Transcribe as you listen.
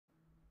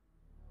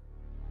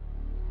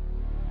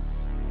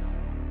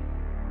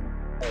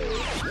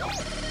You're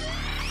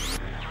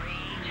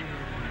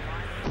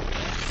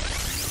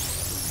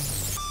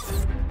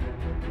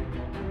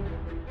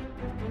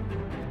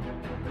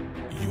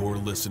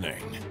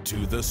listening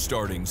to The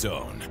Starting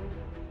Zone.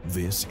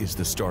 This is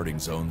The Starting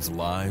Zone's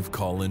live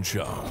call-in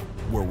show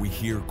where we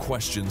hear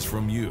questions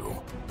from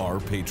you, our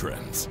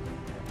patrons.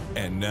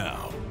 And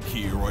now,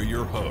 here are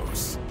your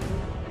hosts.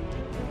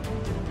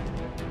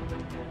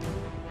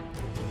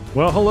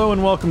 Well, hello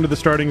and welcome to The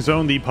Starting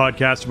Zone, the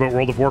podcast about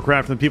World of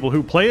Warcraft and the people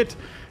who play it.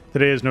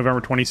 Today is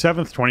November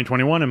 27th,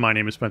 2021, and my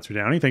name is Spencer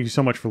Downey. Thank you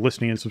so much for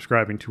listening and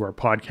subscribing to our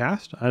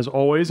podcast. As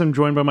always, I'm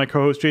joined by my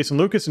co-host, Jason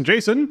Lucas. And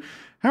Jason,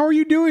 how are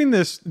you doing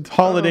this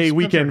holiday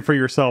weekend for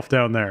yourself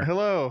down there?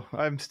 Hello.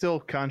 I'm still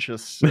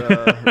conscious.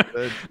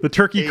 The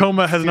turkey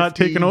coma has not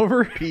taken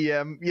over?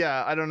 PM.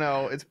 Yeah, I don't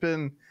know. It's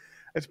been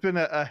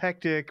a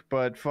hectic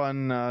but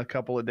fun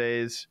couple of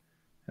days.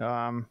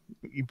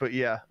 But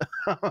yeah,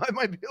 I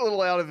might be a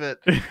little out of it.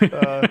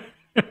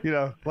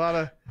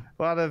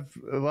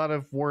 A lot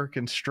of work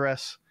and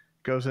stress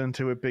goes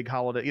into a big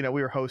holiday.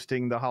 We were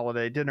hosting the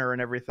holiday dinner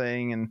and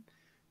everything, and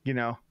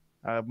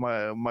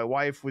my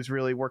wife was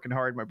really working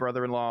hard. My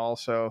brother-in-law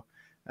also,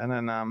 and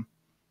then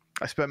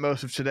I spent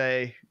most of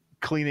today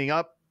cleaning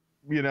up.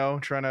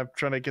 Trying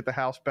to get the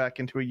house back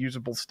into a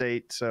usable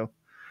state. So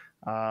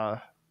I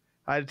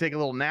had to take a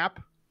little nap,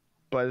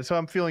 so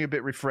I'm feeling a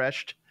bit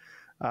refreshed.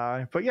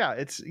 But yeah,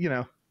 it's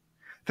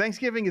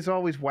Thanksgiving is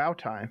always WoW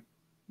time,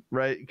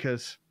 right?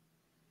 Because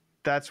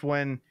that's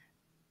when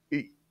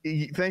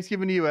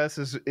Thanksgiving in the U.S.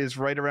 is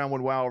right around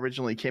when WoW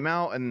originally came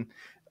out, and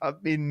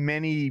in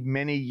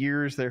many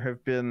years there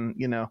have been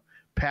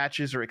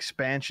patches or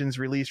expansions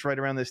released right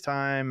around this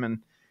time, and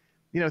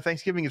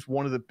Thanksgiving is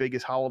one of the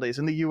biggest holidays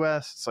in the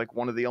U.S. It's like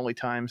one of the only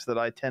times that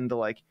I tend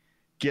to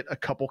get a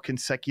couple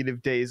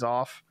consecutive days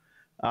off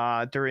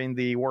during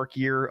the work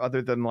year,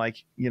 other than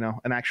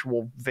an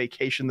actual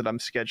vacation that I'm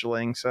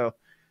scheduling. So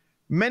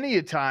many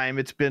a time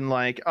it's been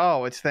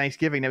it's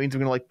Thanksgiving. That means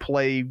I'm going to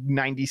play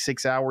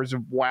 96 hours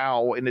of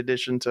WoW in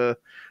addition to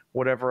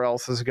whatever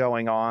else is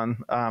going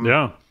on.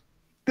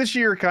 This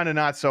year, kind of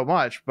not so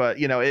much, but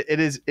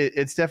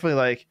it's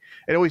definitely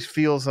it always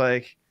feels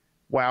like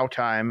WoW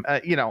time.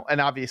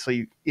 And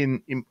obviously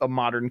in a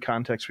modern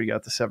context, we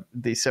got the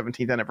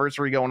 17th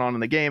anniversary going on in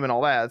the game and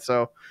all that.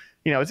 So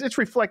it's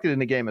reflected in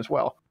the game as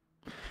well.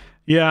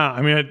 Yeah,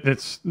 I mean,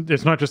 it's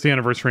not just the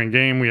anniversary in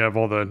game. We have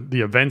all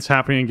the events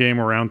happening in game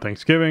around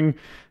Thanksgiving,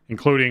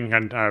 including,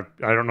 and I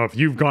don't know if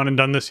you've gone and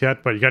done this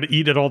yet, but you got to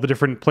eat at all the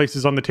different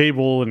places on the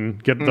table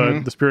and get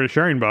the Spirit of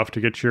Sharing buff to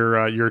get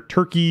your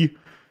turkey,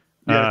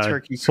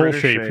 turkey soul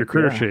shape, your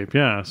critter shape.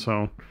 Yeah,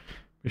 so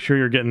be sure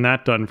you're getting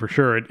that done for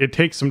sure. It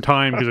takes some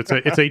time because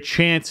it's a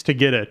chance to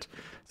get it.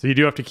 So you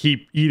do have to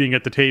keep eating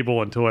at the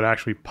table until it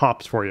actually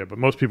pops for you. But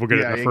most people get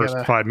it in the first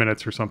 5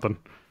 minutes or something.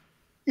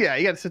 Yeah,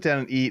 you got to sit down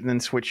and eat and then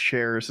switch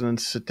chairs and then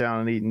sit down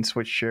and eat and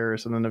switch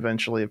chairs and then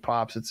eventually it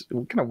pops. It's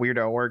kind of weird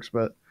how it works,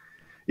 but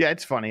yeah,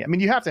 it's funny. I mean,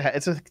 you have to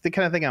it's the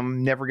kind of thing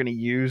I'm never going to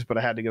use, but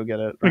I had to go get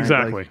it. Right?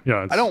 Exactly.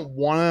 Yeah. I don't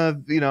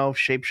want to,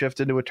 shapeshift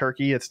into a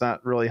turkey. It's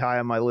not really high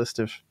on my list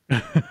of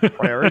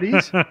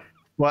priorities.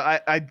 Well,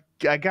 I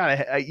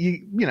gotta,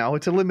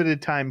 it's a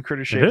limited time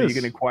critter shape that you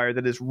can acquire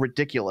that is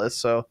ridiculous.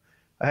 So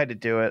I had to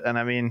do it. And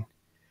I mean,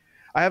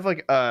 I have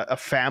a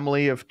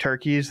family of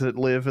turkeys that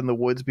live in the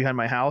woods behind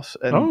my house.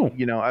 And,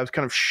 I was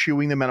kind of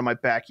shooing them out of my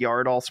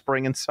backyard all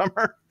spring and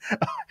summer.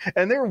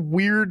 And they're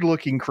weird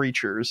looking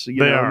creatures.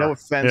 No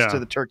offense to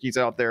the turkeys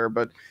out there,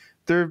 but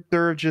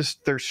they're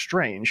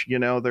strange.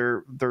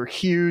 They're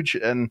huge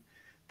and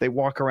they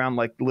walk around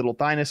like little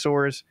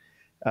dinosaurs.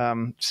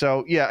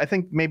 So yeah, I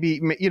think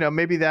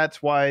maybe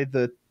that's why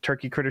the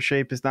turkey critter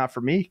shape is not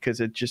for me, because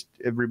it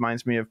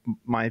reminds me of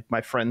my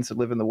friends that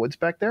live in the woods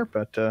back there.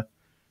 But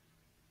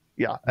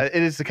yeah,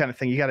 it is the kind of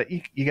thing you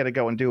gotta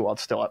go and do while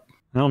it's still up.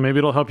 Well, maybe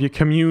it'll help you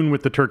commune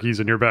with the turkeys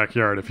in your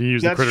backyard if you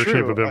use the critter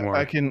shape a bit more.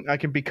 I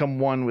can become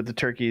one with the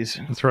turkeys.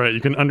 That's right.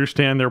 You can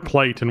understand their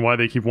plight and why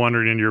they keep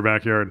wandering into your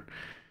backyard.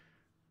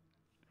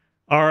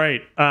 All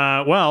right.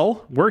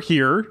 Well, we're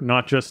here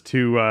not just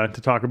to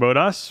talk about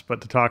us, but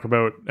to talk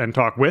about and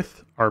talk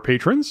with our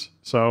patrons.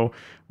 So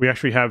we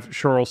actually have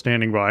Shoral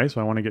standing by.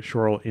 So I want to get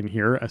Shoral in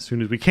here as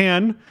soon as we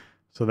can,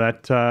 so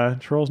that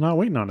Shoral's not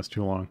waiting on us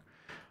too long.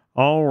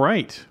 All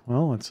right.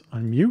 Well, let's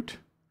unmute.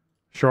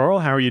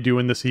 Shoral, how are you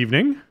doing this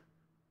evening?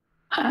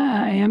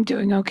 I am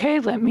doing okay.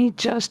 Let me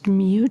just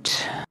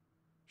mute.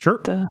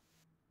 Sure.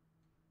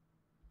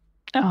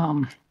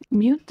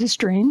 Mute the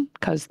stream,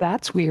 because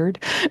that's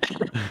weird.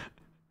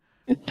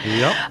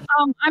 Yep.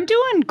 I'm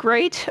doing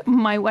great.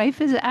 My wife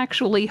is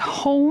actually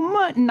home,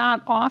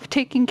 not off,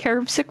 taking care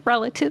of sick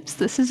relatives.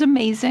 This is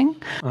amazing.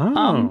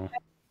 Oh,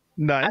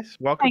 nice.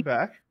 Welcome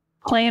back.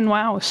 Playing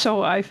WoW,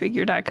 so I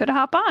figured I could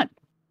hop on.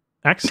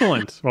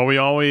 Excellent. Well, we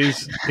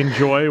always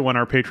enjoy when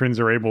our patrons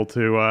are able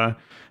to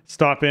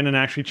stop in and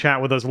actually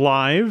chat with us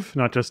live,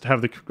 not just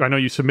have I know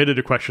you submitted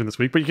a question this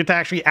week, but you get to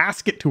actually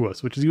ask it to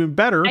us, which is even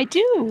better. I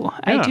do.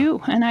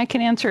 And I can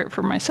answer it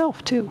for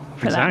myself too,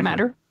 for that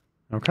matter.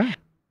 Okay.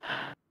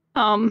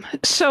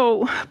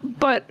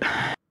 But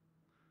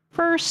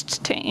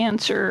first to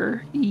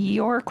answer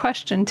your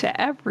question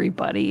to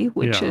everybody,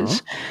 which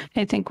is,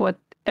 I think, what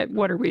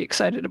are we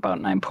excited about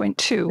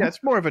 9.2? Yeah,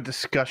 it's more of a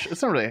discussion.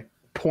 It's not really a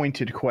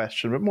pointed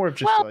question, but more of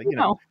just,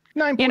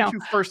 9.2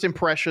 first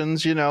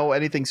impressions,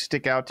 anything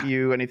stick out to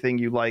you, anything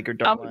you like or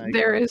don't like.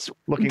 There is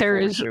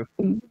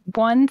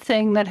one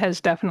thing that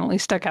has definitely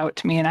stuck out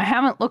to me, and I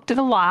haven't looked at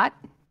a lot.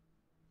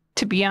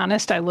 To be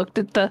honest, I looked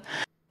at the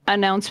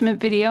announcement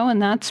video,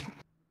 and that's more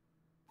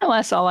or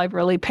less all I've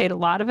really paid a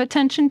lot of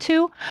attention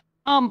to.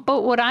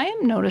 But what I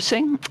am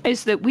noticing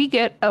is that we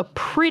get a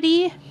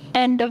pretty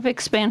end of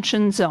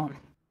expansion zone.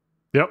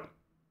 Yep.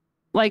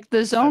 Like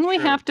the zone we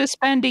have to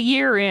spend a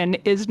year in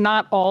is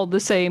not all the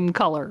same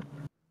color.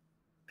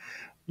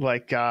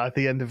 Like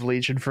the end of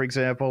Legion, for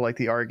example, like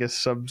the Argus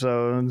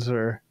subzones,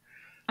 or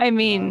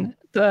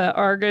the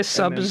Argus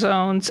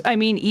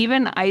subzones.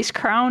 Even Ice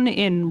Crown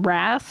in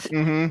Wrath.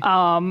 and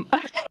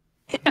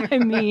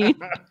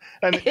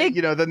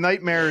the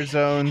Nightmare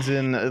zones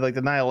in like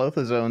the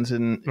Nyalotha zones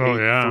in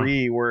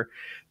 8.3 were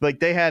like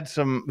they had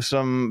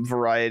some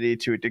variety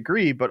to a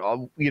degree, but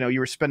you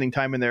were spending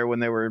time in there when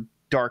they were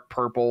dark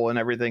purple and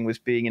everything was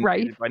being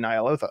invaded by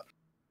Nyalotha.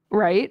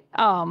 Right.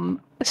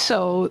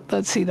 So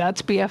let's see,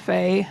 that's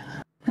BFA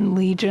and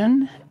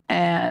Legion.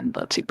 And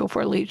let's see,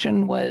 before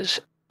Legion was,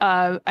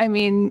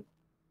 Tanan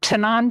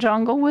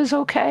Jungle was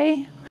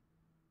okay.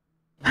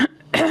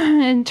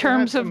 In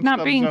terms of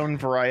not being subzone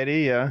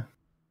variety, yeah.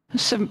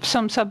 Some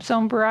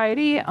subzone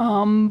variety.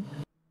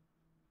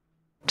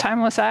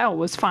 Timeless Isle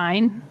was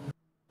fine.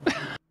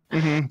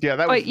 Yeah,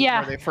 that was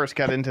where they first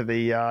got into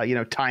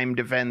the timed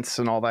events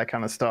and all that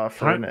kind of stuff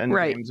for an end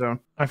game zone.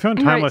 I found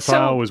Timeless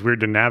Isle was weird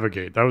to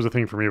navigate. That was the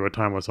thing for me about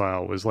Timeless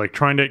Isle, was like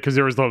trying to, because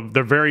there was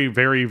the very,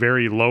 very,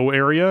 very low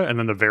area and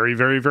then the very,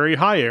 very, very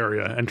high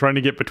area, and trying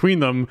to get between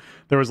them,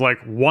 there was like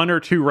one or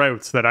two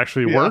routes that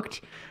actually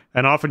worked.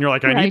 And often you're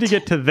like, I need to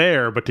get to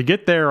there, but to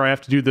get there, I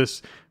have to do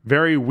this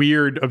very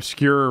weird,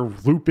 obscure,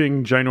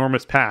 looping,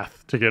 ginormous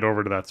path to get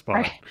over to that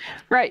spot.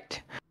 Right.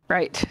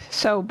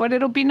 So, but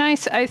it'll be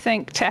nice, I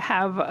think, to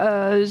have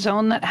a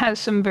zone that has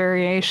some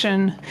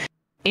variation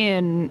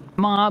in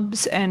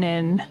mobs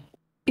and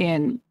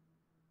in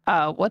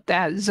what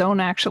that zone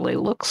actually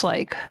looks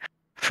like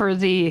for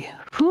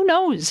who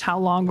knows how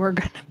long we're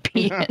going to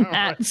be in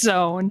that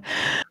zone.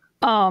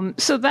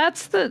 So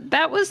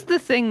that was the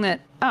thing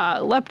that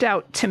leapt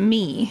out to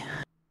me.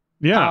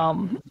 Yeah.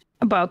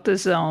 About the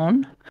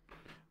zone.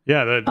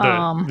 Yeah,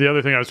 the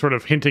other thing I was sort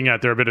of hinting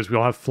at there a bit is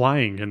we'll have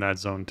flying in that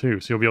zone too.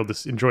 So you'll be able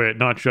to enjoy it.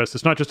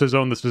 It's not just a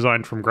zone that's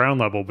designed from ground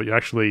level, but you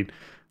actually,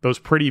 those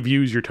pretty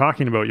views you're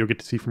talking about, you'll get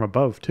to see from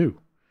above too.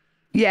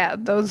 Yeah,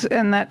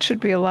 and that should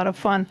be a lot of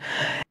fun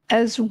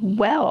as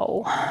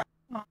well.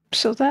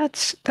 So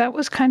that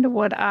was kind of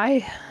what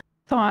I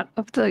thought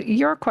of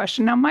your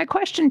question. Now my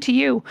question to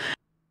you,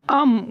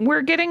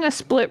 we're getting a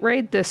split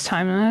raid this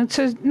time, and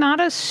it's not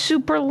a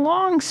super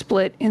long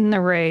split in the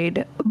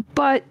raid,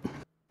 but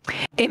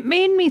it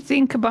made me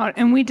think about,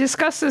 and we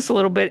discussed this a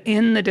little bit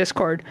in the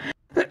Discord,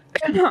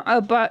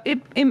 but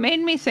it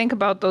made me think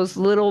about those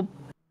little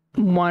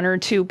 1 or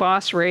 2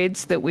 boss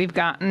raids that we've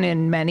gotten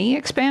in many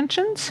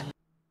expansions.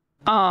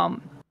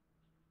 And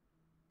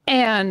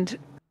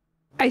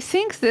I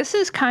think this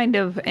is kind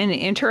of an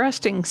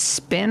interesting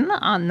spin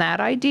on that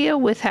idea,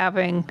 with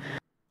having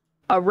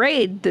a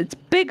raid that's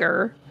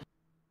bigger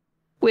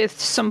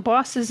with some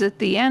bosses at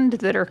the end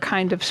that are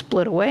kind of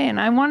split away. And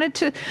I wanted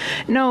to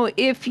know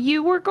if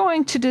you were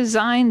going to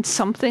design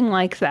something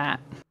like that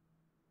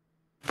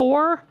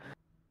for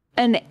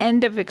an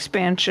end of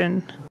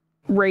expansion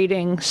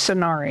raiding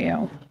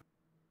scenario,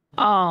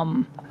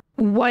 how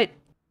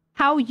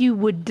you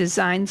would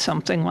design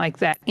something like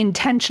that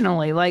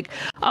intentionally. Like,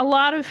 a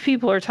lot of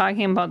people are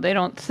talking about, they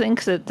don't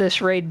think that this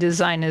raid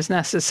design is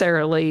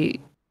necessarily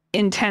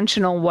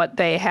intentional, what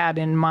they had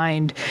in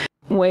mind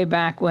way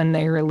back when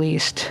they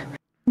released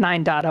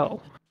 9.0,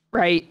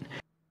 right?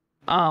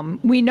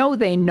 We know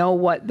they know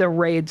what the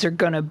raids are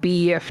going to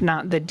be, if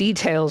not the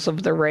details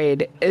of the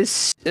raid,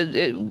 is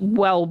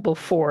well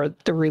before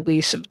the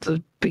release of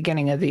the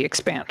beginning of the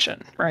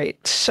expansion, right?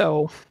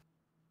 So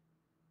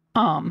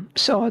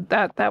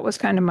that was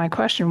kind of my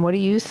question. What do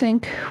you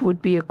think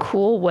would be a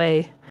cool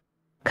way?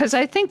 Because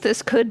I think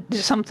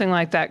something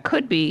like that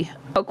could be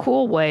a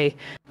cool way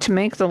to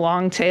make the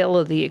long tail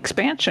of the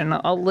expansion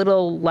a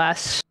little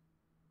less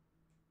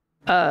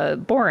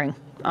boring,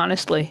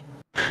 honestly.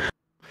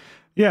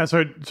 Yeah,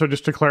 so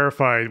just to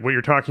clarify, what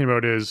you're talking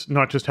about is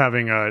not just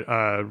having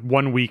a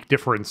 1 week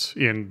difference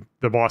in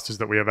the bosses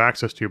that we have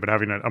access to, but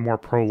having a more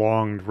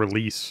prolonged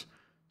release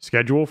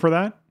schedule for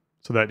that,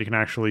 so that you can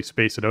actually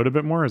space it out a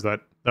bit more. Is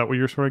that what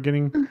you're sort of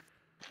getting?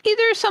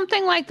 Either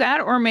something like that,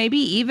 or maybe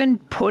even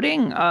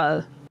putting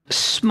a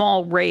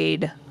small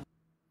raid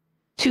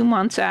 2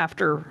 months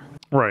after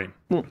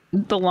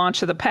the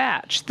launch of the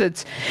patch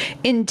that's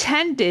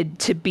intended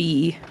to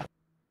be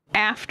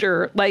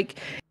after, like,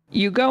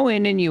 you go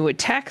in and you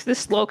attack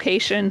this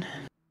location,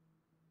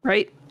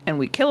 right? And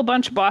we kill a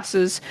bunch of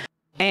bosses,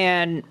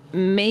 and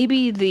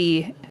maybe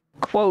the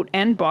quote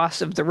end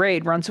boss of the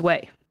raid runs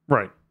away.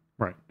 Right.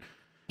 Right.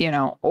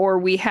 Or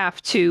we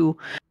have to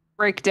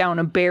break down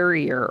a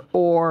barrier,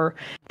 or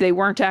they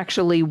weren't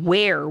actually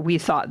where we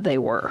thought they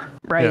were,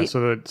 right? Yeah,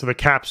 so the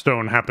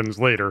capstone happens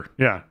later.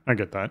 Yeah, I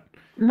get that.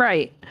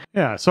 Right.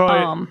 Yeah,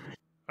 so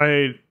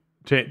to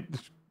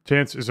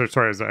answer,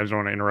 sorry, I don't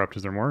want to interrupt.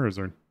 Is there more, or is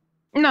there?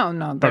 No,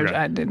 Okay.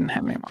 I didn't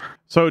have any more.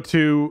 So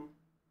to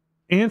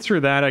answer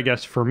that, I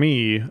guess for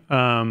me,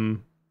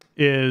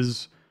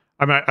 is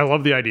I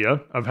love the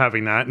idea of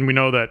having that, and we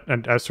know that,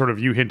 and as sort of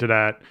you hinted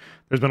at,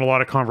 there's been a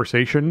lot of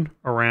conversation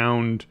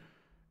around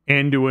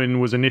Anduin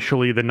was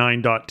initially the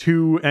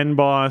 9.2 end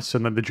boss,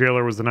 and then the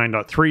Jailer was the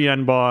 9.3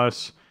 end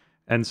boss,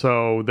 and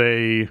so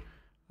they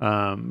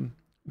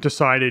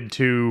decided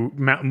to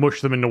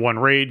mush them into one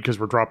raid because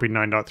we're dropping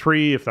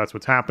 9.3 if that's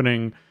what's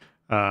happening.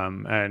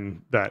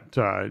 And that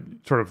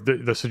sort of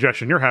the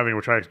suggestion you're having,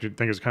 which I actually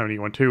think is kind of a neat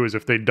one too, is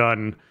if they'd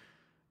done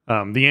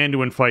the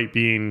Anduin fight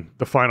being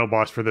the final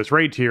boss for this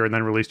raid tier, and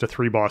then released a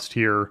 3-boss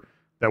tier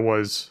that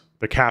was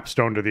the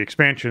capstone to the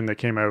expansion that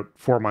came out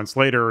 4 months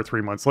later or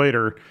 3 months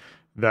later,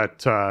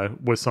 that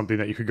was something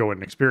that you could go in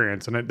and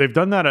experience. And they've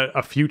done that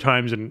a few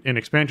times in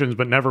expansions,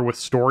 but never with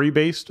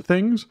story-based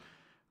things.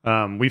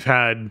 We've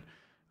had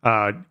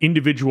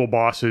individual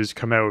bosses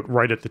come out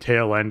right at the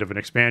tail end of an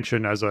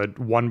expansion as a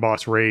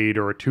 1-boss raid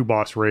or a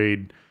 2-boss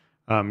raid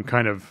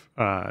kind of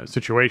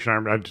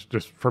situation. I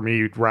just for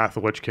me, Wrath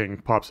of the Lich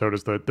King pops out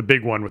as the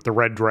big one with the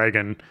red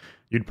dragon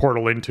you'd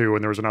portal into,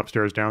 and there was an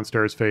upstairs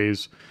downstairs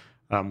phase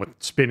with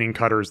spinning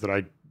cutters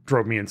that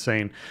drove me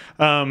insane.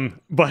 Yeah,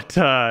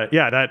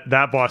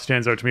 that boss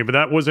stands out to me, but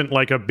that wasn't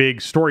like a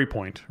big story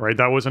point, right?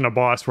 That wasn't a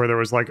boss where there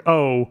was like,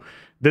 oh,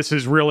 this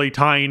is really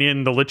tying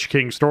in the Lich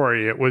King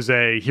story. It was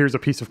here's a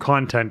piece of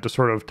content to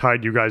sort of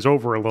tide you guys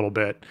over a little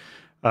bit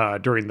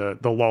during the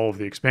lull of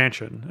the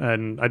expansion.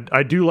 And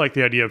I do like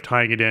the idea of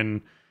tying it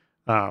in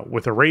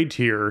with a raid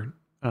tier,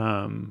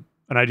 and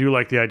I do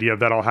like the idea of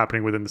that all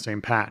happening within the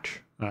same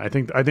patch. I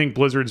think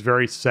Blizzard's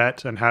very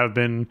set and have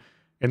been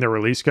in their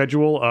release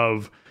schedule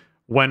of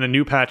when a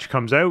new patch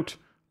comes out,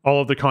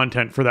 all of the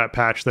content for that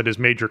patch that is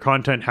major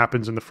content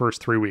happens in the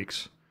first 3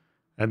 weeks.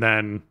 And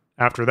then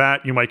after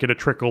that, you might get a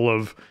trickle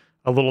of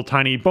a little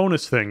tiny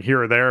bonus thing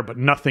here or there, but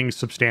nothing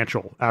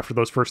substantial after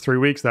those first 3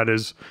 weeks. That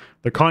is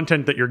the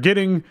content that you're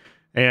getting,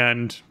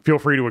 and feel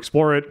free to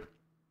explore it.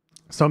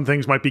 Some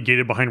things might be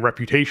gated behind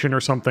reputation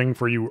or something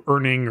for you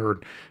earning or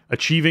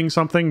achieving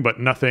something, but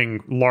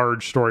nothing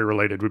large story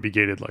related would be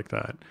gated like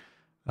that.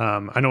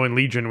 I know in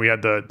Legion we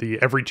had the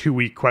every 2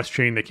 week quest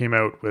chain that came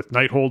out with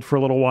Nighthold for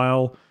a little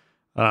while,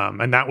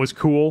 and that was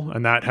cool,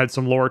 and that had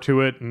some lore to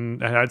it and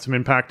it had some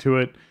impact to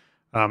it.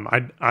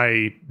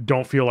 I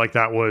don't feel like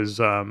that was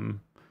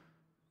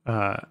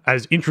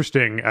as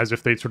interesting as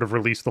if they'd sort of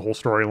released the whole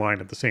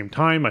storyline at the same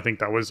time. I think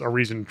that was a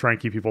reason to try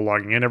and keep people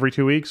logging in every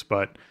 2 weeks,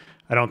 but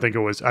I don't think it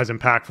was as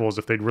impactful as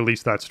if they'd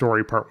released that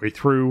story partway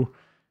through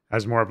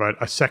as more of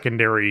a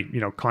secondary,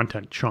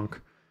 content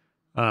chunk.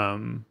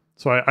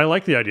 So I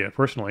like the idea,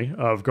 personally,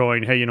 of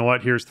going, hey, you know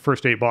what? Here's the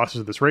first 8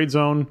 bosses of this raid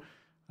zone.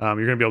 You're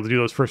going to be able to do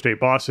those first 8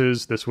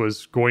 bosses. This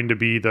was going to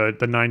be the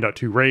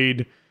 9.2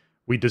 raid.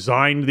 We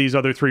designed these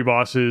other 3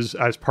 bosses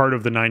as part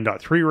of the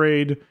 9.3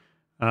 raid,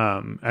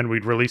 and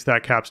we'd release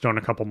that capstone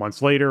a couple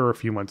months later or a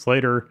few months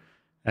later,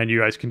 and you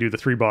guys can do the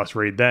 3-boss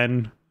raid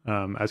then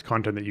as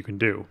content that you can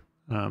do.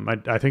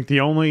 I think the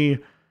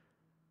only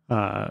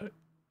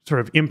sort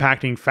of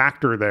impacting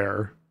factor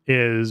there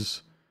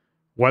is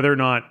whether or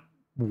not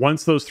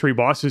once those 3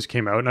 bosses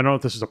came out, and I don't know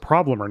if this is a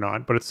problem or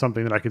not, but it's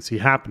something that I could see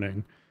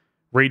happening,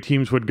 raid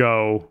teams would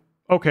go,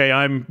 okay,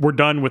 we're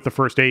done with the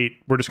first 8,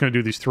 we're just going to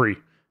do these 3.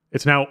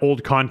 It's now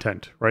old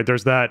content, right?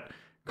 There's that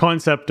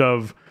concept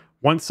of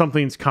once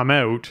something's come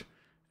out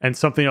and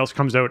something else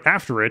comes out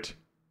after it,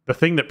 the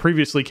thing that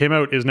previously came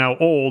out is now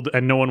old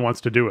and no one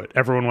wants to do it.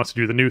 Everyone wants to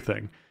do the new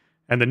thing.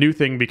 And the new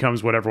thing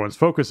becomes what everyone's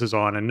focus is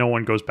on, and no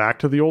one goes back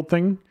to the old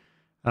thing.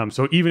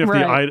 So even if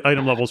the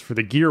item levels for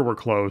the gear were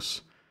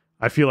close,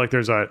 I feel like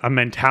there's a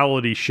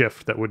mentality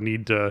shift that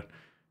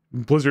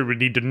Blizzard would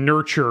need to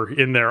nurture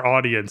in their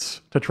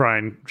audience to try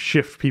and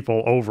shift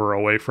people over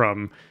away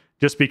from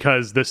just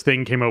because this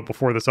thing came out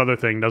before this other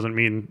thing doesn't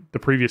mean the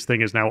previous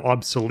thing is now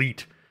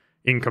obsolete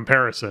in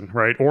comparison,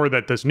 right? Or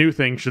that this new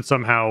thing should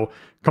somehow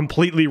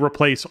completely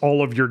replace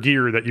all of your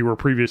gear that you were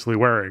previously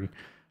wearing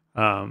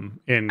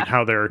in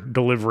how they're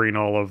delivering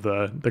all of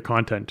the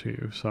content to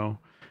you. So,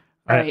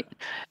 right.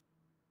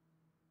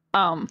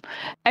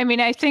 I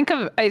mean, I think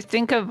of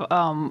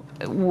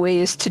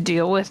ways to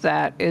deal with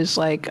that is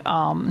like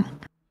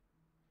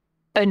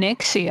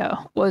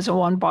Onyxia was a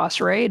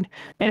 1-boss raid.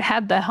 It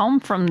had the helm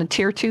from the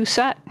tier 2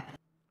 set.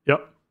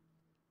 Yep.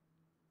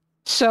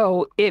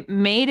 So it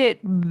made it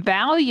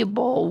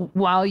valuable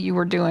while you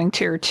were doing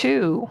tier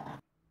 2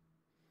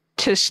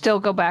 to still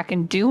go back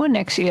and do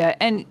Onyxia.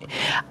 And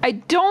I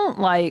don't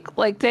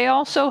like they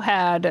also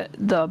had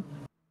the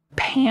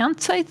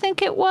pants, I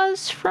think it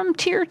was, from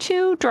tier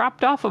 2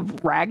 dropped off of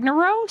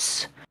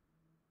Ragnaros.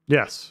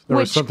 Yes, there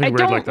was something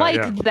weird like that. I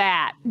don't like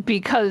that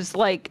because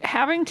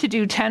having to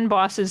do 10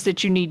 bosses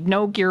that you need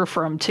no gear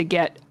from to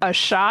get a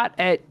shot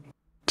at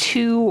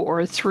 2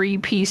 or 3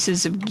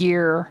 pieces of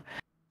gear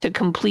to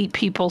complete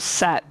people's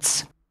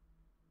sets.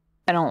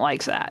 I don't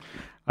like that.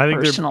 I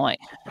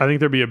think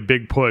there'd be a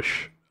big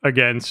push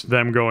against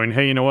them going,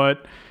 hey, you know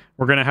what?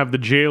 We're going to have the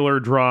jailer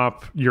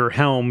drop your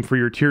helm for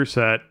your tier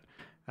set,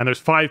 and there's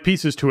 5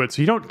 pieces to it,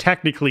 so you don't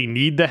technically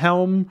need the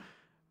helm,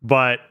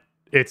 but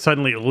it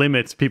suddenly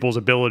limits people's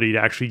ability to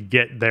actually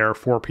get their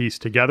 4-piece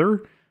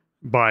together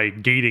by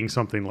gating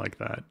something like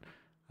that.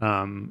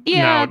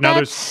 Now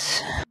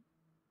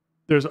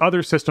there's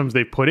other systems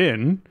they put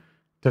in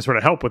to sort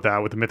of help with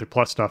that, with the Mythic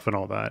Plus stuff and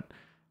all that.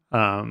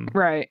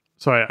 Right.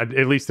 So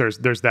at least there's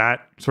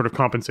that sort of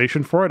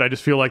compensation for it. I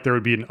just feel like there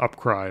would be an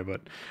upcry,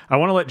 but I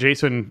want to let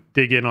Jason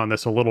dig in on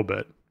this a little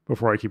bit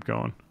before I keep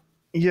going.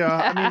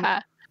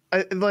 Yeah,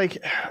 I mean,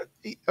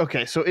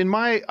 okay, so in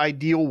my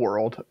ideal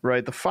world,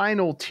 right, the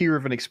final tier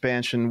of an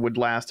expansion would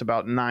last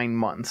about 9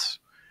 months,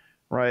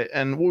 right?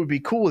 And what would be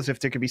cool is if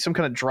there could be some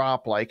kind of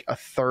drop like a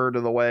third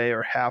of the way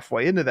or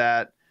halfway into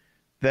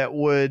that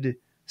would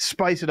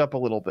spice it up a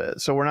little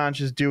bit. So we're not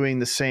just doing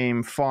the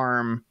same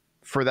farm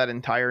for that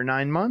entire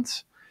 9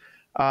 months.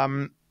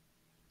 We're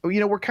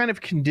kind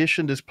of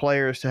conditioned as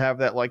players to have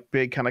that like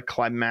big kind of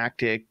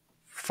climactic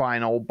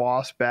final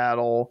boss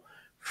battle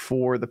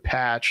for the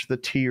patch, the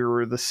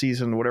tier, the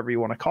season, whatever you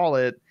want to call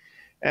it.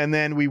 And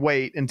then we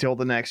wait until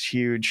the next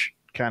huge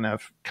kind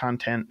of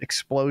content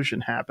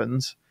explosion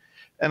happens.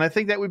 And I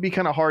think that would be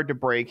kind of hard to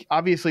break.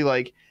 Obviously,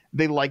 like,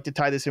 they like to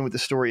tie this in with the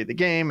story of the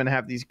game and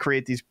have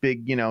create these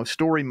big,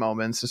 story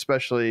moments,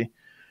 especially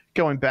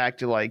going back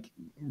to like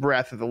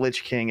Wrath of the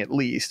Lich King, at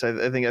least.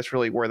 I think that's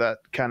really where that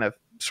kind of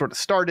sort of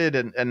started.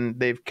 And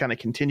they've kind of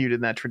continued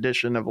in that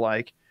tradition of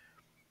like,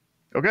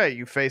 okay,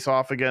 you face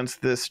off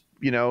against this,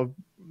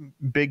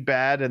 big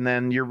bad, and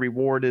then your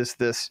reward is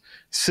this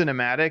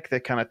cinematic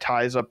that kind of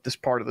ties up this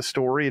part of the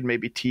story and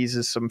maybe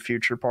teases some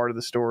future part of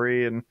the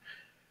story. And,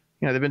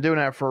 they've been doing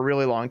that for a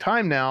really long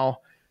time now.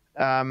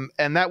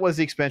 And that was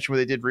the expansion where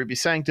they did Ruby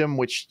Sanctum,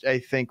 which I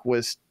think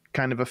was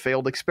kind of a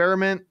failed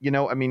experiment.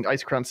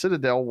 Ice Crown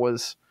Citadel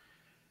was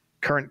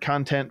current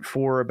content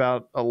for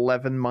about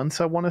 11 months,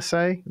 I want to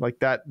say. Like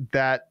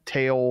that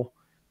tale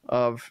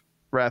of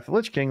Wrath of the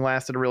Lich King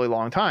lasted a really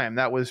long time.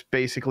 That was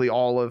basically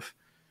all of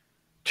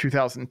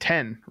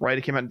 2010, right?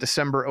 It came out in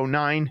December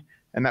 2009,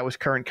 and that was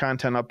current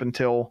content up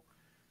until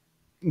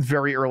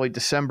very early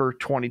December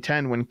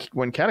 2010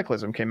 when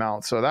Cataclysm came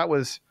out. So that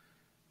was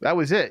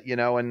it,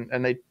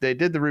 and they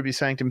did the Ruby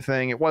Sanctum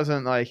thing. It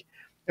wasn't like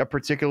a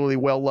particularly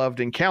well-loved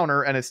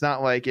encounter, and it's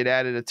not like it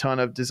added a ton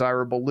of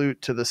desirable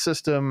loot to the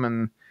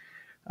system.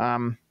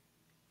 And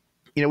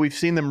we've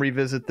seen them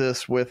revisit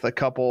this with a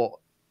couple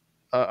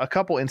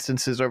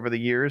instances over the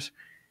years.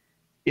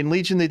 In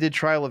Legion, they did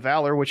Trial of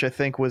Valor, which I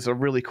think was a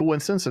really cool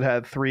instance. It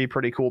had 3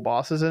 pretty cool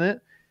bosses in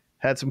it,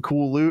 had some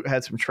cool loot,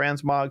 had some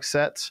transmog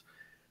sets.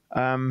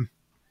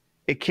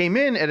 It came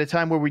in at a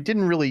time where we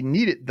didn't really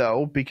need it,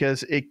 though,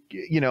 because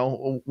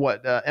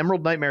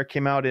Emerald Nightmare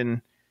came out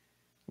in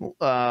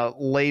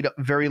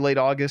very late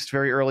August,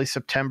 very early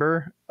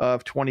September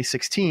of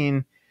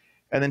 2016,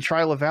 and then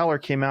Trial of Valor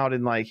came out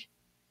in like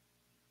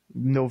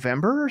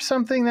November or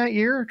something that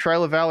year.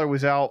 Trial of Valor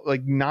was out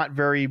like not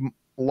very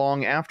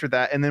long after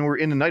that, and then we're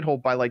into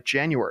Nighthold by like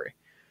January.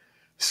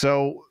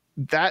 So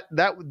that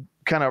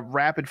kind of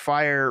rapid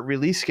fire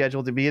release schedule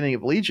at the beginning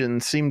of Legion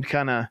seemed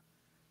kind of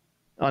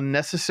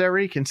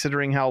unnecessary,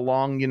 considering how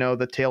long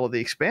the tail of the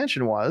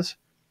expansion was.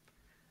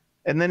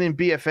 And then in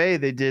BFA,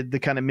 they did the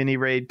kind of mini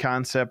raid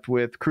concept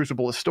with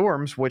Crucible of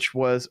Storms, which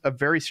was a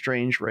very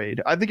strange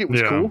raid. I think it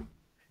was cool.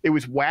 It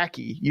was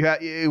wacky.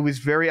 It was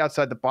very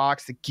outside the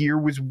box. The gear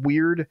was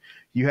weird.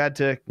 You had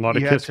to a lot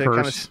of kiss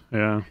curse.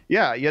 You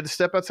had to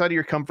step outside of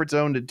your comfort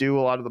zone to do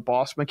a lot of the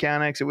boss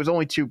mechanics. It was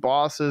only 2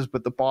 bosses,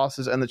 but the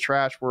bosses and the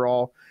trash were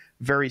all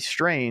very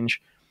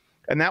strange.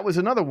 And that was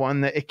another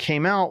one that it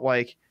came out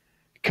like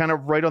kind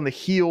of right on the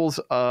heels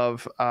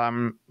of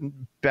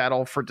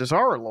Battle for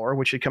Dazar'alor,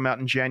 which had come out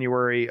in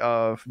January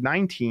of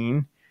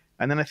 19.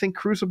 And then I think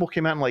Crucible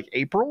came out in like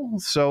April.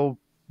 So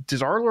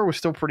Dazar'alor was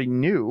still pretty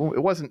new.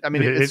 It wasn't,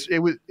 it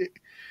was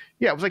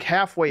like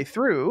halfway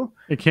through.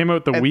 It came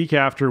out the week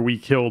after we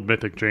killed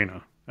Mythic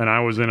Jaina. And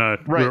I was in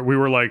we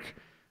were like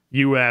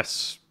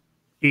US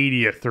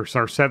 80th or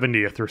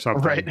 70th or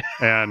something. Right.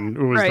 And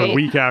it was the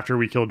week after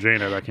we killed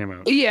Jaina that came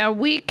out. Yeah,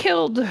 we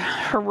killed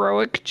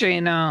Heroic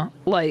Jaina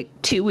like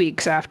 2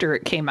 weeks after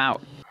it came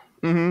out.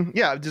 Mm-hmm.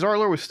 Yeah,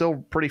 Dazar'alor was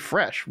still pretty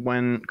fresh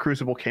when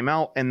Crucible came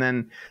out. And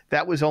then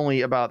that was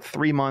only about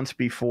 3 months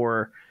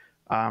before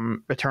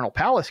Eternal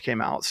Palace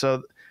came out.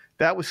 So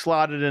that was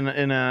slotted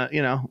in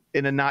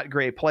a not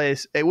great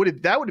place. That would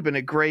have been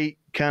a great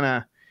kind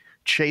of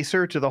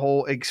chaser to the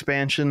whole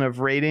expansion of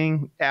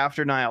raiding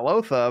after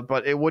Ny'alotha,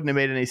 but it wouldn't have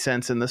made any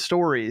sense in the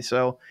story.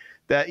 So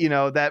that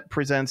that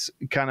presents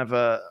kind of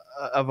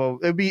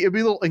it'd be a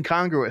little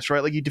incongruous,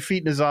 right? Like you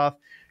defeat N'Zoth,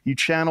 you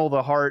channel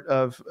the heart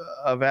of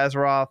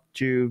Azeroth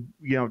to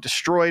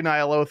destroy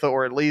Ny'alotha,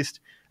 or at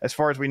least as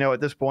far as we know at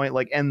this point,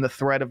 like end the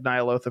threat of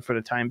Ny'alotha for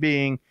the time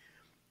being.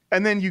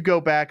 And then you go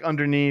back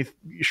underneath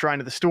Shrine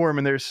of the Storm,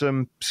 and there's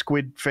some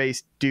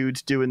squid-faced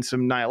dudes doing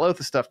some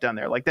Nyalotha stuff down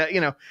there, like that.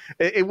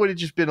 It would have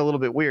just been a little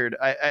bit weird.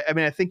 I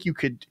mean, I think you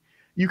could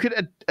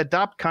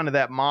adopt kind of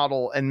that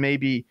model and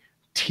maybe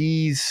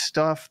tease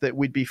stuff that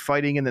we'd be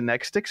fighting in the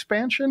next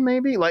expansion.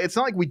 Maybe, like, it's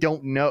not like we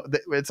don't know.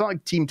 It's not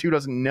like Team 2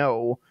 doesn't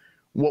know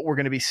what we're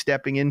going to be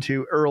stepping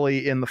into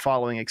early in the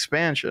following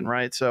expansion,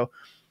 right? So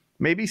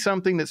maybe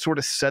something that sort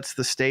of sets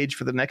the stage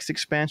for the next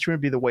expansion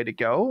would be the way to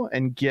go,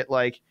 and get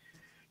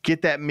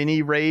that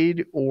mini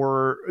raid,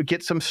 or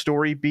get some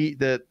story beat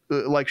that,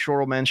 like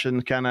Shorel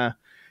mentioned, kind of,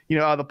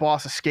 the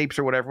boss escapes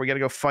or whatever. We got to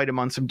go fight him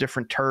on some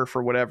different turf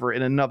or whatever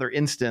in another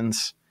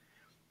instance,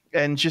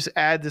 and just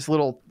add this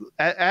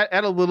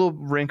add a little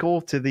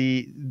wrinkle to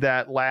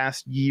that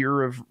last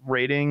year of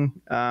raiding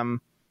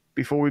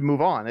before we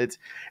move on.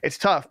 It's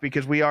tough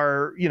because we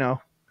are,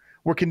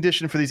 we're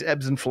conditioned for these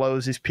ebbs and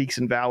flows, these peaks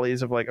and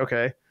valleys of like,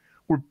 okay,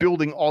 we're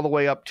building all the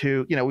way up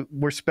to,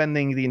 we're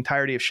spending the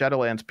entirety of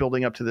Shadowlands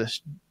building up to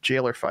this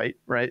jailer fight,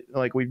 right?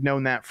 Like, we've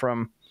known that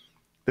from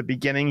the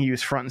beginning. He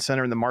was front and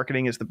center in the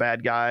marketing as the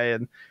bad guy,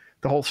 and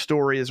the whole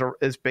story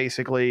is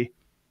basically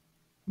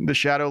the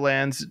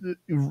Shadowlands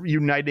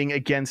uniting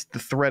against the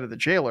threat of the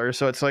jailer.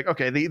 So it's like,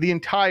 okay, the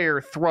entire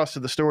thrust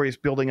of the story is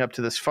building up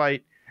to this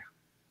fight.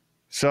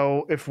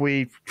 So if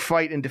we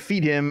fight and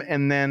defeat him,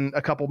 and then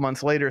a couple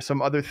months later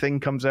some other thing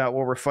comes out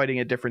where we're fighting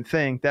a different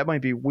thing, that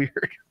might be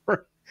weird.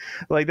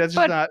 Like, that's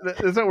not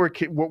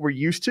what we're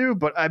used to.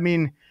 But I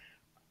mean,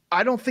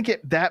 I don't think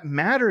that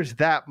matters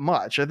that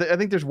much. I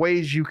think there's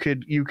ways you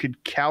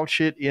could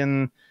couch it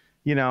in,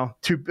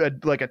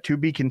 like a to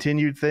be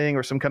continued thing,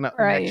 or some kind of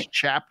next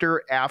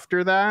chapter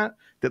after that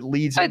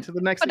leads into the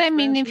next. But expansion. I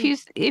mean,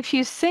 if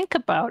you think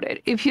about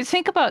it,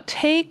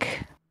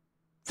 take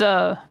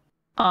the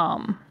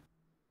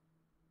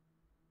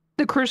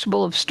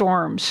Crucible of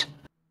Storms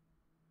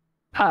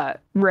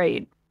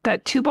raid,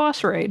 that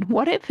 2-boss raid,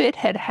 what if it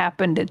had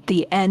happened at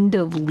the end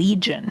of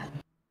Legion?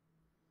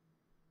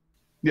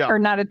 Yeah. Or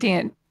not at the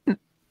end.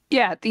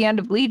 Yeah, at the end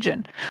of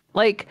Legion.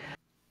 Like,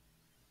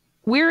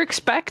 we're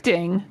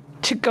expecting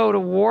to go to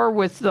war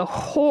with the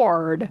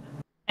Horde,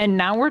 and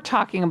now we're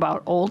talking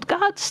about Old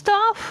God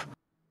stuff?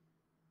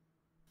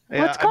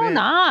 Yeah, what's going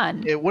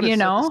on? It would have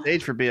set the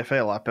stage for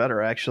BFA a lot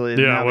better,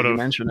 actually. Yeah, now that you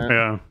mention it.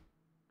 Yeah.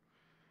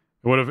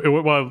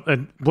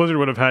 Blizzard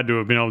would have had to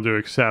have been able to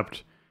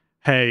accept,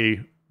 hey,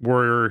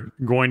 we're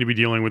going to be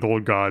dealing with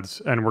old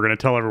gods, and we're going to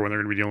tell everyone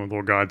they're going to be dealing with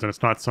old gods, and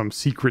it's not some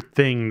secret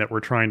thing that we're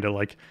trying to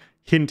like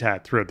hint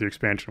at throughout the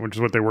expansion, which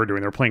is what they were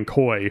doing. They're playing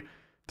coy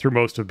through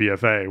most of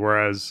BFA,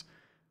 whereas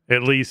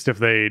at least if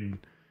they'd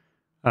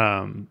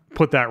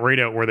put that raid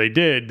out where they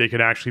did, they could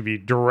actually be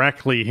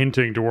directly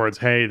hinting towards,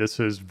 hey, this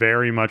is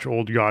very much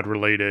old god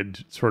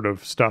related sort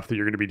of stuff that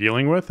you're going to be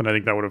dealing with, and I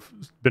think that would have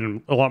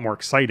been a lot more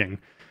exciting.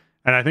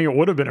 And I think it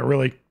would have been a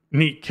really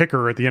neat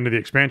kicker at the end of the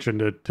expansion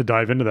to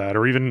dive into that.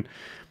 Or even,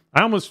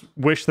 I almost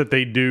wish that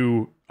they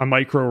do a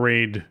micro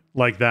raid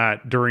like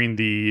that during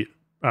the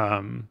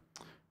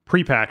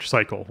pre-patch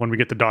cycle, when we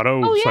get the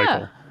 .0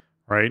 cycle,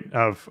 right?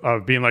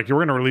 Of being like, you're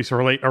going to release a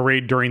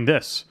raid during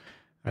this.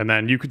 And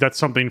then that's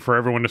something for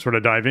everyone to sort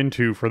of dive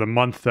into for the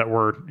month that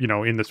we're,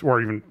 in this,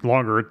 or even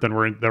longer than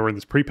we're in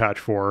this pre-patch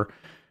for,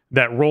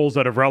 that rolls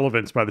out of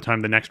relevance by the time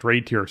the next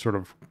raid tier sort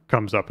of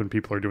comes up and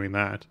people are doing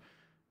that.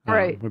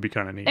 Right. Would be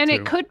kind of neat. And too.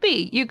 It could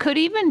be. You could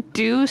even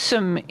do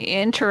some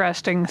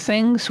interesting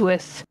things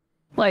with,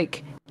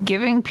 like,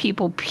 giving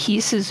people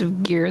pieces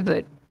of gear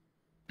that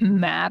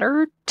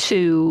matter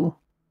to,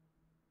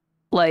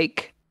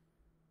 like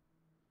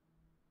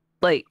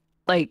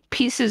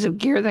pieces of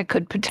gear that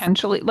could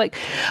potentially, like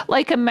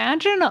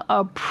imagine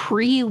a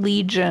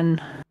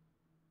pre-Legion,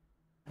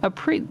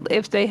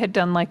 if they had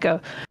done like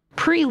a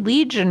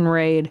pre-Legion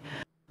raid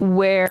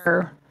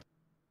where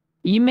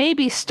you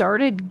maybe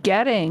started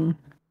getting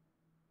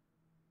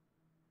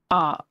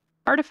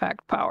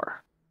artifact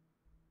power.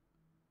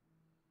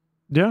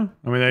 Yeah,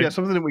 I mean,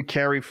 something that we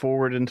carry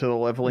forward into the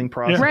leveling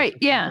process. Right,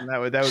 yeah. That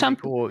would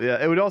be cool.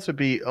 Yeah, it would also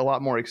be a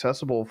lot more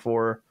accessible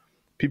for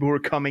people who are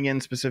coming in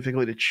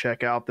specifically to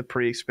check out the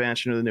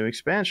pre-expansion or the new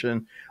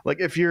expansion.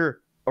 Like, if you're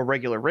a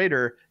regular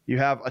raider, you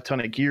have a ton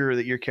of gear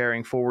that you're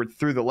carrying forward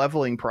through the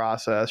leveling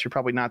process. You're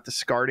probably not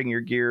discarding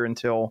your gear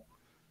until,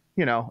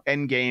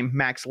 end game,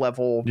 max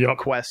level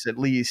quests at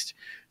least.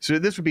 So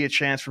this would be a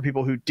chance for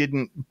people who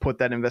didn't put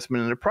that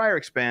investment in the prior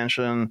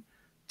expansion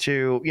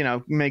to,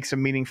 make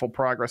some meaningful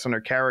progress on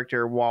their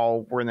character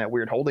while we're in that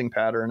weird holding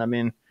pattern. I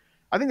mean,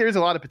 I think there is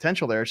a lot of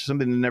potential there. It's just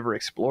something they never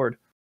explored.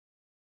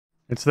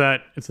 It's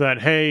that,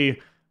 hey,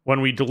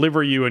 when we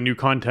deliver you a new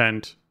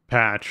content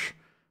patch,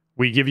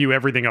 we give you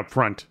everything up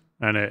front.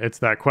 And it's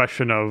that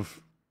question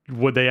of,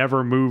 would they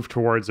ever move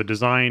towards a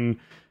design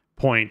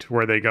point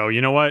where they go,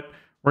 you know what?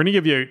 We're going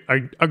to give you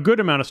a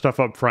good amount of stuff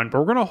up front, but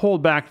we're going to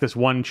hold back this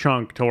one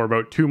chunk till we're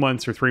about 2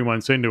 months or 3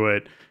 months into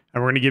it.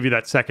 And we're going to give you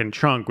that second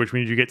chunk, which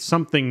means you get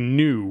something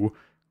new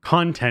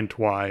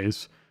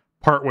content-wise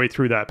partway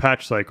through that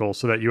patch cycle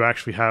so that you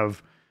actually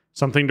have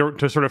something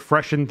to sort of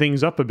freshen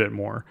things up a bit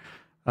more.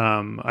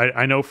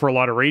 I know for a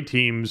lot of raid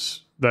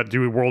teams that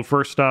do world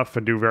first stuff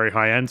and do very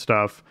high end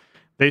stuff,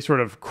 they sort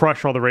of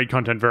crush all the raid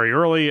content very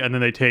early, and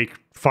then they take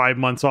 5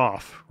 months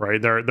off,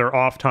 right? Their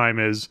off time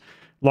is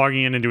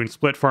logging in and doing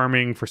split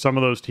farming. For some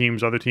of those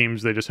teams, other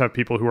teams, they just have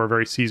people who are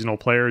very seasonal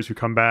players who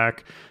come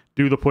back,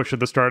 do the push at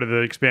the start of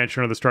the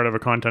expansion or the start of a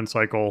content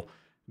cycle,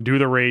 do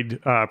the raid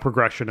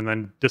progression, and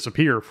then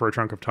disappear for a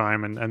chunk of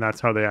time. And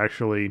that's how they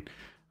actually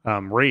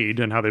raid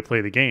and how they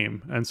play the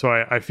game. And so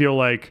I feel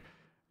like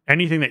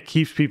anything that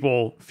keeps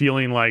people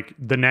feeling like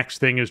the next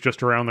thing is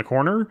just around the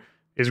corner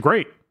is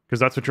great, because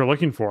that's what you're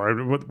looking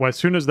for. As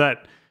soon as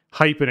that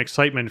hype and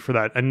excitement for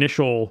that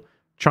initial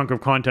chunk of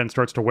content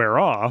starts to wear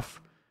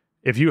off,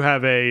 if you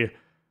have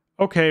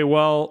okay,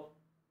 well,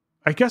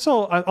 I guess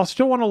I'll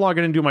still want to log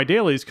in and do my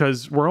dailies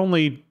because we're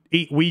only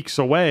 8 weeks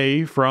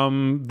away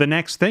from the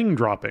next thing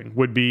dropping,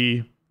 that'd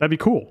be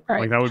cool.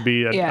 Right. Like that would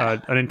be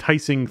an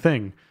enticing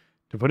thing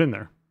to put in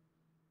there.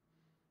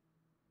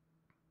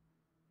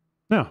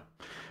 Yeah.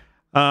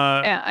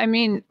 Yeah, I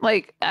mean,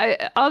 like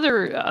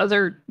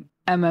other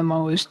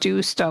MMOs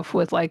do stuff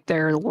with like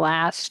their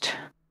last,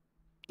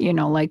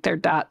 like their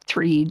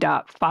 .3,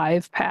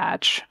 .5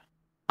 patch,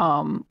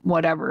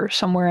 whatever,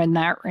 somewhere in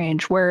that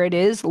range, where it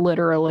is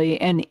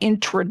literally an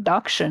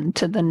introduction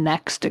to the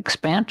next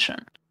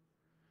expansion.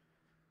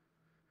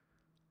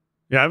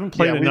 Yeah, I haven't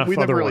played enough we've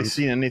other never really ones.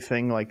 seen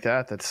anything like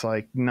that that's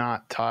like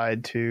not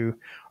tied to.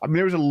 I mean,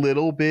 there was a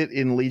little bit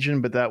in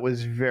Legion, but that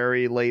was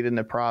very late in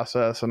the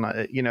process, and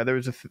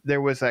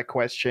there was that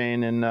quest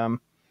chain in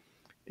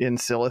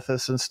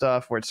Silithus and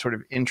stuff where it sort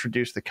of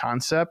introduced the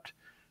concept.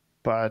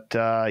 But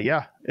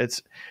yeah,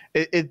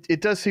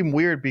 it does seem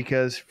weird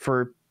because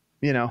for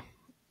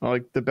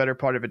like the better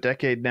part of a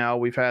decade now,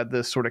 we've had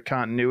this sort of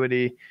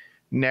continuity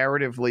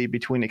narratively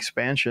between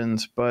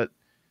expansions, but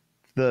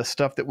the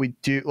stuff that we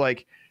do,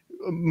 like,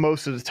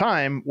 most of the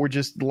time we're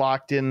just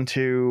locked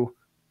into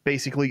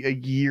basically a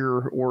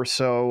year or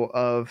so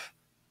of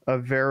a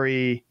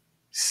very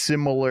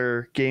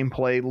similar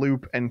gameplay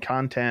loop and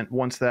content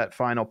once that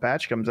final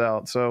patch comes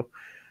out. So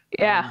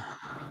yeah,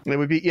 it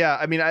would be,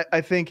 I mean,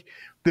 I think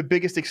the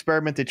biggest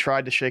experiment they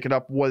tried to shake it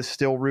up was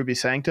still Ruby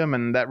Sanctum,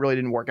 and that really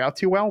didn't work out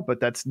too well, but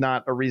that's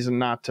not a reason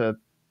not to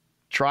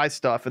try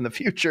stuff in the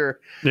future.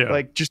 Yeah.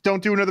 Like, just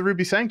don't do another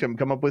Ruby Sanctum,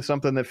 come up with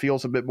something that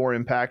feels a bit more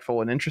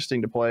impactful and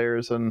interesting to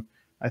players. And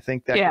I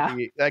think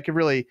that could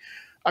really,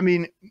 I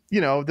mean,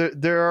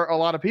 there are a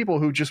lot of people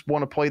who just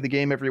want to play the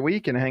game every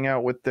week and hang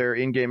out with their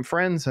in-game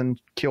friends and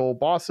kill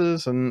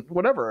bosses and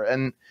whatever.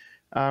 And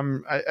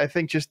I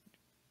think just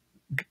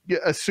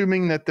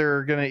assuming that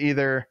they're going to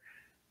either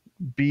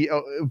be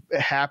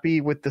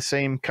happy with the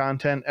same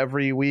content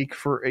every week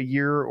for a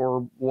year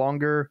or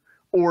longer,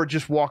 or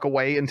just walk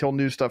away until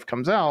new stuff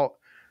comes out,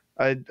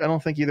 I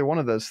don't think either one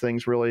of those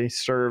things really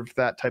serve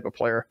that type of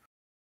player.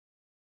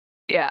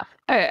 Yeah,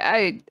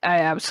 I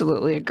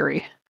absolutely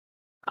agree.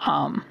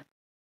 I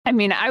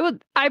mean,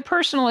 I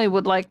personally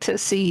would like to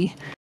see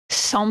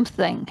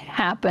something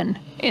happen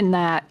in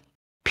that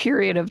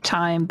period of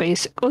time,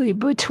 basically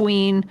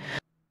between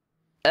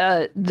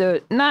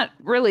not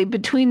really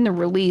between the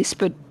release,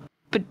 but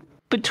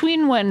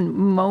between when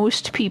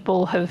most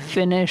people have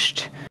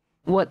finished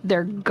what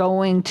they're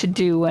going to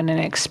do in an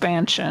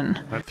expansion.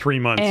 3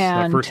 months,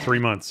 that first 3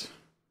 months.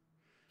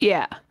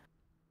 Yeah.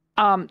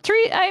 3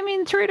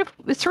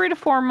 to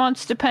 4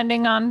 months,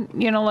 depending on,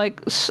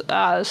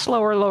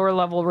 slower, lower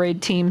level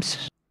raid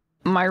teams.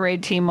 My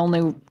raid team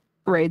only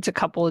raids a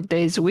couple of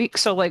days a week.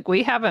 So like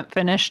we haven't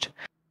finished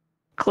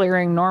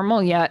clearing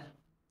normal yet,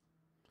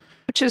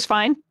 which is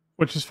fine.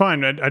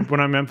 What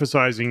I'm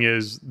emphasizing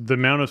is the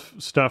amount of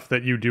stuff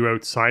that you do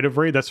outside of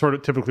raid. That's sort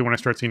of typically when I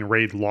start seeing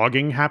raid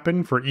logging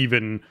happen for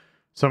even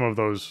some of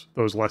those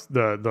less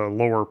the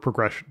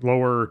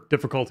lower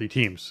difficulty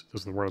teams. This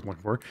is the word I was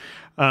looking for.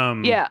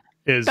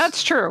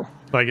 That's true.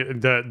 Like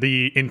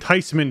the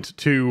enticement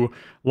to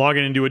log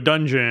in and do a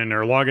dungeon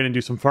or log in and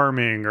do some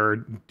farming or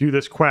do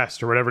this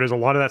quest or whatever it is. A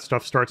lot of that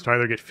stuff starts to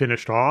either get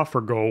finished off or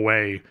go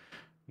away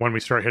when we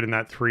start hitting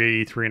that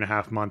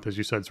 3.5 month, as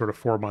you said, sort of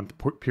 4 month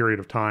period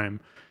of time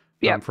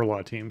for a lot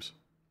of teams.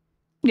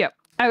 Yep,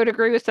 I would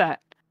agree with that.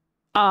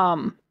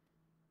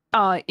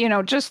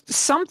 Just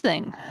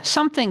something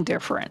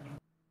different,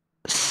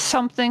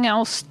 something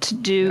else to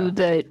do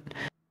that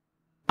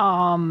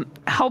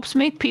helps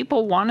make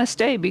people want to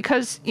stay,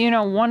 because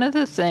one of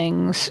the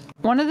things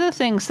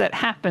that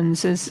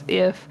happens is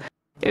if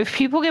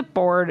people get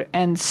bored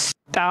and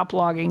stop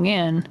logging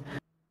in,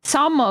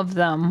 some of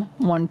them,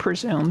 one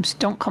presumes,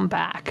 don't come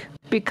back,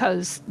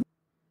 because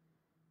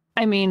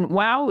I mean,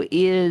 WoW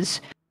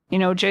is,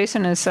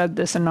 Jason has said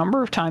this a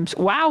number of times,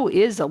 WoW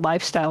is a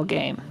lifestyle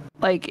game.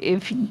 Like,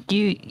 if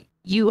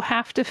you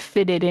have to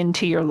fit it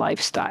into your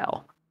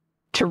lifestyle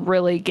to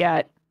really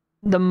get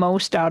the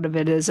most out of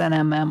it as an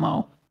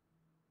MMO.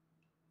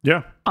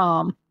 Yeah.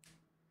 And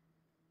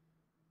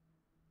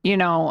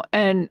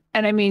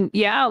I mean,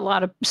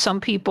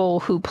 some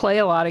people who play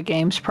a lot of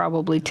games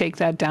probably take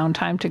that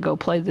downtime to go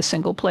play the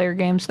single player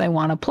games they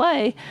want to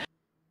play.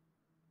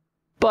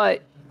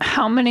 But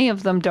how many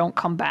of them don't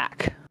come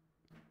back?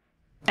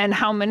 And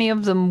how many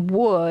of them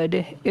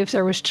would if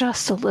there was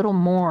just a little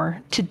more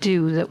to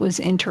do that was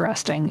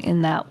interesting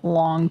in that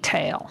long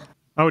tail?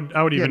 I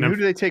would even. Who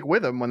do they take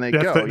with them when they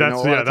that's go?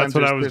 That's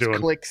what I was there's doing.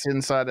 Cliques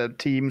inside of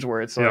teams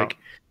where it's like,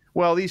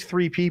 well, these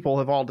 3 people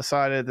have all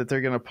decided that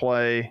they're going to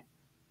play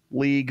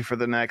League for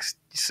the next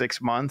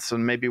 6 months,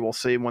 and maybe we'll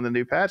see when the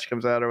new patch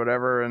comes out or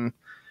whatever. And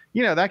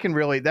that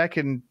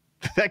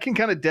can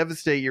kind of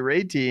devastate your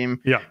raid team.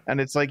 Yeah, and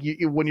it's like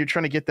when you're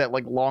trying to get that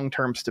like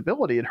long-term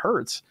stability, it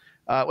hurts.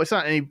 It's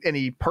not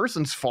any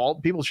person's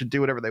fault. People should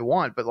do whatever they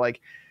want, but like,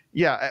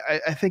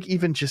 I think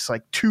even just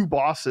like 2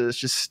 bosses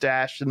just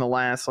stashed in the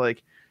last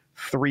like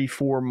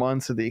 3-4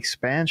 months of the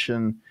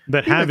expansion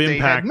that have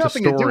impact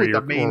nothing to do with the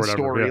or main whatever,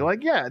 story. Yeah.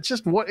 Like, it's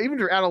just even if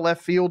they're out of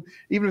left field,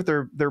 even if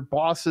they're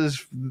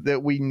bosses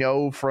that we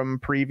know from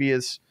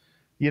previous,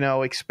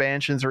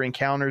 expansions or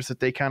encounters that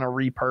they kind of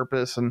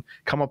repurpose and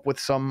come up with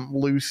some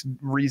loose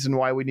reason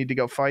why we need to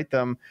go fight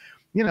them.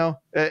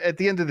 At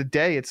the end of the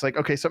day, it's like,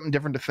 okay, something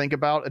different to think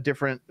about, a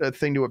different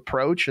thing to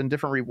approach, and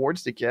different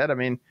rewards to get. I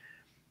mean,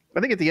 I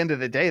think at the end of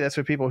the day, that's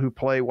what people who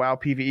play WoW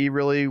PvE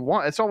really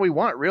want. It's all we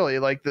want, really.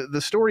 Like the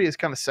story is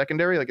kind of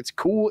secondary. Like, it's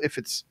cool if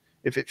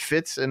it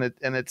fits and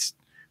it's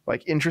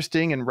like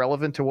interesting and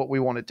relevant to what we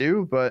want to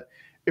do. But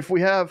if we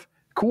have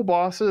cool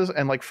bosses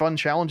and like fun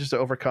challenges to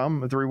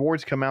overcome, if the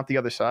rewards come out the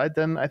other side,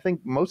 then I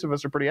think most of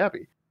us are pretty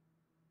happy.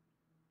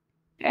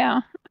 Yeah,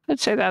 I'd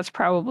say that's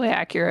probably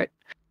accurate.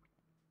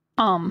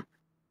 I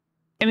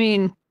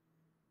mean,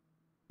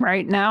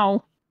 right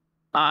now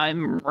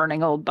I'm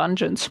running old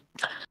dungeons.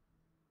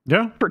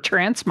 Yeah. For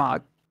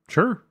transmog.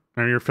 Sure.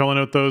 And you're filling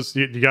out those,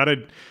 you got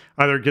to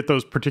either get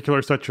those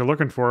particular sets you're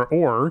looking for,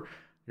 or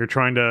you're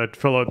trying to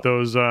fill out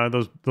those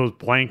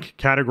blank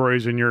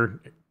categories in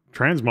your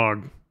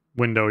transmog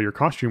window, your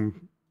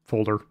costume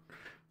folder.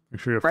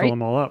 Make sure you fill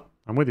them all up.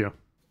 I'm with you.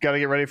 Got to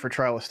get ready for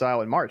Trial of Style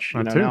in March.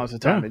 Now's the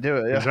time to do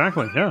it. Yeah.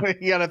 Exactly. Yeah.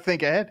 You got to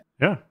think ahead.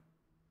 Yeah.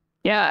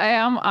 Yeah,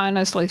 I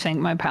honestly think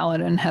my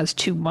paladin has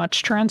too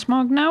much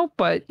transmog now,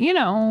 but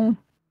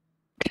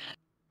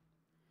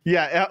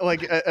Yeah,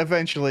 like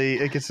eventually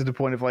it gets to the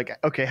point of like,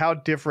 okay, how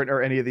different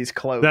are any of these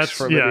cloaks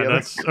from any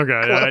other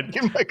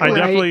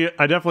okay.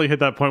 I definitely hit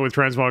that point with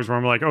transmogs where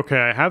I'm like, okay,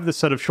 I have the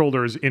set of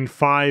shoulders in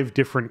 5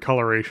 different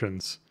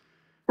colorations.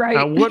 Right.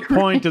 At what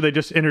point do they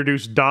just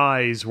introduce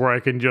dyes where I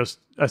can just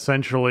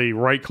essentially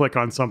right click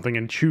on something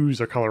and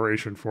choose a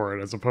coloration for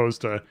it, as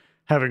opposed to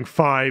having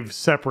 5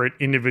 separate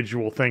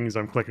individual things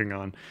I'm clicking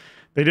on?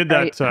 They did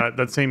that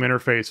that same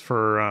interface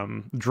for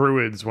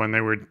druids when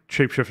they were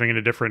shapeshifting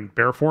into different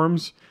bear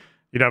forms.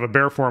 You'd have a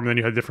bear form, and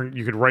then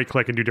you could right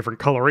click and do different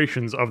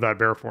colorations of that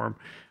bear form,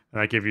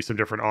 and that gave you some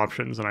different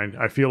options. And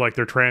I feel like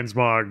their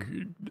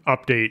transmog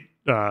update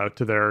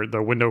to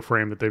the window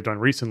frame that they've done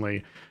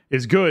recently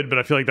is good, but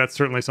I feel like that's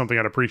certainly something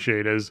I'd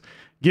appreciate, is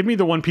give me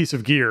the one piece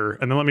of gear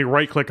and then let me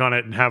right click on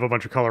it and have a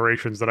bunch of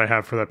colorations that I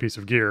have for that piece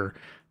of gear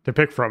to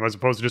pick from, as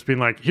opposed to just being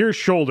like, here's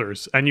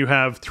shoulders and you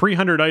have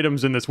 300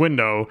 items in this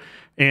window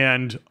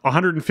and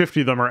 150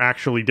 of them are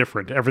actually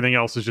different. Everything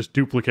else is just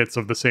duplicates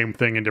of the same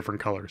thing in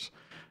different colors.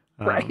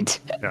 Right.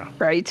 Yeah.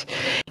 Right.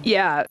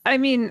 Yeah. I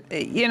mean,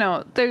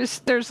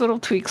 there's little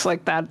tweaks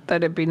like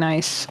that'd be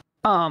nice.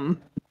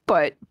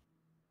 But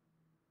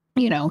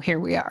here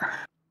we are.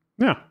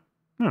 Yeah.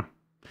 Yeah.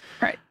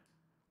 Right.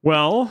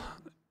 Well,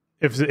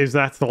 if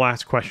that's the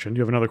last question, do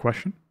you have another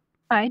question?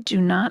 I do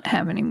not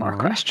have any more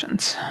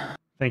questions.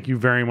 Thank you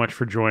very much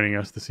for joining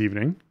us this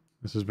evening.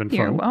 This has been fun.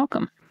 You're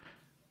welcome.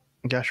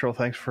 Gashrel,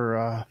 thanks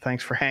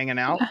for hanging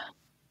out.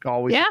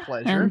 Always a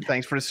pleasure.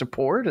 Thanks for the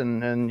support,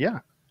 and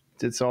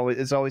it's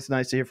always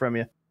nice to hear from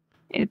you.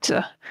 It's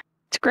a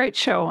great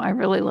show. I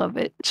really love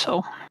it.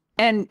 So,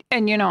 and I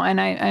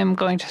am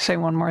going to say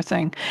one more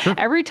thing. Sure.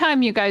 Every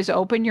time you guys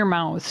open your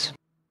mouths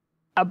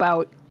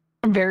about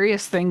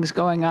various things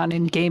going on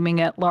in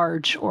gaming at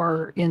large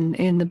or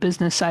in the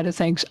business side of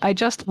things, I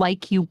just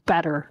like you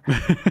better.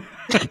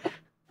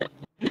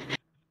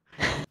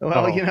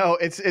 Well,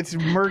 it's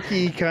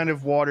murky kind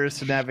of waters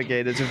to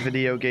navigate as a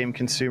video game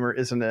consumer,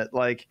 isn't it?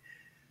 Like,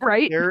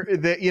 right?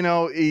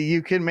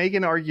 You can make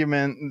an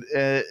argument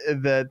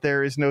that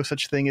there is no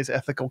such thing as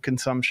ethical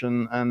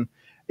consumption, and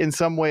in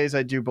some ways,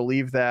 I do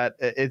believe that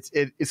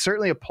it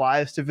certainly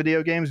applies to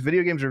video games.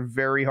 Video games are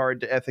very hard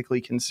to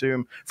ethically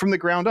consume from the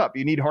ground up.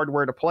 You need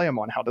hardware to play them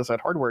on. How does that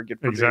hardware get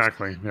produced?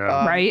 Exactly.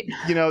 Yeah. Right.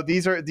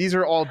 These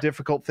are all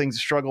difficult things to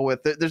struggle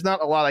with. There's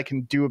not a lot I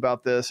can do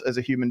about this as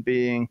a human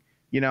being.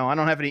 I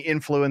don't have any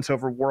influence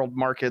over world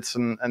markets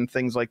and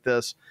things like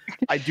this.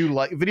 I do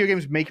like video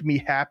games, make me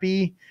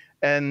happy,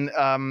 and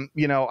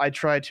I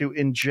try to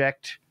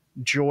inject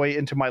joy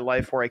into my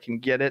life where I can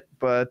get it,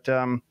 but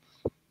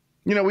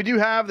we do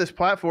have this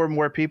platform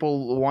where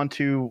people want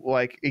to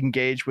like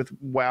engage with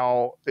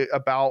WoW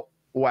about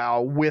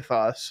WoW with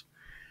us.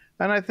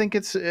 And I think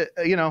it's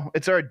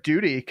our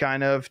duty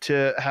kind of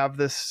to have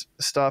this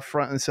stuff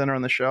front and center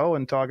on the show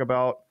and talk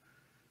about,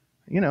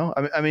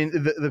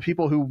 the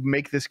people who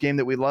make this game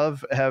that we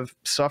love have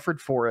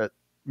suffered for it,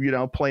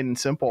 plain and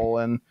simple.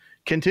 And,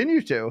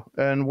 continue to,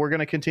 and we're going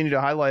to continue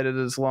to highlight it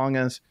as long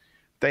as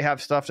they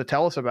have stuff to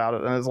tell us about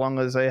it, and as long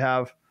as they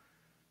have,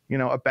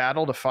 a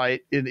battle to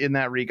fight in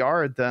that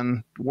regard,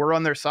 then we're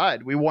on their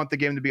side. We want the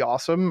game to be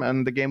awesome,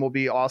 and the game will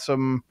be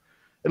awesome.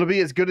 It'll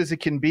be as good as it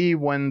can be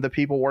when the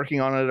people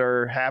working on it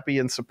are happy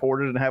and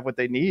supported and have what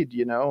they need,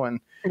 and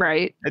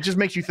right. It just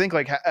makes you think,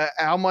 like,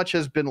 how much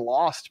has been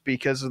lost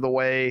because of the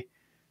way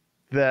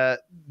that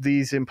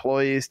these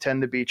employees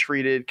tend to be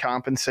treated,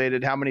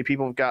 compensated, how many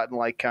people have gotten,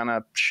 like, kind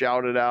of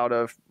shouted out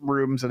of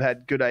rooms that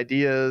had good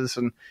ideas,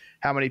 and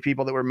how many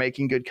people that were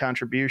making good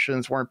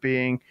contributions weren't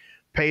being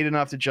paid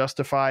enough to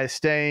justify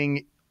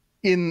staying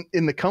in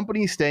the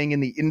company, staying in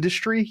the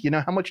industry.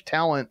 How much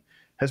talent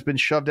has been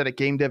shoved at a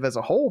game dev as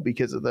a whole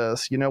because of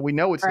this. We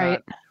know it's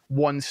right. not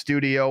one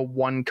studio,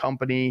 one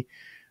company.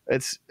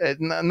 It's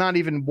not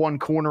even one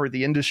corner of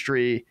the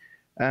industry,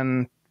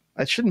 and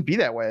it shouldn't be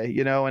that way,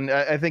 and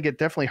I think it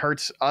definitely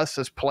hurts us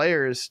as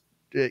players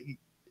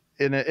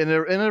in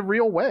a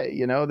real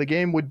way. The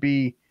game would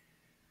be,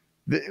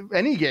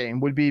 any game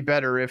would be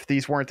better if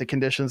these weren't the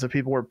conditions that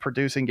people were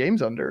producing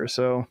games under.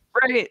 So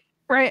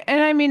right.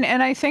 And I mean,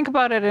 and I think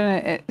about it,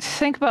 and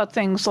think about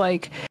things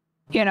like,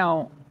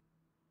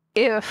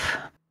 if,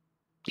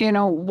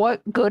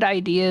 what good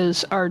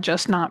ideas are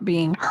just not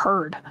being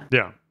heard.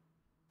 Yeah.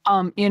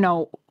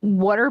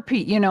 What are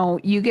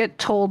you get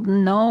told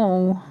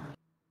no,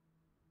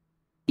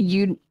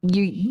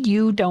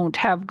 you don't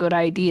have good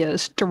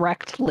ideas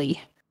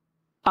directly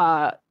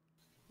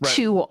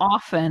too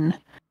often,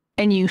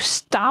 and you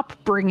stop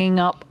bringing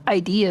up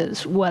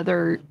ideas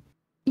whether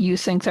you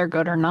think they're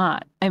good or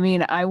not. I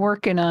mean, I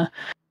work in the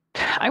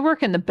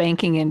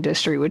banking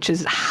industry, which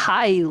is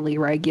highly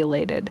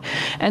regulated.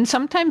 And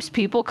sometimes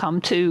people come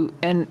to,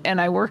 and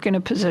I work in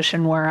a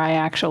position where I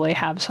actually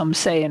have some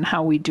say in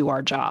how we do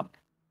our job.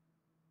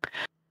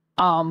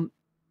 And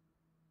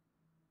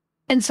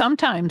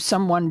sometimes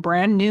someone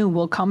brand new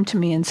will come to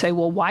me and say,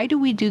 well, why do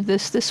we do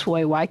this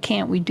way? Why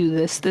can't we do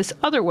this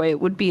other way?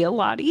 It would be a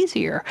lot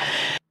easier.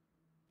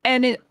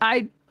 And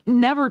I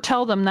never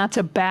tell them that's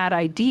a bad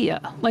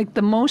idea. Like,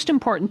 the most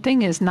important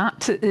thing is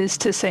not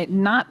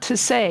to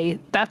say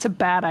that's a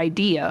bad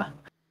idea,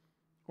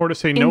 or to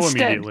say no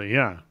immediately.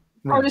 Yeah.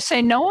 Right. Or to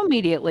say no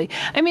immediately.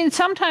 I mean,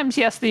 sometimes,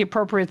 yes, the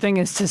appropriate thing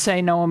is to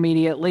say no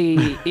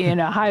immediately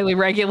in a highly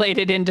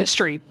regulated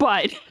industry,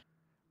 but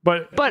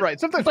right.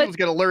 Sometimes people's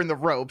got to learn the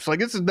ropes. Like,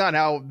 this is not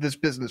how this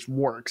business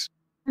works.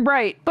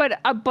 Right.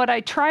 But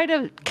I try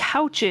to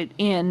couch it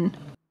in,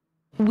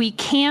 we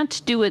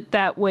can't do it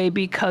that way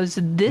because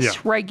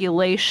this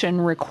regulation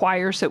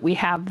requires that we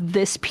have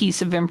this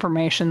piece of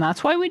information.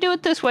 That's why we do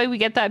it this way. We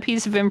get that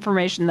piece of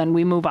information, then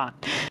we move on.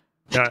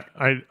 Yeah,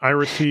 I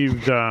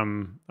received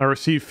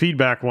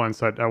feedback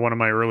once at one of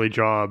my early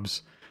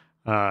jobs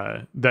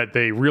that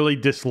they really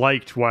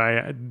disliked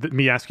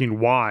me asking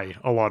why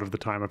a lot of the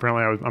time.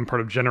 Apparently, I'm part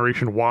of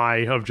Generation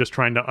Y of just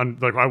trying to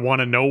I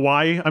want to know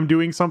why I'm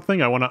doing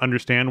something. I want to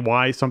understand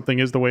why something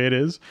is the way it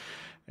is.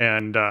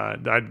 And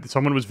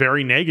someone was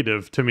very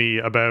negative to me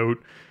about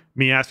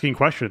me asking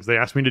questions. They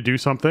asked me to do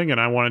something, and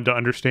I wanted to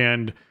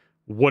understand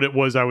what it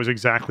was I was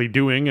exactly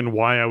doing and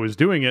why I was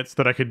doing it, so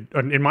that I could,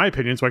 in my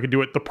opinion, so I could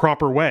do it the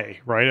proper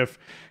way, right?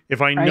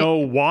 If I know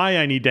why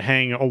I need to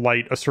hang a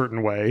light a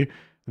certain way,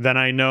 then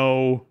I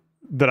know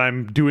that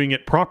I'm doing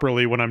it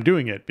properly when I'm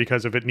doing it,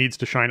 because if it needs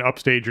to shine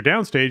upstage or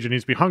downstage, it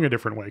needs to be hung a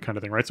different way, kind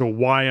of thing, right? So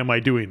why am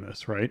I doing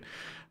this, right?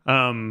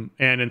 And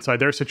inside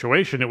their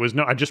situation, it was,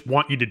 no, I just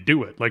want you to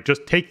do it. Like,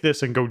 just take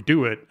this and go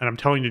do it, and I'm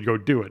telling you to go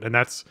do it. And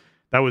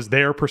that was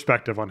their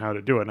perspective on how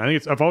to do it. And I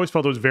think I've always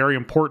felt it was very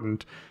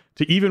important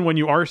to, even when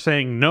you are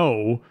saying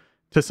no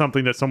to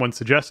something that someone's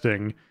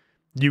suggesting,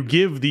 you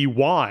give the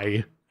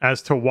why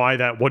as to why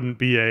that wouldn't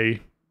be a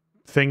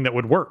thing that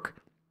would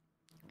work.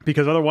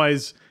 Because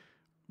otherwise,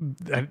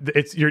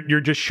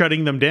 you're just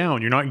shutting them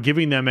down. You're not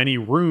giving them any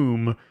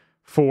room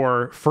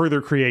for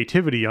further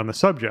creativity on the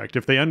subject.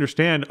 If they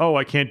understand, oh,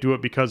 I can't do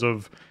it because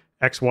of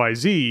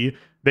XYZ,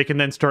 they can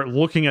then start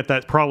looking at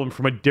that problem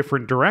from a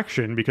different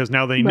direction, because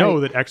now they know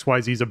that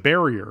XYZ is a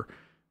barrier.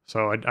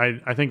 So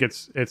I think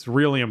it's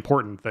really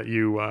important that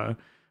you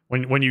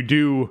when you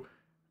do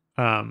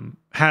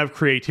have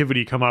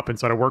creativity come up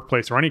inside a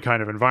workplace or any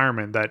kind of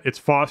environment, that it's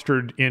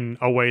fostered in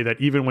a way that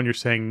even when you're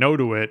saying no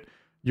to it,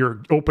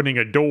 you're opening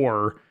a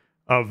door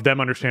of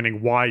them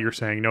understanding why you're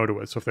saying no to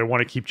it. So if they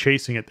want to keep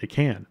chasing it, they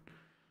can.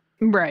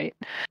 Right.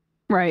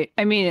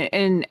 I mean,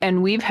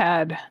 and we've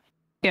had,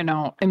 in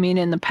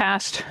the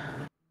past,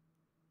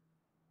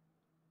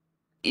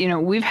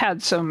 we've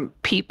had some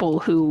people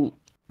who,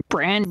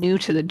 brand new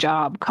to the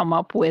job, come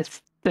up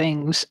with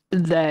things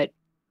that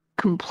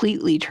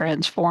completely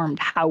transformed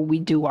how we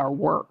do our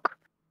work,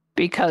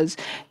 because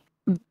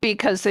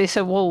they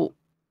said, well,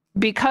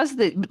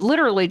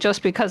 literally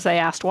just because they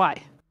asked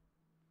why.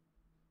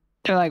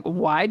 They're like,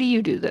 why do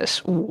you do this?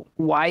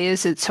 Why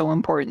is it so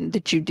important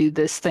that you do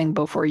this thing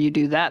before you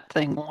do that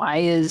thing? Why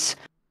is,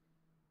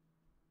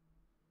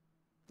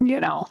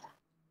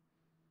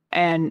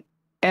 and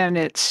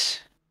it's,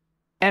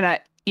 and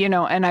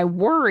I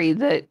worry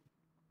that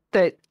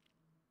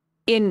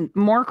in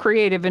more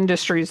creative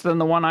industries than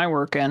the one I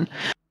work in,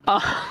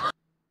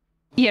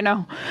 you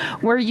know,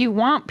 where you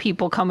want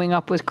people coming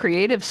up with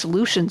creative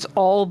solutions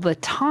all the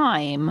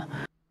time,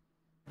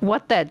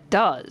 what that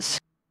does,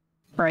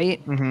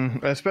 right?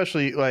 Mm-hmm.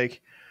 Especially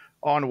like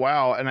on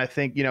WoW. And I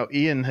think, you know,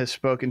 Ian has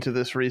spoken to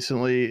this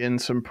recently in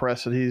some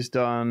press that he's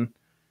done.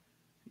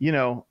 You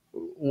know,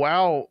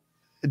 WoW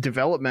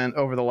development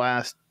over the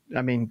last,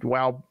 I mean,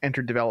 WoW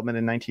entered development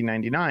in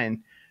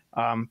 1999.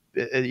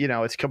 You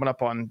know, it's coming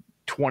up on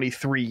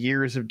 23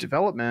 years of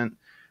development.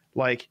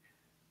 Like,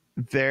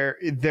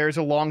 there's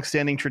a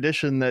long-standing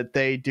tradition that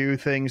they do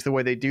things the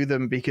way they do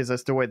them because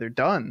that's the way they're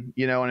done,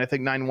 you know. And I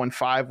think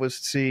 915 was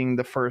seeing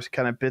the first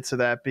kind of bits of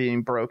that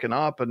being broken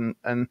up, and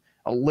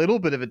a little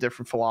bit of a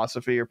different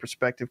philosophy or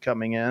perspective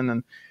coming in.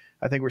 And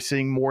I think we're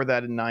seeing more of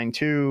that in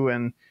 9.2,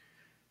 and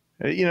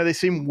you know, they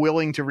seem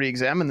willing to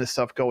re-examine this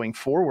stuff going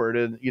forward,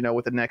 and you know,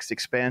 with the next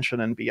expansion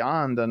and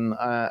beyond. And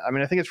I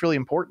mean, I think it's really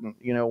important.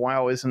 You know,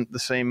 WoW isn't the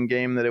same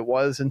game that it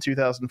was in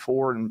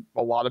 2004, and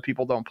a lot of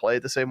people don't play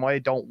it the same way,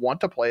 don't want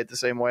to play it the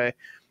same way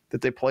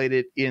that they played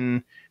it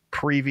in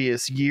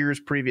previous years,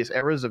 previous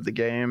eras of the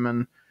game.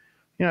 And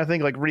you know, I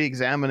think like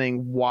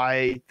re-examining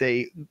why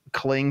they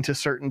cling to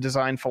certain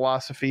design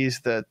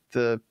philosophies that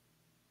the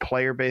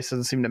player base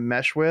doesn't seem to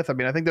mesh with. I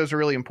mean, I think those are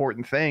really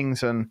important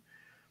things. And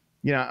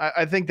you know,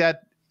 I think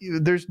that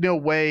there's no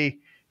way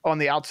on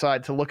the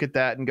outside to look at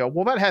that and go,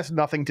 well, that has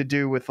nothing to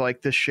do with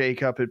like the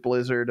shakeup at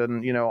Blizzard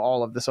and, you know,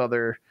 all of this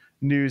other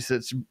news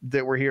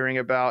that we're hearing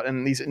about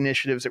and these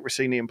initiatives that we're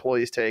seeing the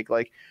employees take.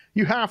 Like,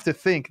 you have to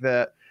think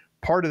that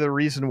part of the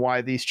reason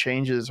why these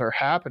changes are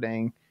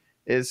happening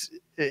is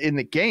in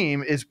the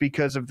game is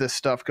because of this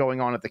stuff going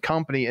on at the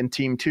company, and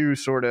Team 2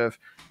 sort of,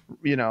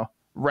 you know,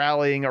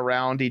 rallying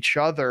around each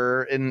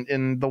other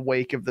in the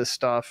wake of this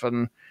stuff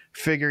and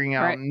figuring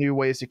out new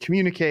ways to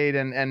communicate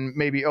and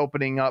maybe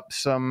opening up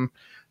some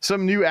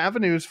new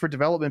avenues for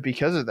development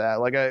because of that.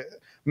 Like,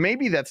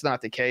 maybe that's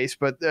not the case,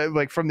 but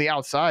like from the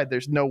outside,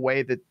 there's no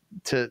way that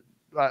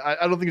I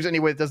don't think there's any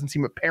way that doesn't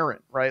seem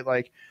apparent, right?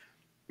 Like,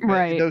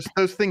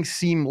 those things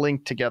seem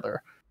linked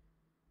together.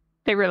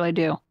 They really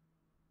do.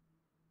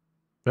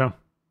 Yeah.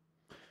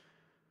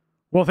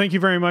 Well, thank you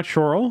very much,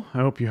 Shoral. I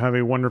hope you have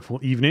a wonderful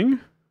evening.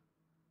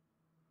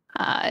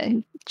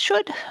 I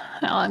should.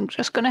 I'm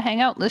just going to hang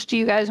out, listen to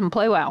you guys, and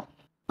play WoW.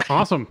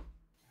 Awesome.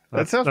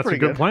 That sounds that's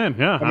pretty a good plan.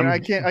 Yeah. I mean,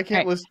 I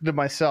can't listen to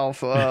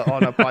myself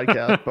on a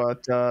podcast,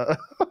 but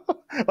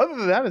other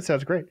than that, it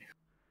sounds great.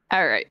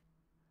 All right.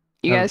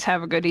 You guys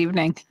have a good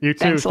evening. You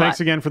too. Thanks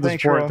again for the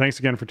support. Thanks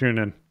again for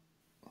tuning in.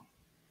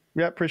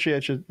 Yeah,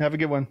 appreciate you. Have a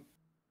good one.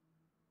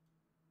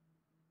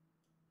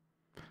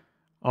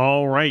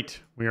 All right.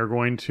 We are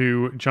going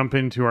to jump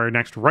into our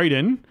next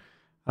write-in.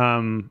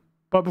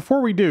 But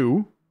before we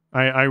do,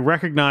 I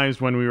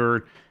recognized when we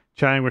were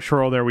chatting with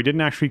Cheryl there, we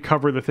didn't actually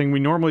cover the thing we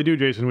normally do,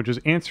 Jason, which is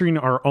answering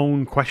our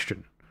own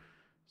question.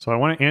 So I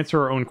want to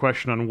answer our own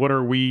question on what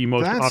are we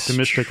most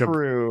optimistic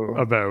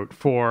about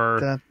for...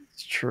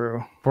 That's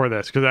true. For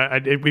this,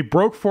 because we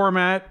broke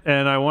format,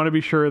 and I want to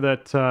be sure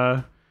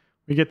that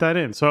we get that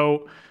in.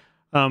 So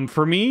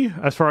for me,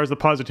 as far as the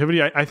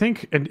positivity, I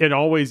think it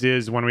always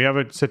is when we have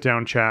a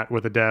sit-down chat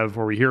with a dev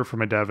or we hear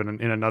from a dev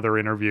in another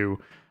interview,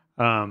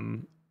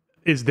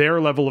 is their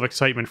level of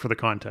excitement for the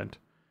content.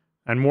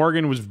 And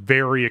Morgan was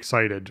very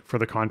excited for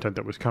the content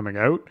that was coming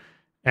out.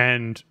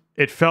 And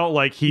it felt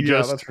like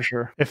that's for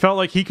sure. It felt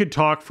like he could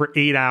talk for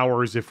 8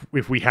 hours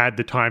if we had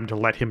the time to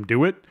let him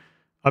do it,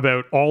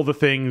 about all the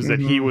things that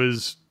he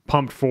was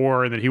pumped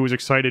for and that he was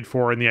excited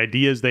for and the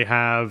ideas they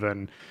have.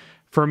 And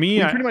for me,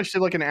 we pretty much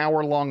did like an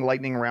hour-long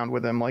lightning round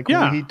with him. Like,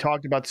 he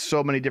talked about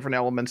so many different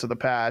elements of the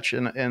patch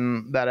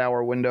in that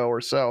hour window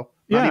or so.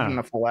 Not even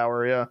a full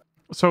hour, yeah.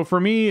 So for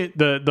me,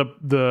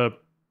 the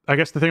I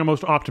guess the thing I'm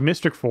most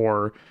optimistic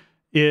for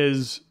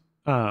is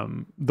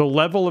the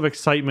level of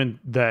excitement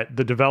that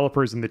the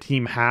developers and the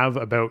team have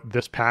about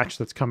this patch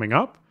that's coming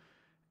up,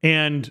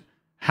 and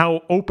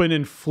how open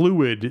and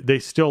fluid they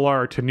still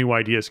are to new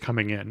ideas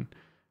coming in.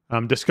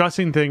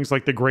 Discussing things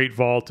like the Great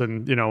Vault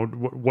and, you know,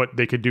 what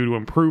they could do to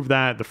improve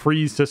that, the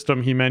freeze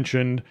system he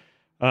mentioned,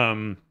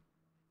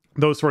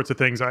 those sorts of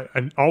things I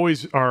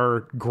always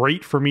are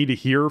great for me to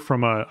hear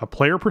from a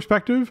player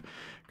perspective,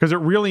 because it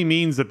really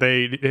means that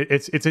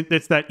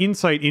it's that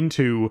insight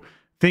into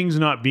things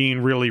not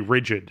being really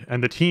rigid,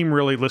 and the team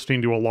really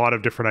listening to a lot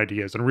of different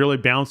ideas and really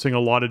bouncing a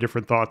lot of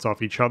different thoughts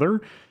off each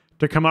other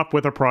to come up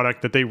with a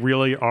product that they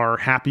really are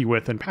happy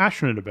with and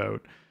passionate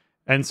about.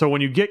 And so when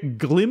you get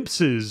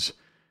glimpses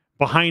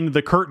behind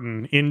the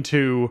curtain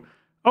into,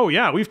 oh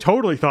yeah, we've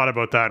totally thought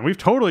about that, and we've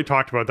totally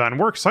talked about that, and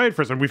we're excited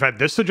for this, and we've had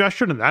this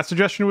suggestion, and that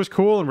suggestion was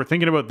cool, and we're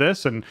thinking about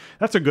this, and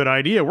that's a good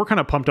idea, we're kind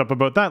of pumped up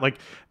about that. Like,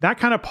 that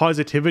kind of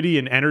positivity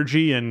and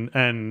energy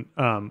and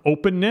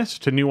openness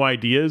to new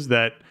ideas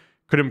that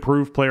could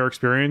improve player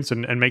experience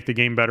and make the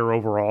game better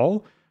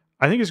overall,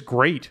 I think is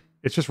great.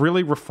 It's just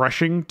really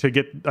refreshing to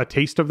get a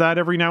taste of that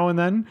every now and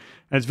then.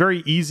 And it's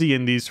very easy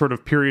in these sort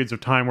of periods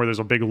of time where there's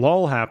a big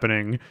lull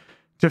happening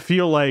to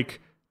feel like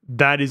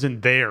that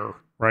isn't there,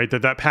 right?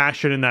 That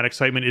passion and that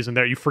excitement isn't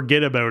there. You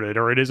forget about it,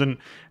 or it isn't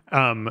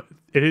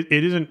it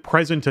isn't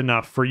present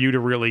enough for you to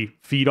really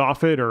feed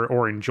off it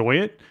or enjoy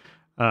it.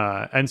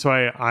 And so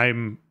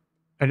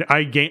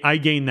I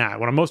gain that.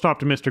 What I'm most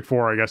optimistic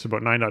for, I guess,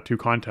 about 9.2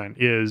 content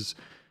is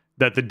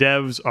that the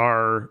devs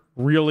are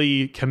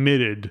really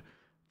committed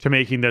to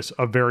making this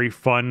a very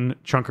fun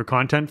chunk of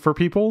content for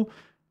people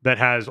that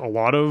has a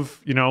lot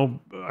of,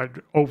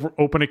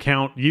 open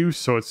account use.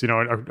 So it's,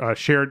 a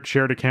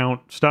shared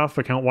account stuff,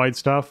 account wide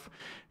stuff.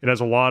 It has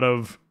a lot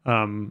of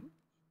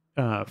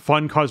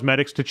fun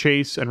cosmetics to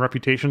chase and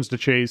reputations to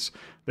chase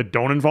that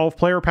don't involve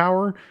player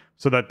power,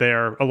 so that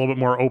they're a little bit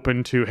more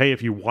open to, hey,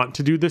 if you want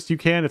to do this, you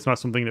can. It's not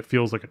something that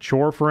feels like a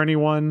chore for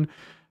anyone.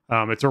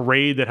 It's a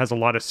raid that has a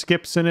lot of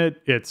skips in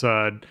it. It's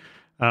a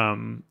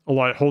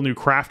whole new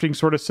crafting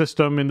sort of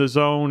system in the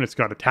zone. It's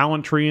got a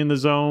talent tree in the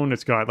zone.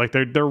 It's got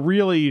they're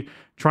really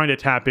trying to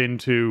tap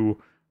into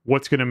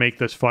what's going to make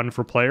this fun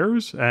for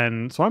players.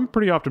 And so I'm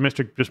pretty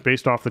optimistic just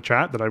based off the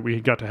chat that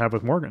we got to have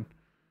with Morgan.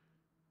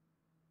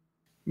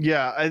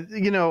 Yeah, I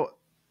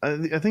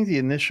think the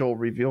initial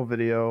reveal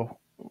video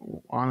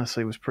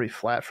honestly was pretty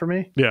flat for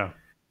me. Yeah.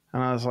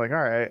 And I was like, all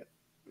right,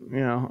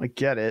 I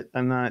get it.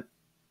 I'm not,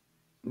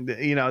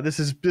 this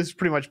is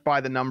pretty much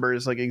by the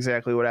numbers, like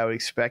exactly what I would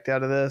expect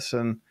out of this.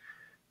 And,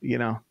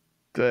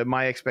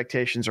 my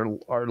expectations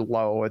are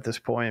low at this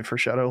point for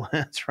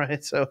Shadowlands,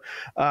 right? So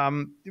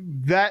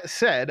that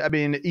said, I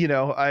mean,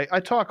 I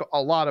talk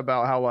a lot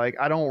about how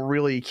I don't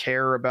really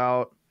care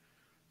about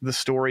the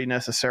story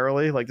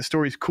necessarily. Like the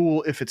story's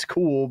cool if it's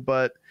cool,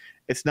 but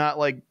it's not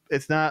like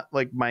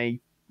my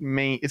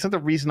main, it's not the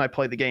reason I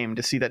play the game,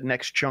 to see that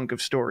next chunk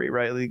of story,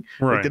 right?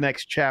 Like the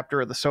next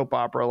chapter of the soap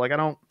opera. Like I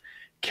don't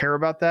care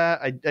about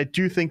that. I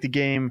do think the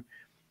game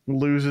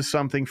loses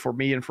something for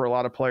me and for a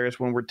lot of players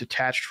when we're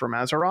detached from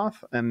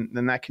Azeroth, and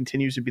that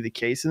continues to be the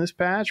case in this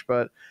patch.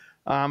 But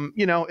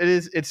we know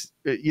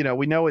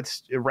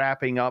it's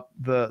wrapping up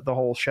the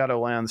whole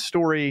Shadowlands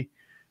story.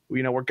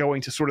 We're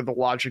going to sort of the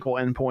logical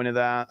endpoint of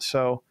that,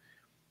 so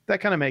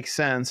that kind of makes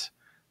sense.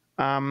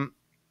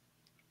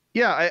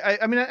 Yeah,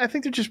 I mean, I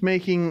think they're just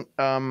making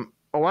a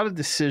lot of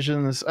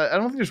decisions. I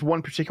don't think there's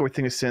one particular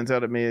thing that stands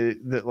out at me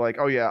that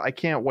oh yeah, I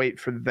can't wait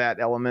for that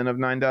element of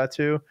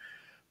 9.2.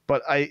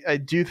 But I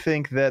do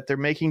think that they're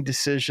making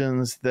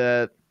decisions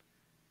that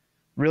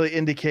really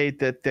indicate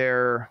that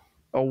they're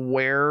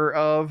aware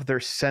of, they're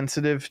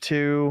sensitive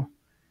to,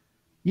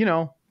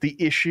 the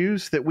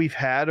issues that we've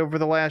had over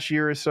the last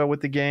year or so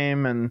with the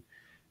game,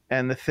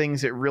 and the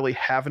things that really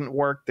haven't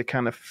worked, the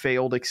kind of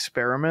failed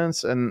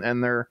experiments,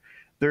 and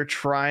they're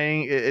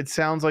trying. It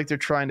sounds like they're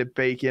trying to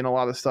bake in a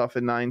lot of stuff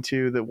in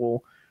 9.2 that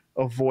will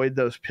avoid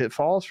those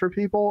pitfalls for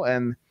people,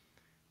 and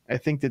I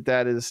think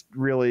that is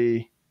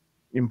really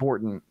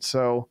important.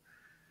 So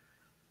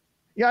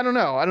yeah, I don't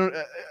know.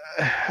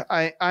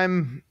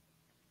 I'm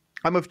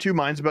of two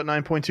minds about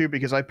 9.2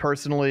 because I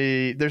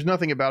personally, there's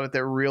nothing about it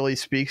that really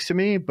speaks to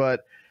me,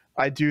 but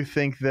I do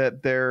think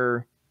that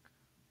they're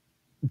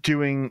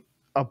doing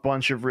a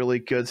bunch of really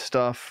good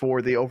stuff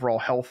for the overall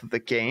health of the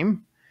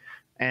game.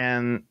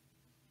 And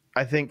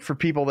I think for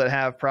people that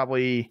have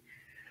probably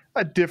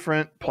a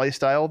different play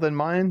style than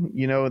mine,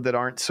 that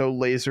aren't so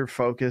laser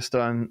focused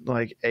on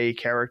a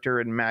character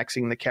and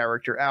maxing the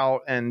character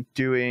out and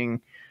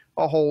doing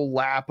a whole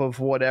lap of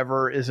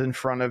whatever is in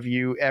front of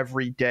you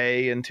every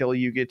day until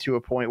you get to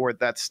a point where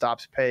that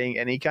stops paying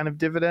any kind of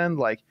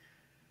dividend.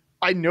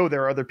 I know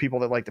there are other people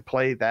that like to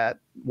play that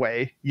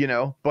way,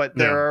 but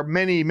there are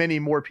many, many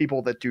more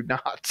people that do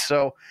not.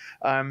 So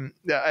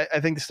I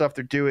think the stuff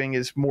they're doing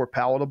is more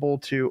palatable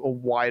to a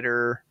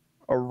wider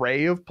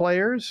array of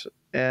players,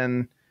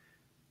 and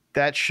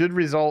that should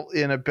result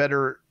in a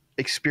better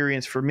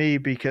experience for me,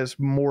 because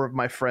more of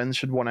my friends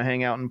should want to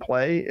hang out and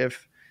play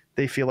if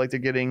they feel like they're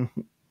getting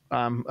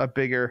a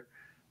bigger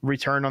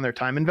return on their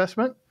time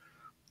investment.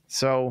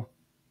 So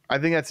I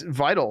think that's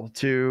vital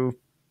to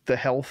the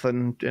health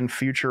and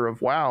future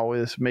of WoW,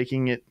 is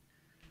making it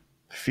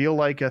feel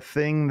like a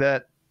thing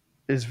that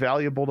is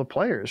valuable to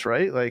players,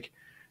 right?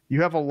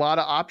 You have a lot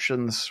of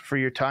options for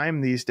your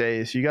time these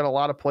days. You got a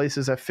lot of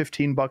places that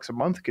 $15 a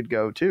month could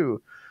go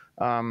too.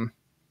 I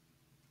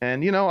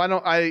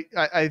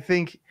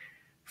think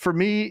for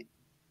me,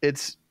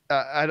 it's,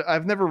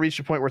 I've never reached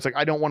a point where it's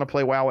I don't want to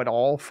play WoW at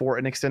all for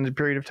an extended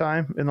period of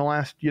time in the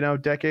last,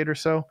 decade or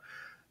so.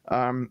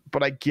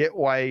 But I get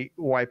why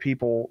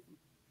people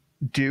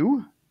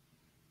do.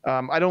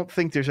 I don't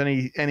think there's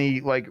any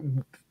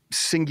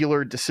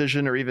singular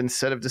decision or even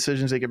set of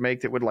decisions they could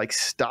make that would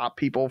stop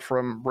people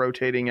from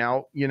rotating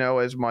out,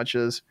 as much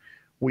as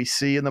we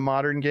see in the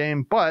modern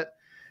game. But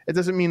it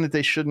doesn't mean that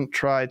they shouldn't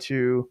try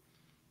to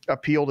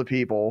appeal to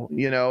people,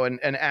 and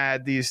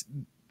add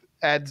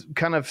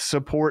kind of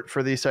support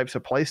for these types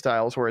of play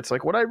styles, where it's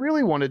what I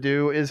really want to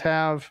do is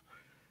have,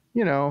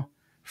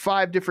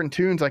 5 different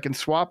tunes I can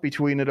swap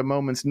between at a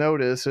moment's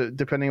notice,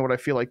 depending on what I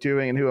feel like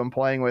doing and who I'm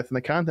playing with and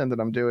the content that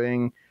I'm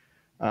doing.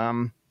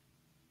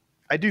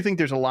 I do think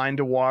there's a line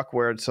to walk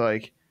where it's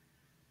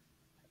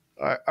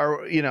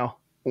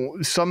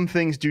some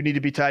things do need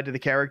to be tied to the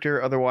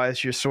character.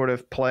 Otherwise, you're sort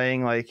of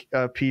playing like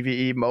a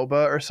PvE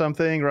MOBA or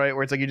something, right?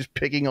 Where it's like you're just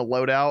picking a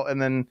loadout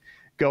and then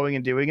going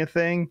and doing a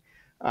thing.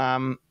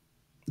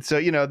 So,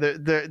 you know,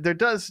 there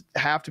does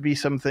have to be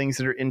some things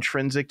that are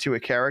intrinsic to a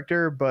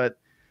character, but,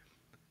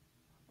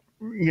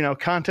 you know,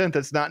 content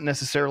that's not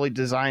necessarily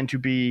designed to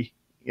be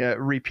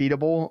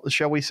repeatable,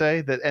 shall we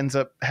say, that ends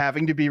up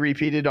having to be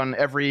repeated on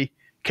every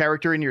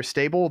character in your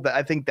stable. That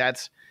I think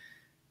that's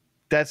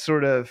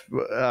sort of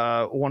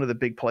one of the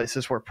big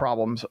places where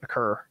problems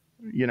occur.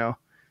 You know,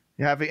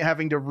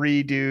 having to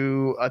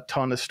redo a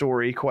ton of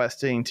story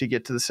questing to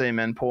get to the same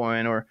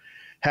endpoint, or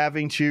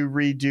having to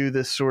redo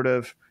this sort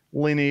of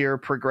linear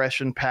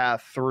progression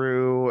path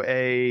through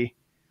a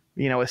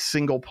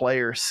single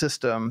player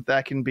system.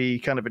 That can be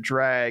kind of a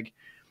drag.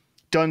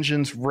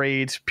 Dungeons,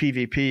 raids,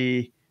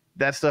 PvP,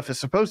 that stuff is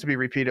supposed to be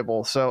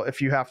repeatable. So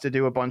if you have to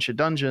do a bunch of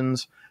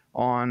dungeons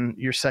on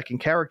your second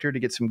character to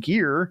get some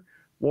gear,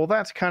 well,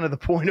 that's kind of the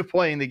point of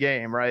playing the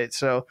game, right?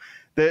 So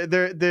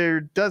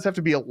there does have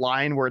to be a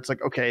line where it's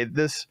like, okay,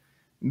 this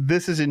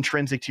is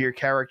intrinsic to your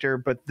character,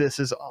 but this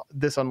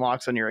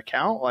unlocks on your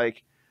account.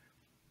 Like,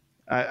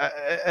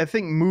 I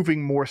think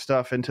moving more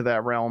stuff into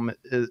that realm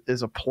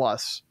is a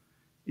plus,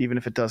 even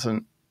if it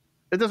doesn't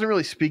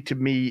really speak to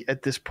me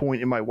at this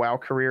point in my WoW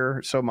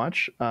career so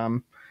much.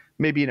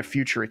 Maybe in a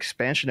future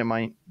expansion, it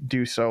might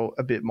do so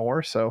a bit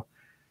more. So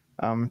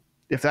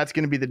if that's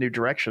going to be the new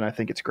direction, I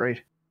think it's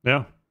great.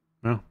 Yeah.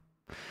 Yeah.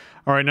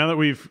 All right. Now that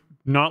we've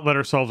not let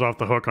ourselves off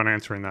the hook on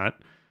answering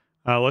that,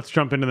 let's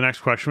jump into the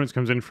next question, which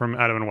comes in from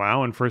Adam and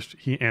WoW. And first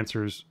they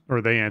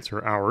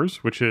answer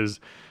ours, which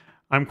is,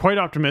 I'm quite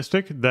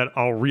optimistic that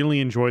I'll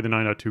really enjoy the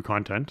 9.2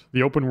 content.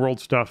 The open world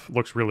stuff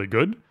looks really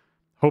good.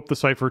 Hope the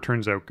cipher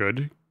turns out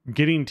good.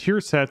 Getting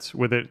tier sets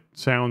with it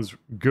sounds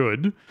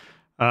good,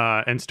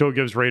 and still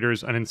gives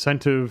raiders an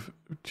incentive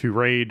to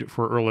raid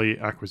for early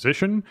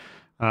acquisition.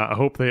 I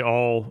hope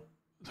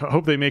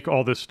they make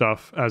all this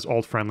stuff as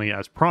alt friendly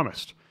as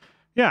promised.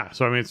 Yeah,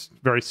 so I mean, it's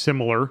very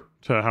similar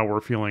to how we're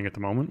feeling at the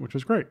moment, which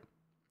is great.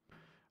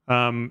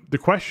 The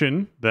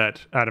question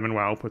that Adam and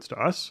WoW puts to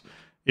us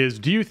is,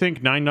 do you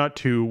think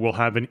 9.2 will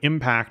have an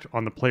impact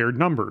on the player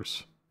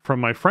numbers?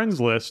 From my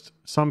friends list,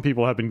 some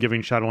people have been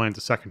giving Shadowlands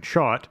a second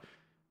shot,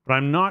 but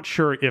I'm not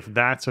sure if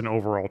that's an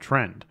overall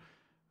trend.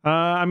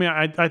 I mean,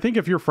 I think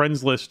if your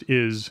friends list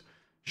is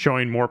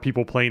showing more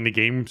people playing the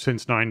game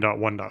since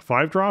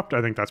 9.1.5 dropped,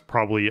 I think that's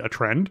probably a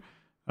trend.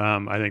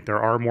 I think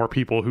there are more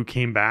people who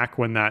came back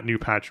when that new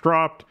patch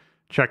dropped,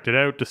 checked it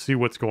out to see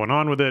what's going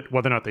on with it.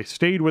 Whether or not they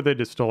stayed with it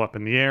is still up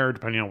in the air,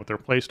 depending on what their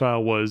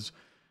playstyle was.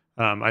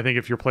 I think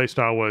if your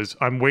playstyle was,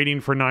 I'm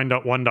waiting for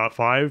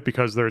 9.1.5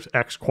 because there's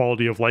X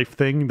quality of life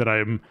thing that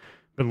I've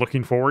been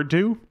looking forward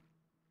to,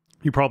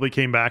 you probably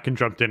came back and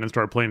jumped in and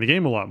started playing the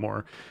game a lot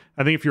more.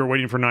 I think if you're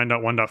waiting for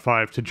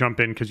 9.1.5 to jump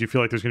in because you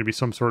feel like there's going to be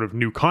some sort of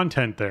new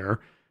content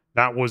there,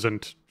 that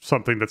wasn't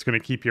something that's going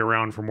to keep you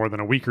around for more than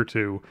a week or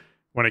two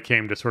when it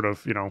came to sort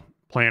of, you know,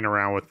 playing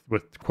around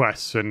with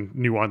quests and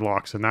new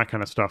unlocks and that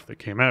kind of stuff that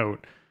came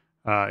out.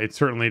 It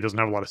certainly doesn't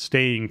have a lot of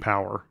staying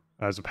power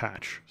as a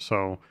patch.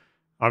 So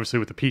obviously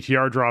with the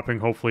PTR dropping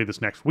hopefully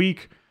this next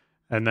week,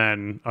 and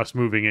then us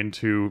moving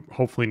into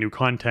hopefully new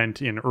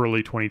content in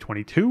early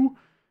 2022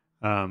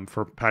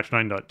 for patch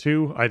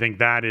 9.2, I think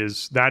that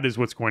is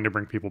what's going to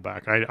bring people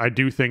back. I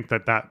do think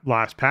that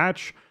last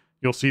patch,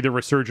 you'll see the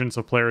resurgence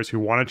of players who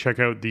want to check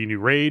out the new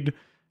raid.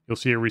 You'll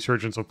see a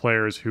resurgence of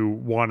players who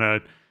want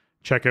to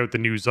check out the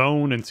new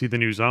zone and see the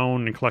new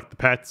zone and collect the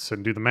pets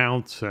and do the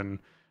mounts and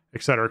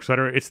et cetera, et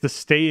cetera. It's the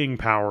staying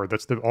power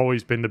that's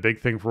always been the big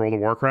thing for World of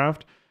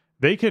Warcraft.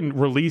 They can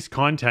release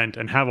content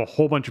and have a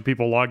whole bunch of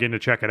people log in to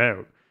check it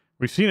out.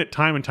 We've seen it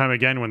time and time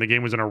again when the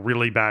game was in a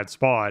really bad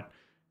spot,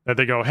 that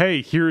they go,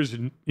 hey, here's,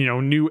 you know,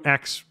 new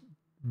X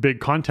big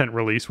content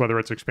release, whether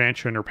it's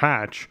expansion or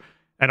patch,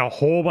 and a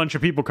whole bunch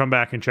of people come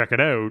back and check it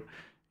out.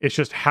 It's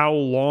just how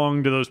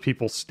long do those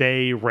people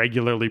stay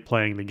regularly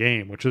playing the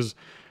game, which is,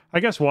 I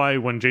guess, why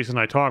when Jason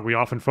and I talk, we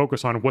often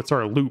focus on what's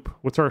our loop,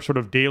 what's our sort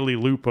of daily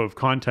loop of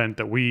content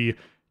that we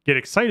get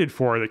excited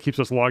for that keeps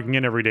us logging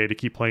in every day to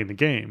keep playing the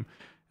game.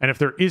 And if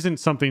there isn't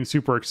something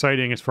super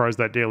exciting as far as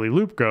that daily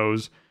loop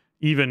goes,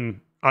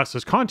 even us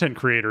as content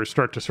creators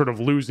start to sort of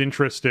lose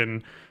interest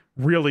in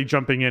really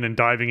jumping in and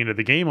diving into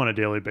the game on a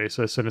daily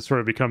basis. And it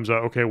sort of becomes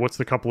okay, what's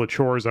the couple of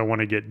chores I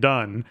want to get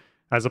done?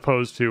 As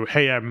opposed to,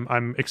 hey,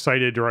 I'm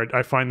excited, or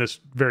I find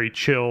this very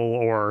chill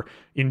or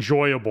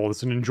enjoyable.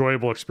 It's an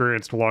enjoyable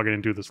experience to log in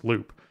and do this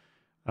loop.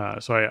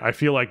 So I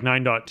feel like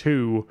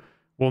 9.2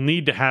 will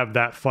need to have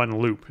that fun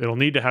loop. It'll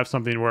need to have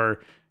something where,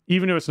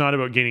 even if it's not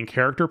about gaining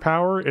character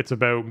power, it's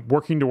about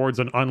working towards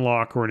an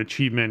unlock or an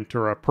achievement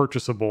or a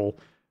purchasable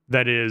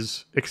that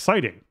is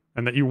exciting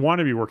and that you want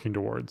to be working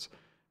towards.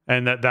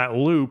 And that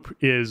loop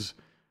is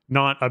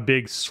not a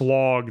big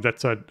slog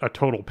that's a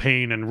total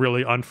pain and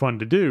really unfun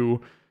to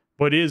do,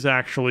 but is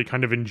actually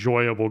kind of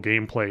enjoyable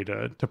gameplay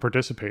to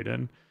participate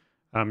in.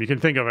 You can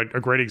think of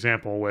a great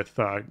example with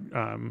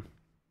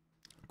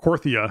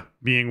Korthia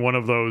being one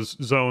of those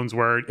zones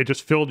where it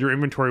just filled your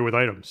inventory with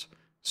items.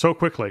 so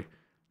quickly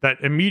that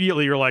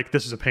immediately you're like,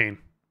 this is a pain.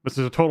 This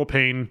is a total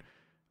pain.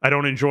 I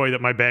don't enjoy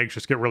that my bags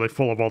just get really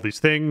full of all these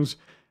things.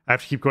 I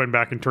have to keep going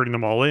back and turning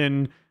them all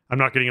in. I'm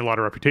not getting a lot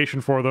of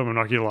reputation for them. I'm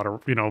not getting a lot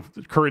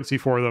of, currency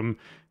for them.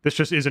 This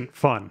just isn't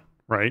fun,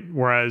 right?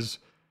 Whereas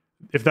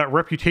if that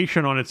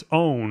reputation on its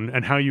own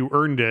and how you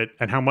earned it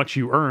and how much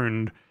you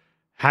earned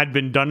had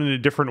been done in a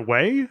different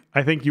way,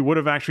 I think you would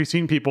have actually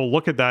seen people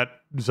look at that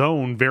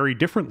zone very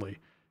differently.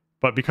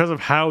 But because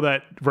of how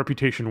that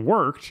reputation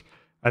worked,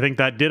 I think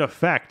that did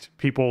affect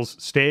people's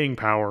staying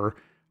power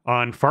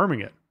on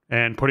farming it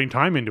and putting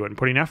time into it and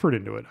putting effort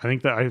into it. I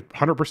think that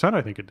 100%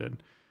 I think it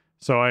did.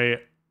 So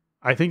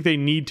I think they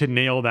need to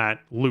nail that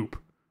loop.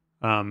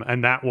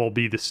 And that will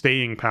be the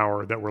staying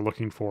power that we're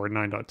looking for in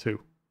 9.2.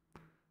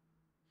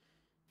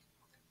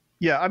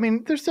 Yeah, I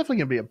mean, there's definitely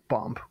going to be a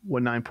bump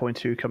when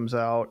 9.2 comes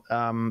out.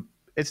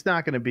 It's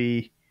not going to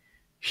be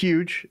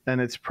huge, and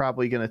it's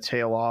probably going to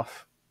tail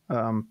off,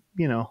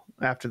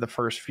 after the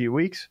first few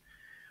weeks.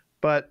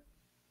 But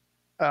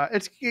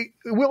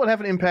will it have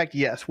an impact?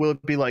 Yes. Will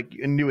it be like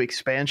a new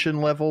expansion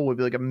level? Will it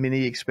be like a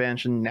mini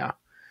expansion? No,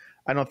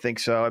 I don't think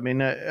so. I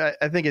mean,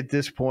 I think at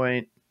this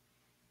point,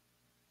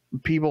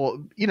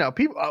 people,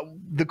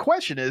 the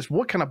question is,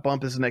 what kind of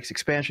bump is the next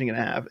expansion going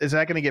to have? Is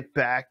that going to get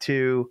back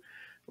to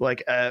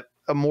like a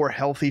more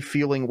healthy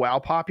feeling WoW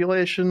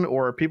population,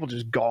 or are people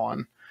just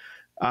gone?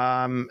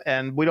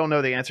 And we don't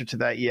know the answer to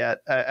that yet.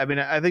 I mean,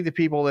 I think the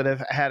people that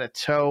have had a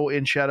toe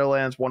in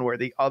Shadowlands one way or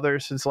the other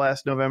since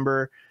last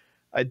November,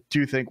 I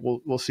do think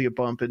we'll see a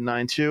bump in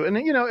 9.2. And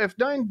if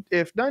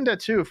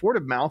 9.2, if word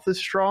of mouth is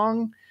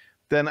strong,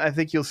 then I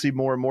think you'll see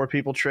more and more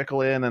people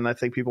trickle in, and I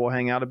think people will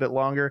hang out a bit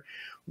longer.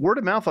 Word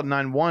of mouth on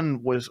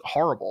 9.1 was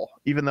horrible,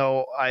 even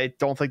though I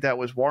don't think that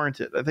was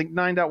warranted. I think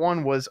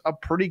 9.1 was a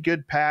pretty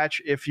good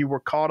patch if you were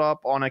caught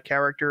up on a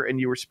character and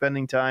you were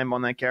spending time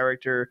on that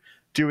character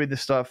doing the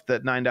stuff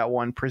that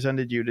 9.1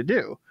 presented you to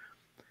do.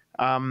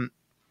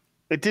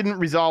 It didn't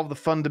resolve the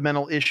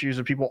fundamental issues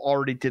that people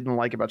already didn't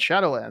like about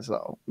Shadowlands,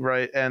 though,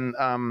 right? And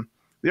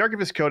the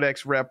Archivist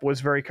Codex rep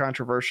was very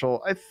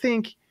controversial. I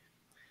think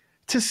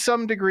to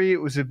some degree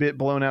it was a bit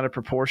blown out of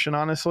proportion,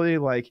 honestly,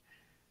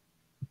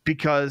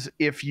 because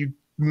if you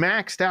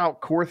maxed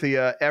out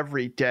Korthia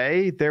every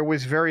day, there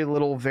was very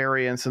little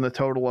variance in the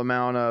total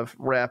amount of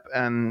rep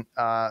and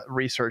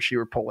research you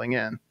were pulling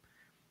in.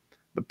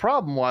 The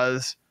problem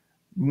was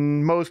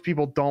most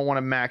people don't want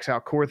to max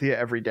out Korthia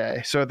every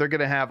day, so they're going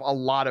to have a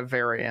lot of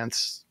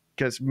variance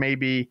because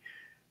maybe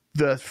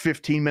the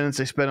 15 minutes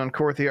they spend on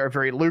Korthia are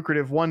very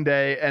lucrative one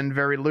day and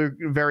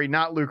very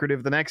not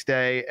lucrative the next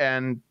day,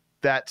 and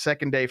that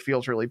second day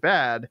feels really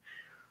bad.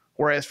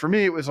 Whereas for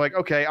me, it was like,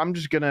 okay, I'm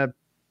just going to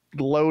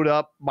load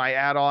up my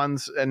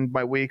add-ons and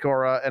my weak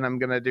aura, and I'm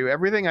going to do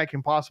everything I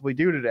can possibly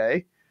do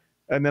today,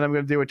 and then I'm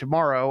going to do it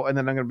tomorrow, and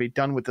then I'm going to be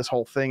done with this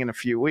whole thing in a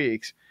few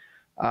weeks.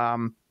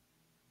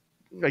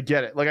 I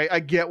get it. I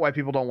get why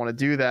people don't want to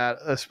do that,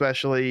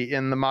 especially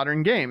in the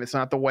modern game. It's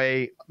not the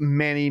way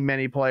many,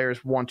 many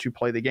players want to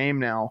play the game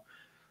now.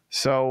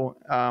 So,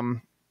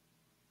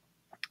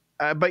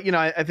 but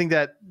I think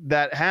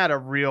that had a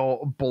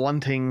real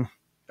blunting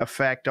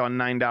effect on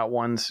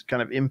 9.1's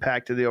kind of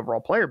impact to the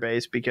overall player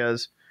base,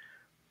 because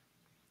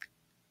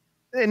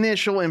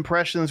initial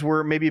impressions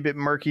were maybe a bit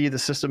murky. The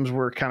systems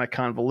were kind of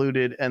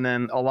convoluted. And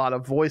then a lot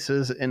of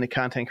voices in the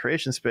content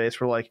creation space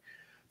were like,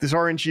 this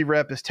RNG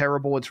rep is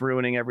terrible. It's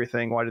ruining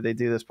everything. Why did they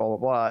do this? Blah, blah,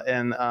 blah.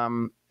 And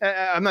I'm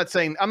not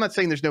saying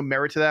there's no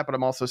merit to that, but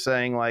I'm also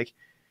saying, like,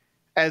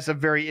 as a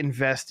very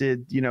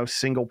invested,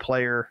 single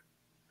player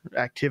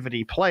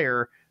activity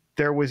player,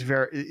 there was no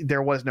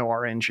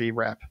RNG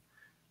rep,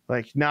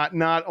 like not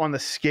on the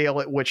scale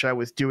at which I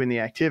was doing the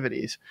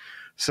activities.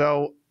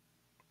 So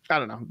I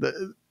don't know.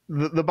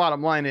 The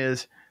bottom line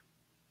is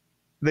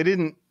they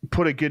didn't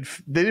put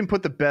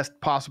the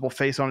best possible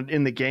face on it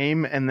in the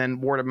game, and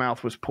then word of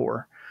mouth was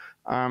poor.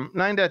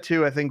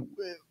 9.2, I think,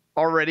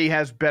 already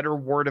has better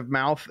word of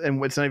mouth,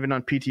 and it's not even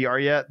on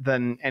PTR yet,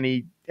 than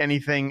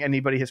anything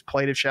anybody has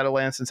played of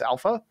Shadowlands since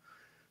Alpha.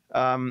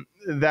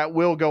 That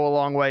will go a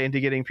long way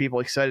into getting people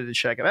excited to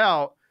check it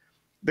out.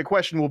 The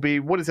question will be,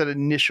 what is that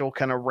initial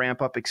kind of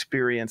ramp-up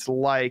experience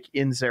like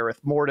in Zereth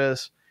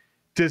Mortis?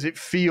 Does it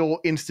feel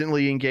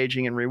instantly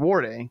engaging and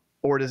rewarding?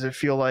 Or does it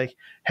feel like,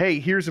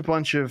 hey, here's a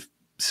bunch of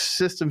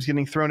systems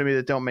getting thrown at me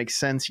that don't make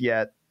sense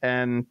yet,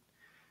 and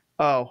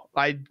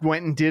I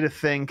went and did a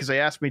thing because they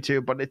asked me to,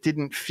 but it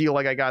didn't feel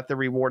like I got the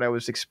reward I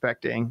was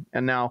expecting.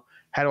 And now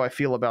how do I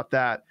feel about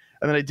that?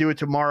 And then I do it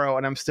tomorrow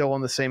and I'm still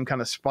in the same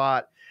kind of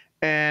spot.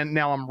 And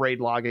now I'm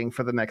raid logging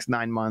for the next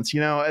 9 months.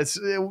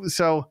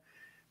 So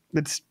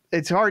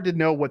it's hard to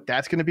know what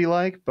that's going to be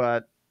like.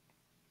 But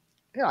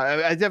yeah,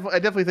 I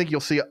definitely think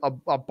you'll see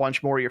a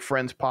bunch more of your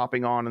friends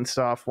popping on and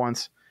stuff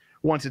once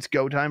it's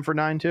go time for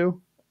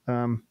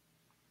 9.2.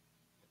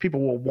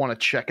 People will want to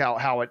check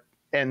out how it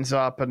ends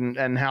up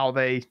and how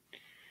they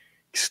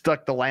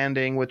stuck the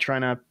landing with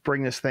trying to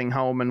bring this thing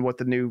home, and what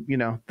the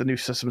new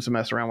systems to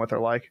mess around with are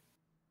like.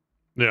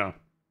 Yeah.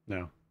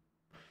 All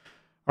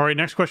right,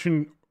 next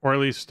question or at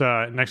least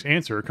next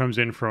answer comes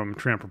in from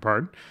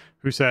Trampapard,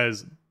 who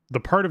says, the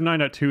part of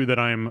 9.2 that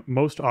I'm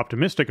most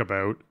optimistic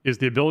about is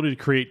the ability to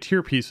create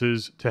tier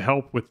pieces to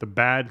help with the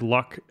bad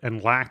luck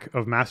and lack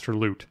of master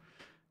loot.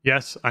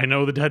 Yes, I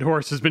know the dead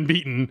horse has been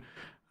beaten,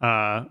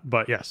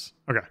 but yes.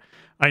 Okay.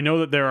 I know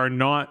that they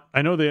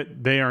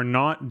are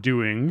not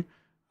doing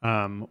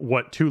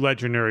what 2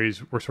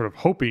 legendaries were sort of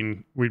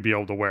hoping we'd be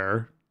able to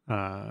wear.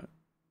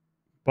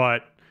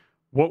 But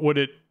what would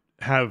it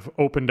have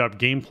opened up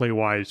gameplay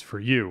wise for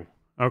you?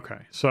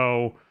 Okay.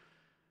 So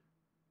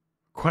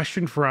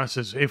question for us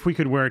is, if we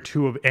could wear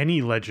 2 of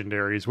any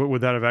legendaries, what would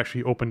that have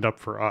actually opened up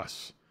for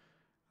us?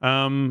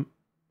 Jason,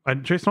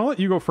 I'll let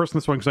you go first in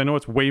this one because I know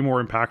it's way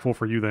more impactful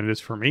for you than it is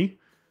for me.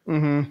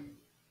 Mm-hmm.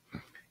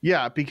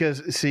 Yeah,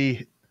 because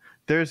see,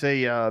 there's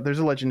a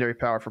legendary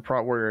power for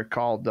Prot Warrior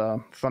called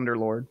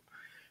Thunderlord,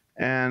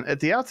 and at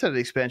the outset of the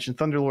expansion,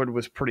 Thunderlord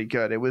was pretty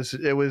good. It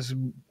was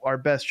our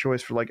best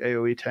choice for like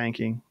AOE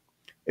tanking.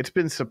 It's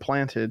been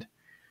supplanted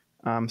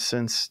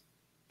since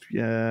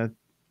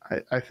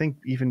I think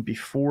even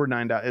before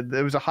 9.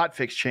 There was a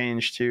hotfix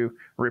change to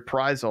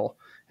Reprisal,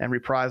 and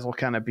Reprisal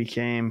kind of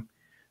became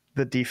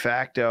the de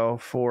facto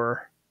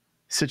for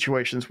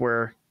situations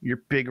where your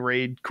big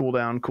raid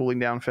cooldown, cooling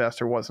down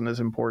faster wasn't as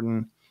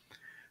important.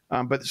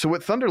 But so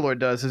what Thunderlord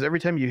does is every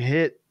time you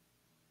hit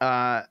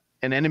an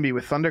enemy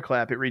with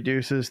Thunderclap, it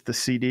reduces the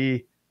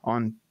CD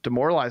on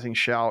Demoralizing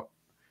Shout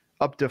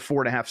up to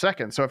 4.5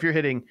 seconds. So if you're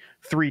hitting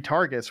 3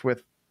 targets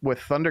with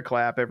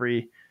Thunderclap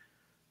every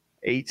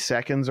 8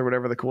 seconds or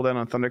whatever the cooldown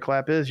on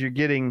Thunderclap is, you're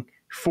getting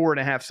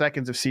 4.5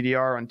 seconds of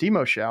CDR on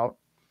Demo Shout.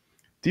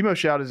 Demo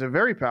Shout is a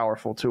very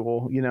powerful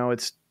tool. You know,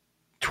 it's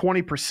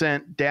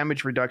 20%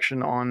 damage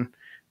reduction on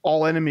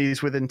all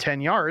enemies within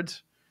 10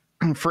 yards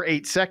for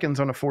 8 seconds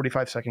on a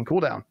 45-second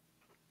cooldown.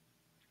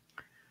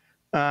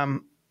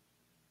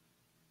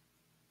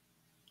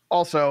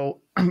 Also,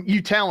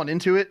 you talent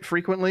into it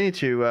frequently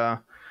to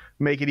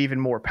make it even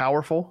more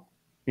powerful.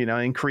 You know,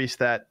 increase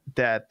that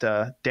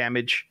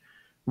damage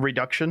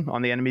reduction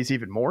on the enemies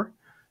even more.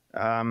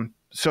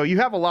 So you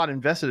have a lot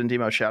invested in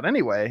Demo Shout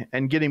anyway,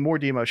 and getting more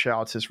Demo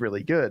Shouts is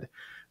really good.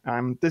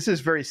 This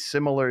is very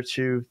similar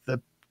to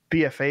the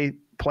BFA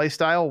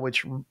playstyle,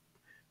 which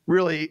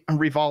really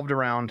revolved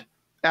around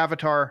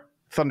Avatar,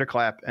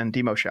 Thunderclap, and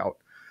Demo Shout.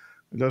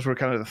 Those were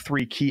kind of the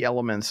 3 key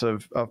elements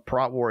of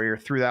Prot Warrior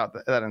throughout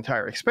that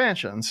entire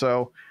expansion.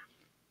 So,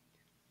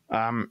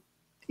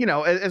 you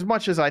know, as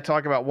much as I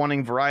talk about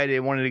wanting variety, I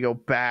wanted to go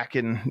back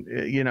and,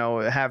 you know,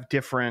 have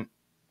different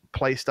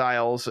play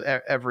styles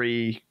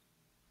every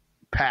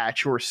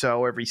patch or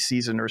so, every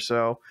season or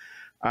so.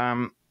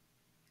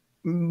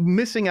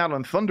 Missing out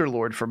on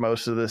Thunderlord for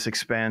most of this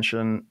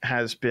expansion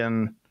has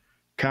been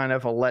kind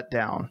of a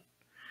letdown,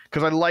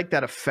 because I like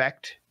that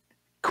effect.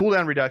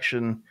 Cooldown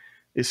reduction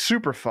is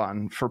super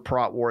fun for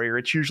Prot Warrior.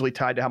 It's usually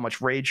tied to how much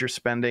rage you're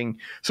spending.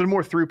 So the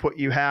more throughput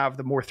you have,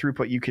 the more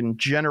throughput you can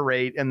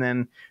generate, and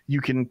then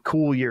you can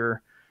cool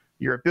your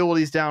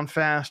abilities down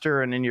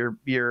faster, and then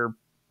your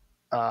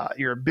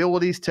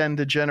abilities tend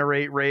to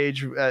generate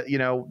rage, you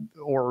know,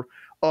 or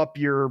up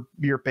your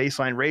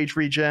baseline rage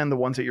regen, the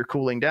ones that you're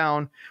cooling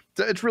down.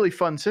 So it's really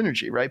fun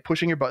synergy, right?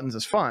 Pushing your buttons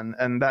is fun,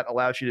 and that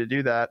allows you to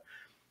do that.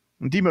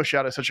 And Demo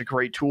Shout is such a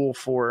great tool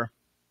for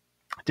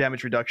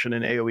damage reduction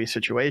in AoE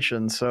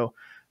situations. So,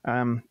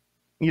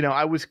 you know,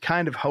 I was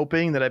kind of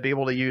hoping that I'd be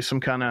able to use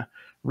some kind of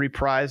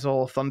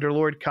Reprisal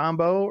Thunderlord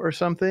combo or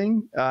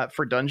something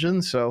for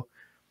dungeons. So,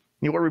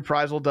 you know, what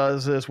Reprisal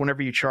does is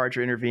whenever you charge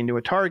or intervene to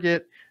a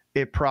target,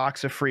 it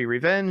procs a free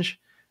revenge.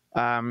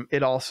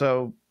 It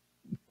also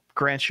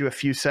grants you a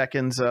few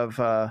seconds of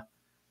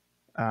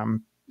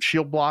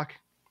shield block.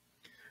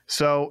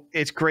 So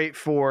it's great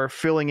for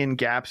filling in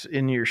gaps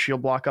in your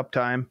shield block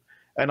uptime.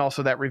 And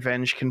also that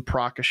revenge can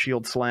proc a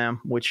shield slam,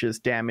 which is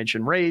damage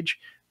and rage,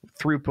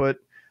 throughput.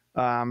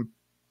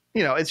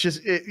 You know, it's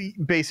just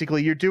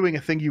basically you're doing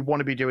a thing you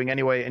want to be doing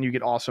anyway, and you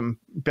get awesome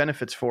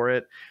benefits for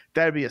it.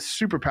 That'd be a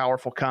super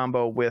powerful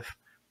combo with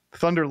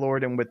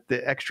Thunderlord and with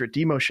the extra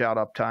Demo Shout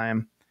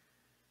uptime.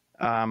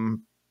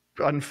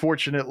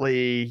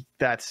 Unfortunately,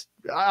 that's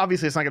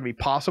obviously it's not going to be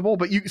possible,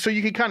 but you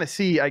can kind of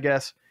see, I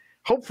guess,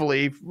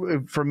 hopefully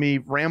from me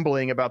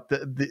rambling about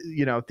the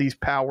you know, these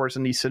powers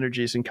and these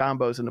synergies and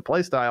combos in the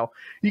playstyle,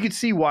 you can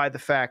see why the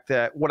fact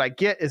that what I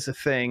get is a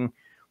thing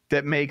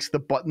that makes the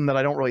button that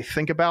I don't really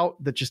think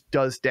about, that just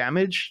does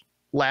damage,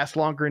 last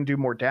longer and do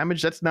more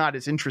damage. That's not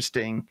as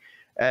interesting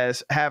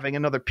as having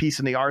another piece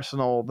in the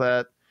arsenal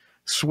that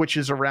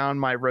switches around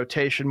my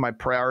rotation, my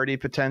priority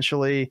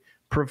potentially,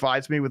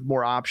 provides me with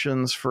more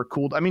options for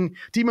cooldown. I mean,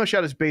 Demo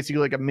Shout is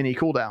basically like a mini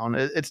cooldown.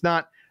 It's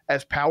not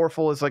as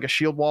powerful as like a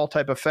shield wall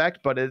type effect,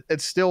 but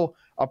it's still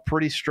a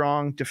pretty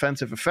strong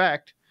defensive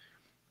effect.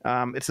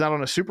 It's not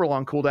on a super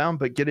long cooldown,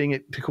 but getting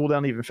it to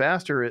cooldown even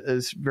faster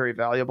is very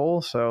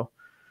valuable. So,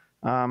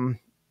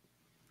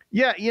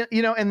 yeah,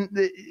 you know, and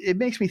it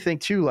makes me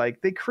think too,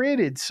 like they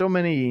created so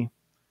many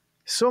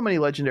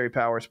legendary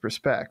powers per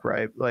spec,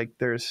 right? Like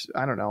there's,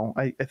 I don't know,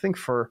 I think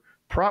for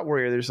Prot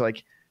Warrior, there's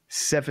like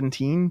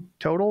 17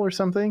 total or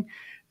something.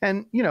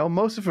 And,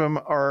 most of them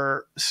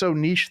are so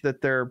niche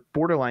that they're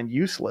borderline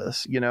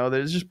useless.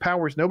 There's just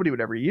powers nobody would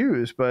ever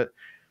use. But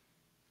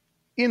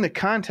in the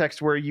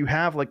context where you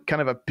have like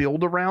kind of a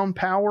build around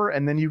power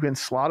and then you can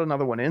slot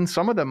another one in,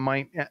 some of them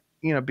might,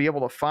 be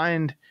able to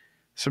find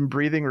some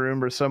breathing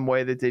room or some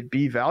way that they'd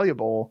be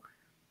valuable.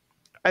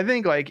 I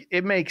think like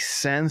it makes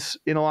sense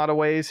in a lot of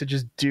ways to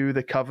just do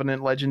the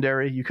Covenant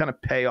legendary. You kind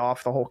of pay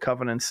off the whole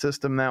Covenant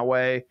system that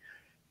way.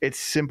 It's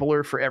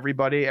simpler for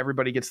everybody.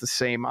 Everybody gets the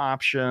same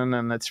option,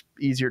 and it's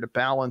easier to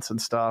balance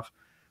and stuff.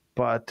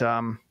 But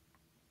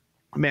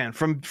man,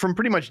 from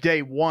pretty much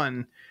day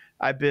one,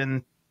 I've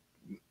been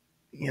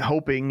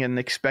hoping and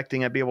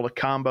expecting I'd be able to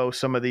combo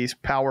some of these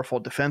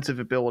powerful defensive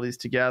abilities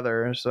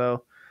together.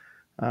 So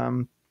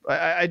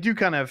I do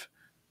kind of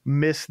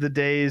miss the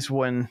days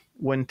when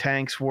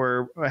tanks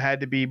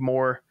had to be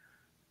more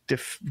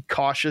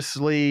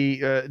cautiously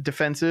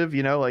defensive.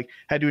 Like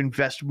had to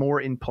invest more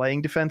in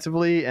playing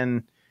defensively,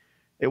 and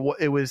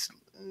it was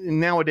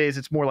nowadays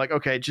it's more like,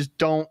 okay, just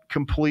don't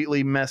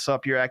completely mess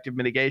up your active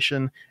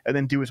mitigation and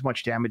then do as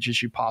much damage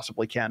as you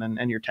possibly can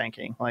and you're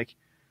tanking. Like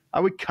I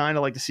would kind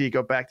of like to see it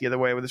go back the other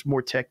way where there's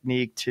more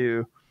technique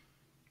to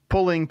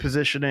pulling,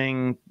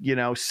 positioning,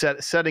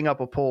 setting up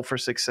a pull for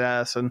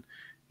success, and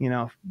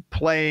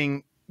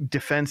playing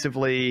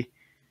defensively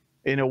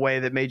in a way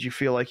that made you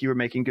feel like you were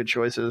making good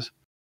choices.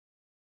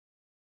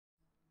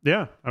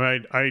 Yeah,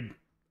 I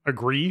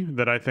agree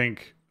that I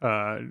think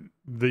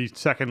the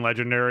second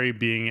legendary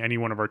being any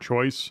one of our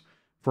choice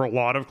for a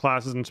lot of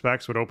classes and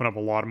specs would open up a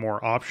lot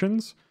more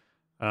options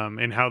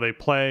in how they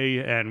play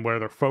and where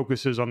their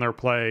focus is on their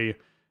play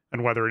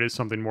and whether it is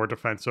something more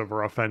defensive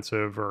or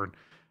offensive or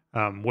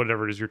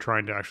whatever it is you're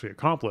trying to actually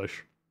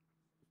accomplish.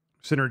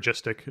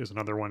 Synergistic is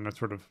another one that's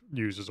sort of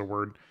used as a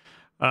word.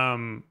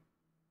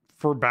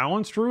 For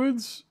balanced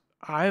druids,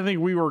 I think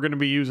we were going to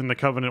be using the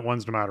Covenant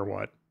ones no matter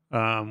what.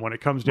 When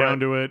it comes down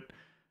to it,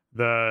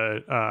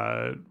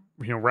 the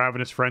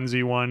Ravenous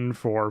Frenzy one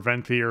for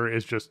Venthyr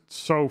is just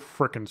so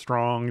freaking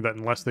strong that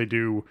unless they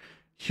do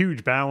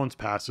huge balance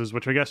passes,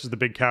 which I guess is the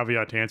big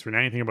caveat to answering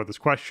anything about this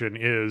question,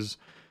 is,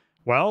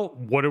 well,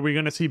 what are we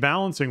going to see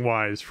balancing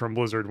wise from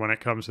Blizzard when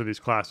it comes to these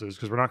classes?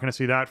 Because we're not going to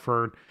see that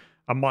for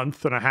a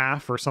month and a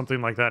half or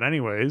something like that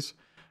anyways.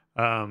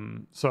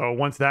 So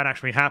once that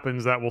actually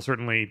happens, that will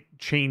certainly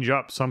change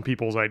up some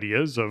people's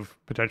ideas of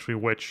potentially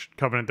which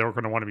Covenant they're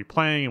going to want to be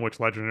playing and which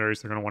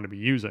legendaries they're going to want to be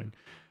using.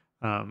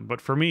 But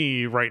for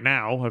me right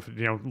now, if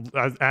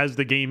as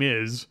the game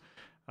is,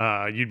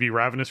 you'd be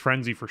Ravenous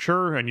Frenzy for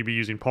sure, and you'd be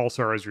using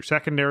Pulsar as your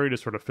secondary to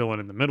sort of fill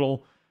in the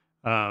middle.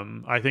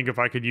 I think if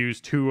I could use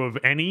two of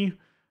any,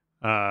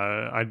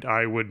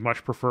 I would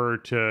much prefer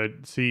to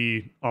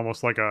see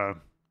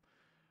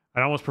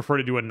I'd almost prefer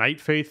to do a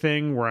Night Fae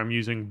thing where I'm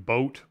using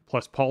Boat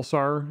plus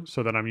Pulsar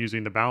so that I'm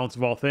using the Balance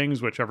of All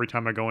Things, which every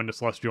time I go into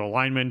Celestial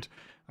Alignment,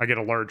 I get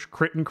a large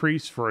crit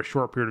increase for a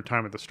short period of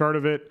time at the start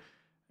of it.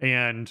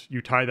 And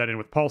you tie that in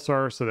with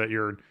Pulsar so that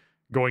you're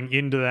going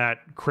into that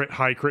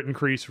high crit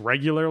increase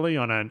regularly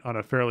on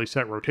a fairly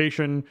set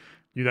rotation.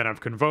 You then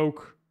have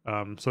Convoke.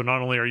 So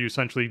not only are you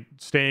essentially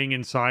staying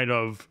inside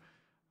of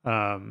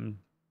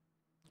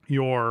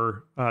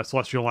your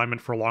Celestial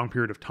Alignment for a long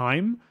period of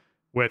time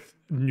with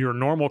your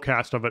normal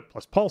cast of it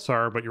plus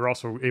Pulsar, but you're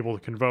also able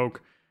to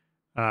Convoke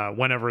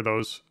whenever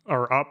those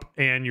are up,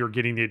 and you're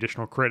getting the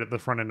additional crit at the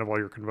front end of all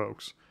your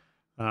Convokes.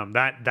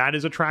 That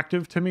is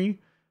attractive to me.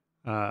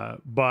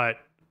 But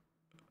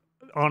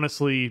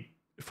honestly,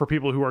 for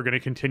people who are going to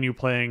continue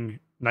playing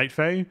Night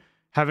Fae,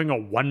 having a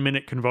 1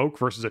 minute Convoke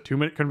versus a 2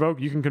 minute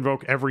Convoke, you can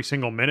Convoke every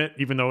single minute,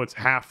 even though it's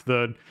half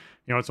the,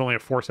 it's only a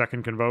 4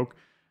 second Convoke,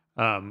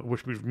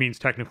 which means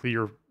technically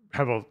you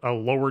have a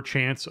lower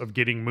chance of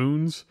getting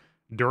moons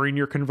during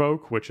your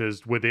Convoke, which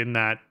is within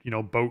that,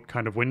 boat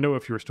kind of window.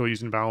 If you were still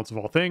using Balance of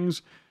All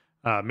Things,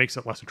 makes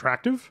it less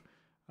attractive.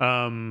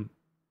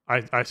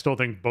 I still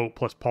think Boat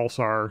plus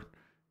Pulsar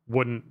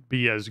wouldn't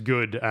be as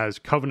good as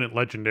Covenant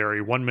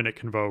Legendary 1 minute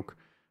Convoke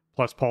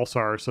plus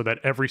Pulsar, so that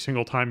every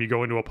single time you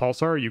go into a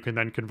Pulsar, you can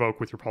then Convoke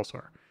with your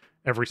Pulsar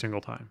every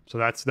single time. So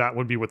that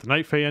would be what the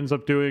Night Fae ends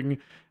up doing,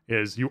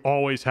 is you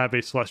always have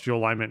a Celestial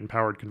Alignment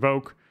empowered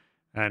Convoke.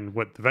 And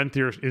what the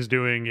Venthyr is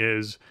doing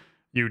is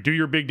you do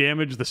your big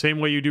damage the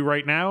same way you do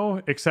right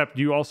now, except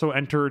you also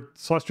enter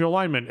Celestial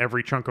Alignment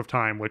every chunk of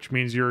time, which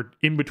means your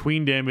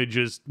in-between damage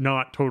is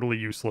not totally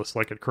useless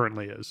like it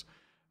currently is.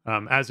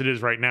 As it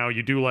is right now,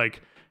 you do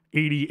like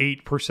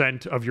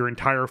 88% of your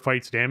entire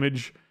fight's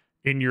damage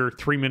in your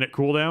 3 minute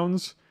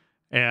cooldowns,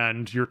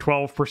 and your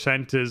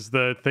 12% is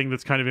the thing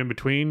that's kind of in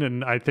between.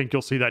 And I think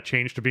you'll see that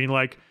change to being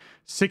like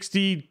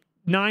 69%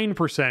 or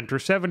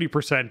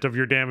 70% of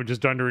your damage is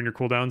done during your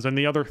cooldowns, and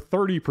the other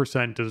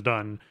 30% is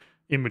done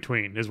in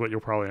between, is what you'll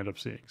probably end up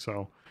seeing.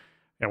 So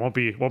it won't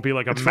be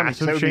like a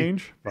massive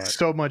change, but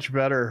so much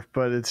better,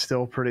 but it's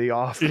still pretty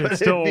off. It's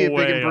still it'd be a big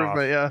way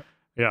improvement. off.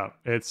 Yeah.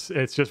 It's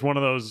just one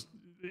of those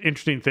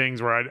interesting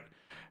things where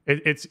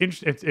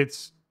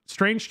it's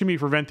strange to me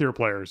for Venthyr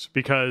players,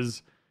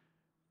 because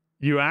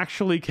you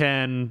actually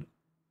can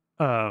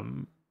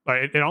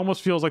Like, it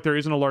almost feels like there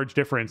isn't a large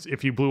difference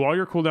if you blew all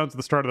your cooldowns at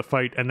the start of the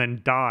fight and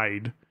then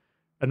died,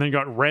 and then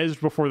got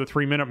rezzed before the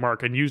 3-minute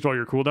mark and used all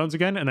your cooldowns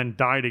again and then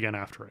died again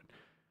after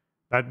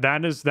it.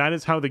 That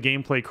is how the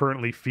gameplay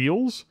currently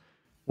feels,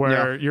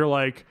 where you're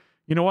like,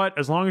 you know what?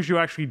 As long as you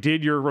actually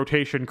did your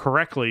rotation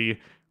correctly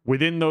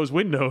within those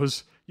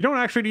windows, you don't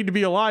actually need to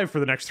be alive for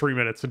the next 3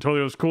 minutes until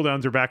those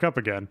cooldowns are back up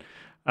again.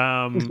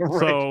 Right.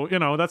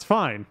 So, that's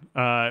fine.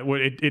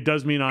 It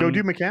does mean on... Go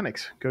do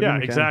mechanics. Do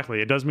mechanics.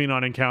 Exactly. It does mean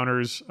on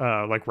encounters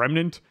like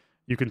Remnant,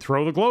 you can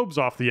throw the globes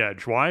off the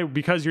edge. Why?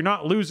 Because you're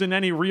not losing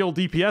any real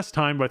DPS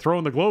time by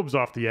throwing the globes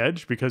off the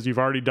edge, because you've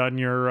already done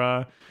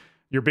your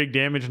big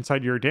damage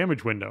inside your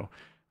damage window.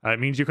 It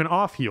means you can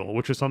off heal,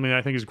 which is something that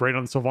I think is great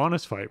on the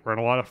Sylvanas fight, where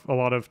a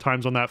lot of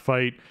times on that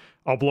fight,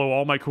 I'll blow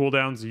all my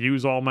cooldowns,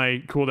 use all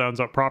my cooldowns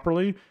up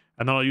properly,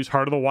 and then I'll use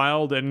Heart of the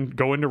Wild and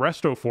go into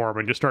Resto form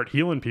and just start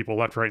healing people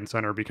left, right, and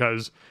center,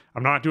 because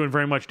I'm not doing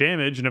very much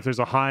damage. And if there's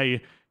a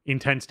high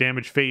intense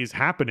damage phase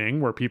happening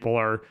where people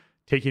are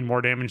taking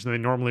more damage than they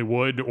normally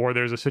would, or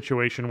there's a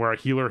situation where a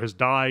healer has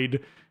died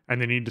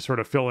and they need to sort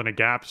of fill in a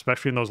gap,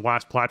 especially in those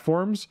last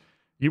platforms,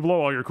 you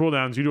blow all your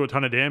cooldowns, you do a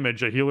ton of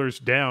damage, a healer's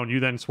down, you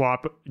then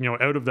swap,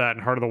 out of that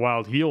and Heart of the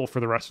Wild heal for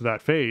the rest of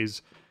that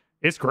phase.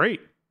 It's great.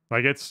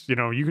 Like, it's,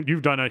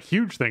 you've done a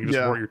huge thing to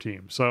support your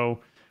team. So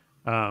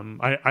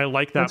I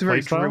like that. That's a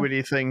very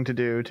druidy thing to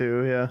do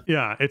too. Yeah.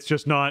 Yeah. It's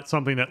just not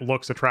something that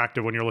looks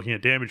attractive when you're looking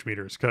at damage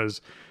meters,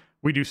 because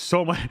we do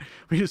so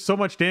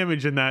much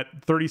damage in that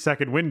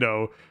 30-second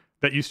window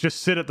that you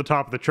just sit at the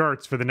top of the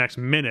charts for the next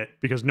minute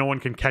because no one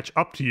can catch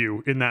up to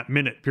you in that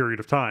minute period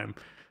of time.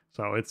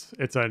 So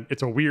it's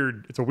a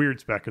weird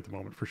spec at the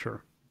moment for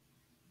sure.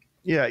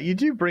 Yeah, you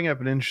do bring up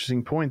an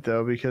interesting point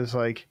though, because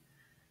like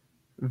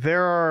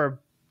there are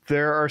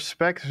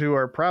specs who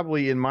are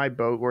probably in my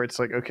boat where it's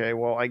like, okay,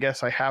 well, I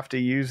guess I have to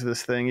use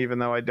this thing even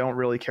though I don't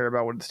really care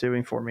about what it's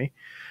doing for me.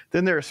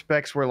 Then there are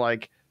specs where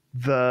like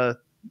the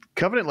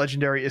Covenant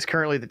Legendary is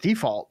currently the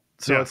default.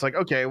 So it's like,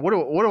 okay,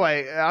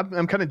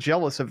 I'm kind of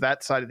jealous of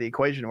that side of the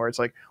equation where it's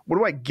like, what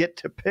do I get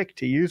to pick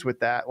to use with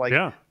that? Like,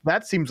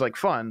 that seems like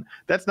fun.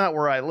 That's not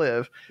where I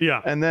live.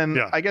 Yeah. And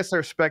then I guess there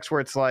are specs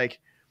where it's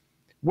like,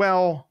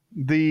 well,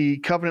 the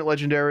Covenant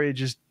Legendary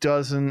just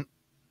doesn't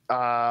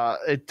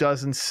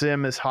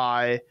sim as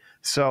high.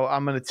 So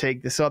I'm going to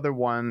take this other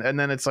one. And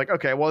then it's like,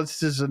 okay, well,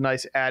 this is a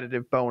nice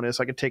additive bonus.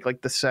 I could take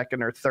like the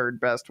second or third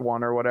best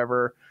one or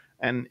whatever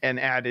and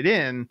add it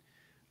in.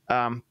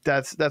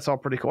 That's all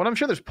pretty cool. And I'm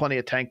sure there's plenty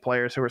of tank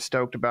players who are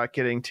stoked about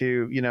getting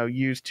to,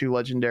 use 2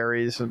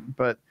 legendaries.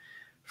 But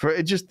for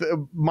it just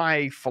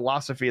my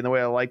philosophy and the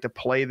way I like to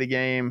play the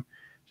game,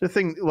 the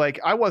thing, like,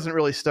 I wasn't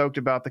really stoked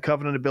about the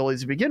Covenant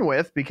abilities to begin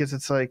with, because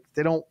it's like,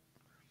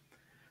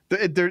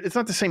 it's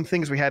not the same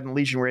things we had in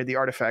Legion where you had the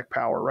artifact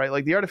power, right?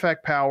 Like the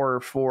artifact power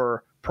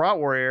for Prot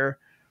Warrior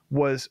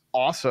was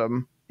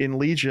awesome in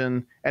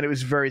Legion, and it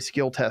was very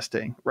skill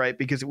testing, right?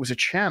 Because it was a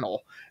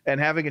channel, and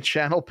having a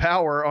channel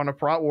power on a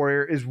Prot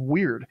Warrior is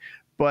weird.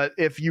 But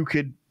if you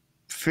could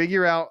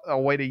figure out a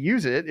way to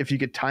use it, if you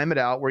could time it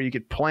out where you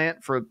could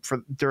plant for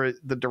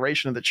the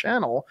duration of the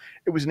channel,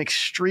 it was an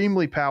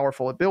extremely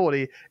powerful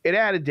ability. It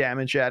added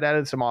damage, it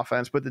added some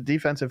offense, but the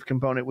defensive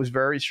component was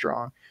very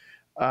strong.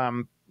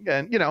 And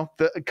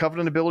the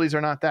Covenant abilities are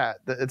not that.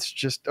 It's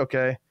just,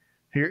 okay,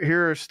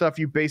 here are stuff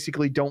you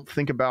basically don't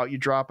think about. You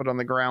drop it on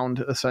the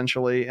ground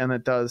essentially, and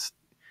it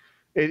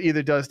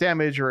either does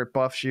damage or it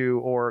buffs you,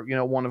 or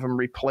one of them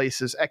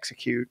replaces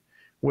execute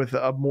with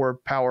a more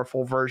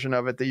powerful version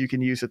of it that you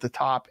can use at the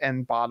top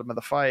and bottom of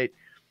the fight.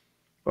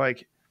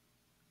 Like,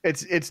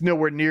 it's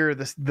nowhere near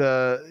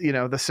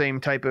the same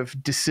type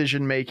of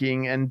decision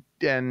making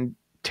and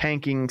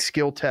tanking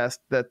skill test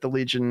that the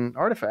Legion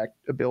artifact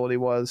ability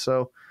was.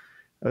 So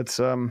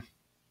it's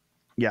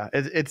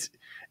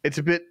it's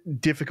a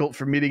bit difficult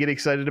for me to get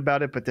excited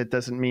about it, but that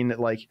doesn't mean that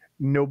like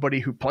nobody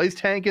who plays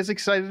tank is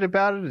excited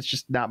about it. It's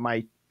just not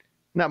my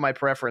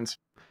preference.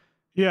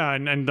 Yeah,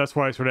 and that's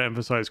why I sort of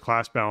emphasize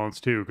class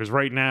balance too, because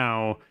right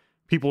now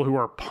people who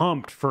are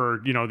pumped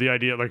for the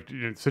idea, like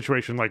a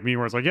situation like me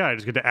where it's like, yeah, I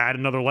just get to add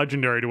another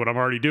legendary to what I'm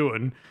already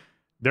doing.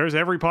 There's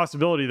every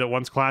possibility that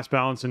once class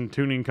balance and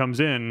tuning comes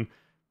in,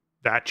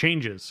 that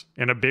changes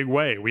in a big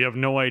way. We have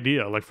no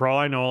idea. Like, for all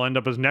I know, I'll end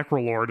up as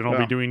Necrolord and I'll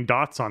be doing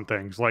dots on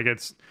things. Like,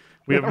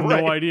 we have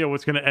no idea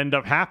what's going to end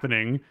up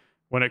happening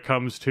when it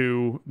comes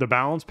to the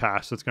balance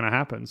pass that's going to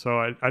happen.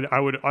 So I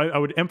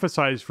would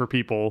emphasize for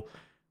people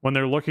when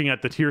they're looking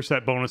at the tier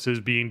set bonuses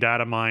being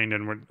data mined,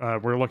 and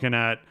we're looking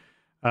at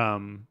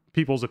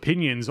people's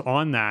opinions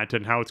on that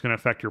and how it's going to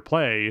affect your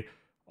play,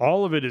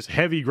 all of it is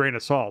heavy grain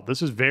of salt.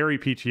 This is very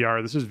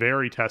PTR. This is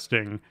very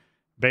testing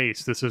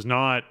based. This is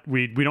not,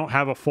 we don't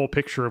have a full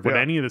picture of what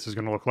any of this is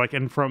going to look like.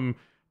 And from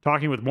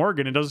talking with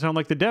Morgan, it doesn't sound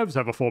like the devs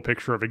have a full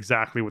picture of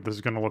exactly what this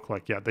is going to look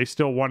like yet. They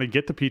still want to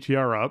get the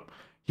PTR up,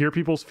 hear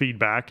people's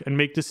feedback, and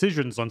make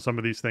decisions on some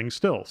of these things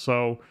still.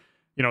 So,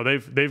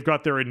 they've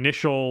got their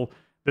initial,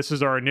 this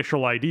is our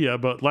initial idea,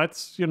 but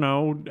let's,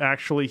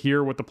 actually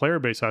hear what the player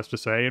base has to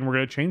say, and we're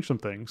going to change some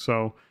things.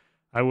 So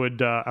I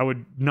would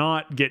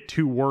not get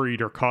too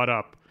worried or caught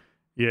up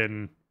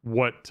in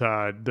what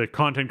the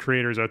content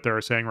creators out there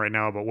are saying right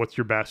now about what's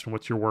your best and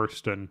what's your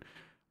worst and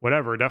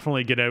whatever.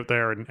 Definitely get out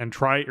there and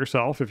try it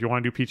yourself if you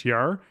want to do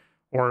PTR,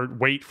 or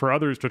wait for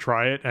others to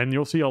try it, and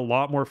you'll see a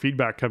lot more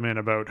feedback come in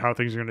about how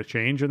things are going to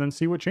change, and then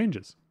see what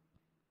changes.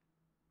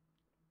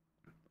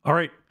 All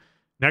right,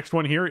 next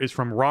one here is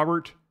from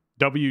Robert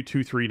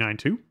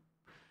W2392.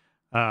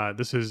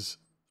 This is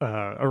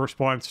a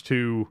response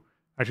to,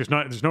 actually,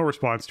 there's no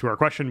response to our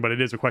question, but it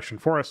is a question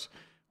for us,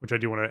 which I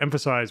do want to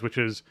emphasize, which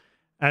is,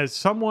 as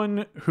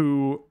someone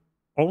who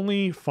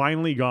only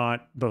finally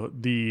got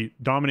the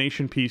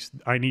domination piece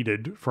I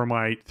needed for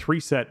my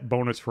 3-set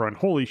bonus for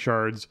Unholy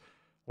Shards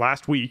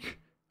last week,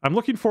 I'm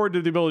looking forward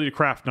to the ability to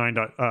craft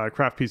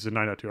craft pieces in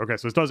 9.2. Okay,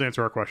 so this does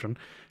answer our question.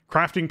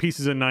 Crafting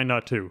pieces in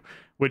 9.2,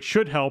 which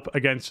should help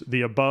against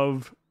the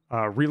above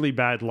really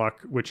bad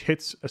luck, which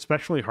hits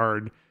especially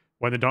hard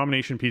when the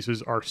domination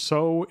pieces are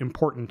so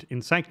important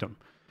in Sanctum.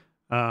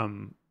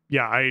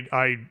 Yeah,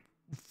 I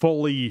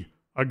fully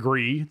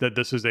agree that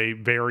this is a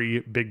very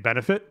big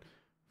benefit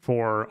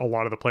for a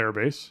lot of the player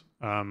base.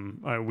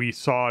 We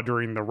saw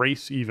during the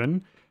race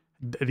even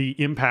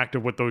the impact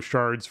of what those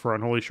shards for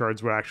Unholy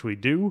Shards would actually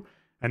do,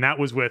 and that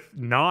was with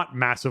not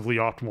massively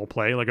optimal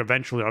play. Like,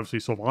 eventually, obviously,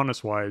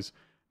 Sylvanas-wise,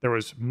 there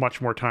was much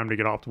more time to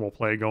get optimal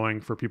play going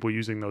for people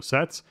using those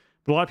sets,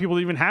 but a lot of people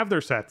didn't even have their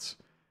sets.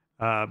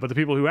 But the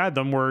people who had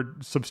them were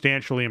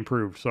substantially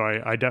improved. So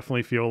I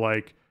definitely feel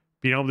like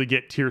being able to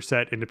get tier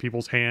set into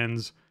people's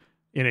hands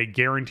in a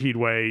guaranteed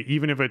way,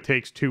 even if it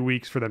takes 2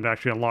 weeks for them to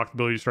actually unlock the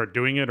ability to start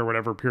doing it, or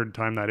whatever period of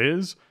time that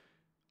is,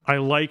 I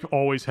like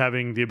always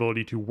having the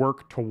ability to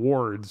work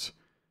towards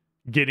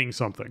getting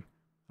something.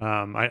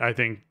 I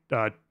think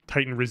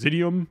Titan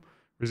Residium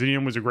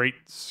was a great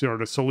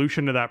sort of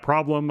solution to that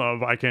problem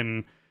of, I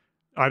can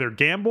either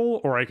gamble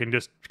or I can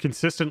just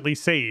consistently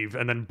save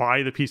and then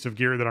buy the piece of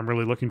gear that I'm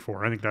really looking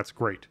for. I think that's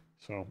great.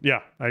 So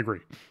yeah, I agree.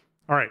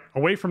 All right,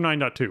 away from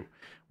 9.2.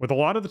 With a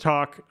lot of the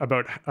talk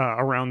about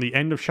around the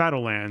end of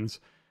Shadowlands,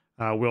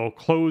 will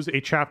close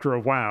a chapter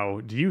of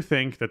WoW, do you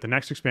think that the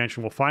next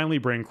expansion will finally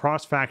bring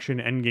cross-faction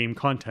endgame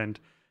content,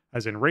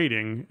 as in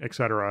raiding,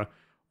 etc.,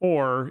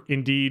 or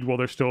indeed will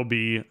there still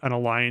be an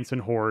Alliance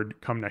and Horde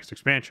come next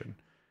expansion?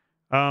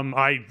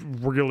 I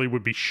really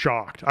would be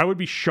shocked. I would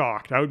be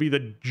shocked. I would be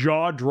the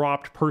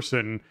jaw-dropped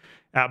person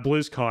at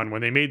BlizzCon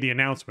when they made the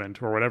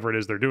announcement, or whatever it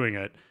is they're doing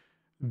it,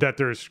 that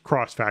there's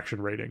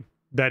cross-faction raiding.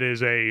 That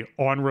is a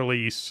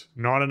on-release,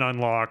 not an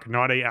unlock,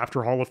 not a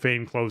after Hall of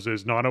Fame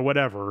closes, not a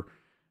whatever,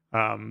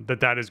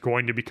 that is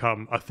going to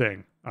become a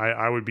thing.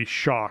 I would be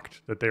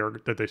shocked that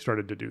they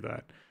started to do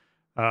that.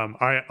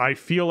 I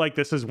feel like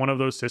this is one of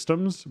those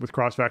systems with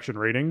cross-faction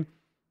raiding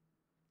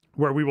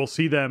where we will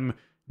see them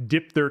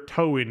dip their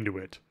toe into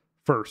it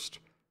first,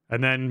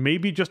 and then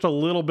maybe just a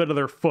little bit of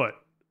their foot,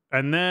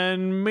 and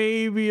then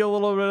maybe a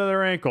little bit of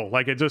their ankle.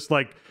 Like, it just,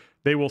 like,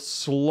 they will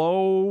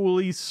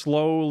slowly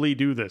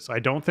do this. I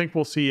don't think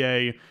we'll see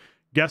a,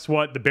 guess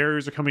what, the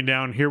barriers are coming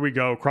down, here we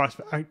go,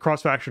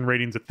 cross-faction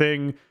raiding's a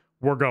thing,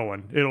 we're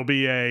going. It'll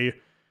be a,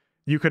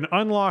 you can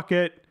unlock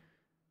it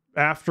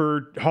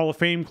after Hall of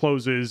Fame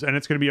closes, and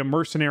it's going to be a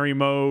mercenary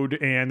mode,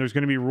 and there's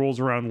going to be rules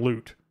around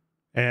loot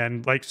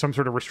and like some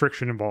sort of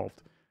restriction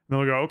involved. And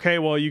they'll go, okay,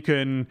 well, you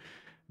can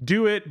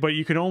do it, but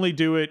you can only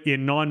do it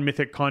in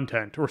non-mythic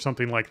content or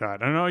something like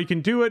that. I don't know, you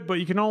can do it, but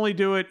you can only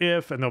do it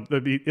if, and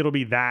it'll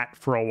be that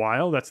for a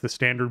while. That's the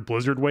standard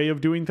Blizzard way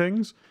of doing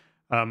things.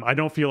 I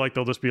don't feel like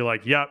they'll just be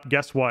like, yep,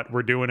 guess what,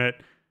 we're doing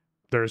it.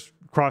 There's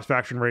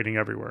cross-faction raiding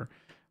everywhere.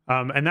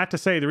 And that to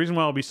say, the reason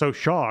why I'll be so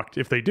shocked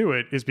if they do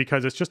it is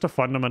because it's just a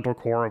fundamental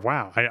core of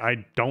WoW.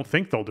 I don't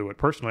think they'll do it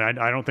personally.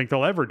 I don't think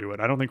they'll ever do it.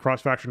 I don't think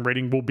cross-faction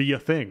raiding will be a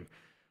thing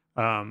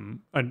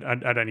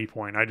at any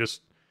point.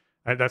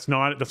 That's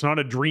not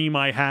a dream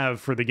I have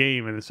for the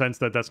game, in the sense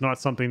that that's not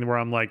something where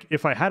I'm like,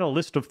 if I had a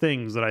list of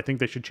things that I think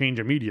they should change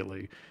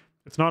immediately,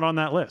 it's not on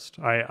that list.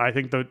 I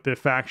think that the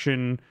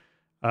faction,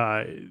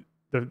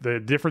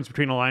 the difference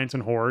between Alliance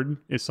and Horde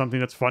is something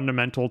that's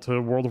fundamental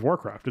to World of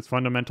Warcraft. It's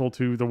fundamental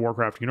to the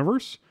Warcraft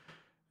universe.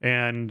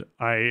 And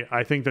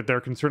I think that there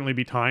can certainly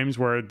be times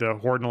where the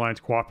Horde and Alliance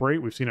cooperate.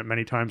 We've seen it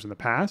many times in the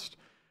past,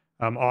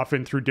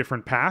 often through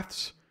different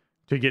paths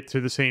to get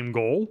to the same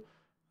goal.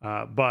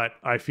 But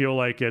I feel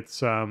like it's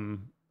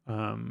something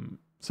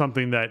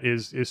that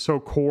is so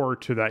core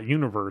to that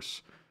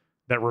universe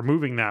that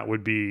removing that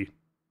would be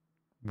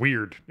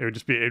weird.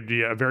 It'd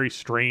be a very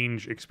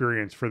strange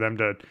experience for them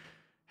to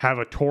have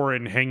a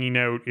Tauren hanging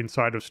out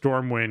inside of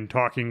Stormwind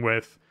talking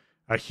with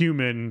a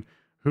human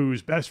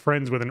who's best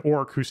friends with an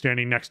orc who's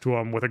standing next to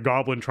him with a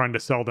goblin trying to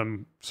sell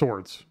them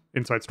swords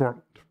inside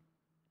Stormwind.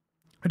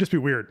 It'd just be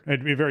weird.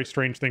 It'd be a very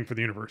strange thing for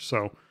the universe.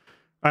 So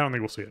I don't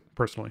think we'll see it,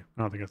 personally.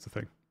 I don't think that's the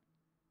thing.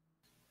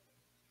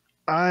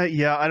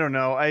 Yeah, I don't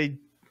know.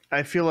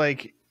 I feel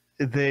like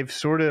they've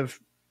sort of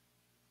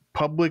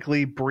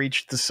publicly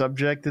breached the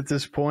subject at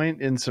this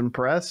point in some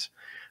press,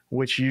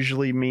 which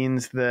usually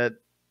means that,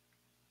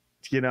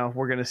 you know,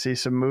 we're going to see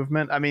some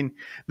movement. I mean,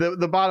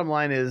 the bottom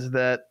line is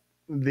that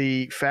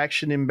the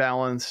faction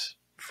imbalance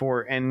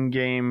for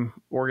endgame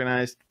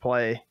organized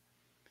play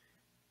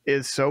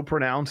is so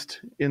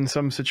pronounced in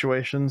some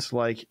situations,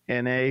 like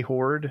NA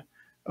Horde,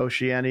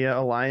 Oceania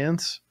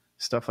Alliance,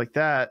 stuff like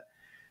that.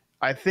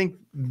 I think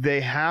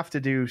they have to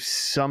do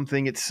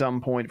something at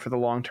some point for the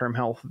long-term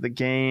health of the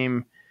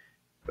game.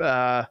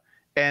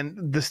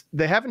 And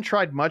they haven't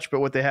tried much, but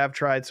what they have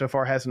tried so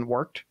far hasn't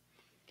worked.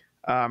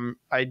 I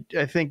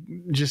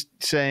think just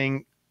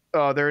saying,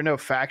 oh, there are no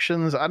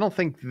factions, I don't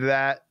think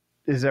that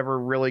is ever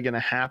really going to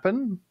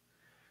happen.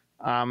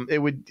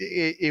 It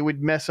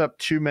would mess up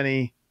too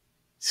many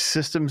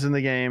systems in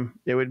the game.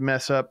 It would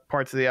mess up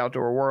parts of the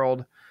outdoor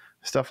world,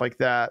 stuff like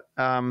that.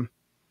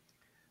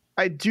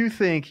 I do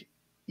think,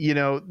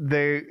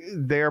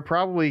 they're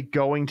probably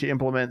going to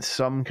implement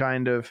some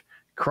kind of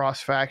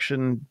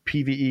cross-faction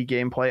PvE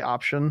gameplay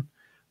option,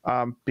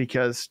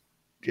 because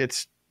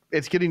it's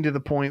getting to the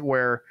point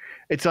where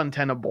it's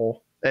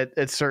untenable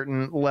at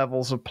certain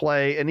levels of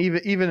play, and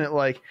even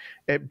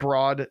at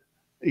broad,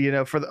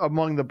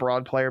 among the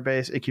broad player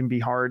base, it can be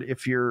hard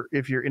if you're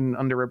in an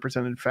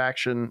underrepresented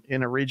faction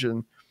in a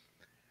region.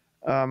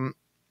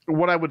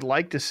 What I would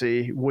like to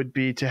see would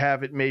be to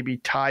have it maybe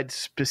tied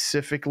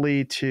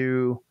specifically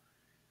to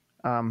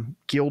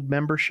guild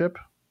membership,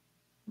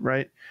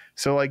 right?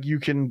 So like you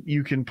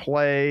can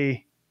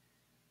play,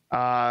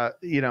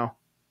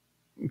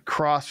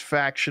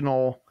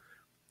 cross-factional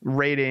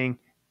raiding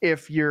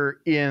if you're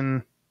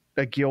in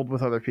a guild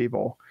with other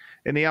people.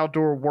 In the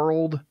outdoor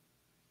world,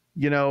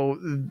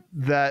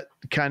 that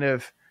kind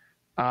of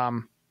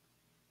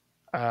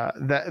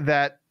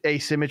that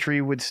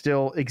asymmetry would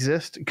still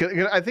exist.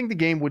 I think the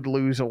game would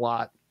lose a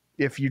lot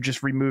if you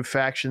just remove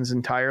factions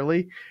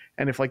entirely,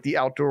 and if like the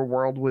outdoor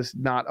world was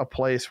not a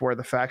place where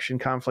the faction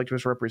conflict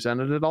was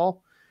represented at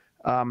all.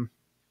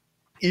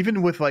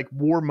 Even with like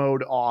war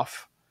mode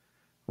off,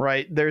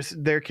 right?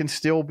 There can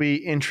still be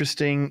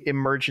interesting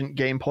emergent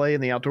gameplay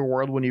in the outdoor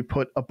world when you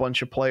put a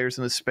bunch of players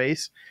in a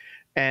space.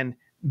 And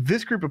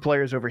this group of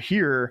players over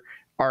here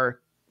are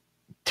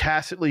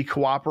tacitly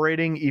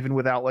cooperating even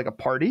without like a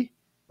party,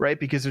 right?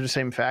 Because they're the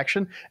same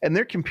faction, and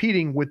they're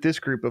competing with this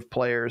group of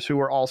players who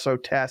are also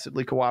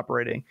tacitly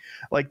cooperating.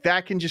 Like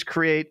that can just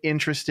create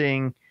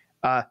interesting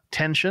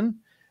tension.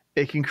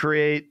 It can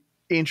create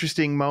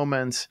interesting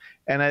moments.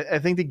 And I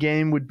think the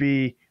game would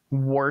be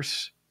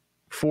worse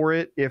for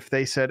it if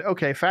they said,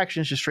 okay,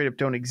 factions just straight up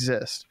don't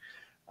exist.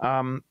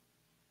 I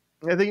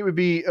think it would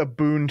be a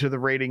boon to the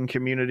raiding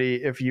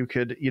community if you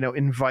could,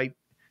 invite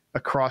a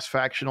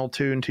cross-factional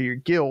tune to your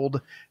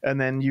guild, and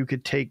then you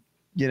could take,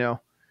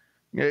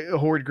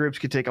 Horde groups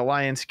could take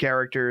Alliance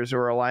characters,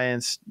 or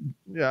Alliance,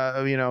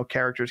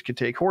 characters could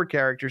take Horde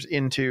characters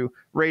into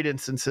raid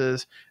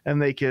instances,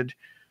 and they could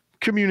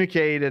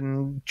communicate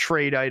and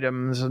trade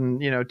items and,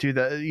 do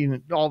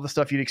the, all the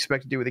stuff you'd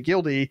expect to do with a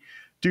guildie,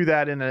 do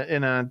that in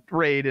a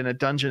raid, in a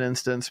dungeon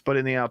instance. But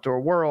in the outdoor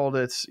world,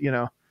 it's,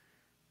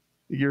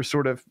 your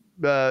sort of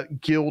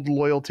guild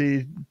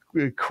loyalty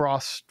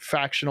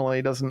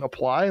cross-factionally doesn't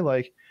apply.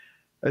 Like,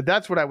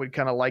 that's what I would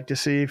kind of like to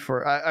see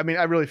for, I mean,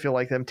 I really feel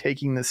like them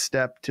taking this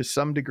step to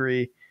some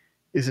degree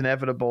is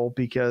inevitable,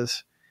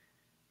 because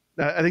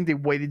I think they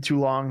waited too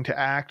long to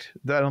act.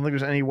 I don't think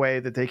there's any way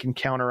that they can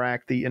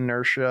counteract the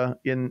inertia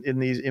in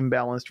these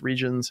imbalanced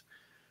regions.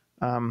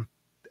 I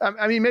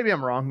mean, maybe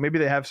I'm wrong. Maybe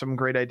they have some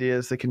great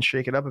ideas that can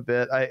shake it up a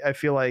bit. I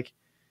feel like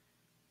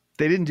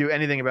they didn't do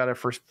anything about it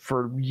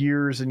for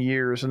years and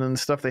years, and then the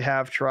stuff they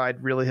have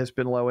tried really has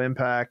been low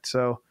impact.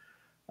 So,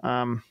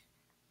 yeah,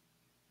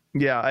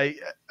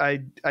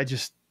 I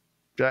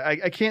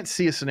can't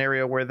see a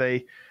scenario where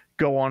they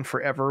go on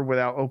forever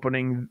without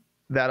opening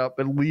that up,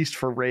 at least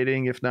for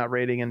raiding, if not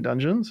raiding and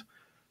dungeons.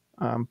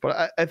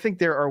 But I think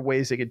there are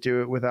ways they could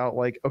do it without,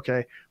 like,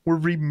 okay, we're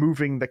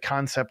removing the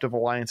concept of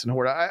Alliance and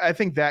Horde. I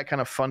think that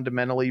kind of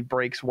fundamentally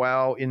breaks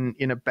WoW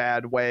in a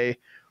bad way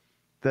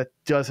that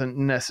doesn't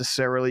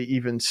necessarily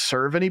even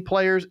serve any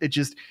players.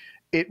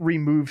 It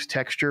removes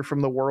texture from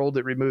the world.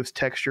 It removes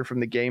texture from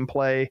the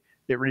gameplay.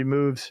 It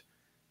removes,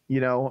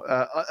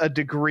 a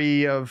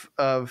degree of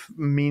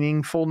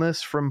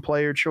meaningfulness from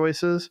player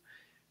choices.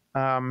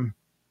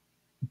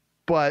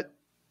 But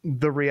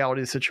the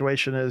reality of the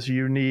situation is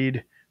you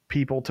need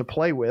people to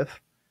play with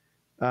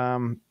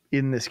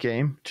in this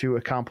game to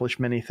accomplish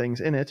many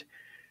things in it.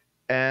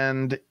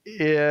 And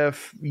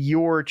if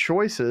your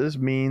choices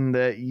mean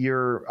that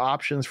your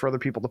options for other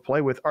people to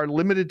play with are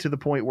limited to the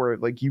point where,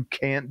 like, you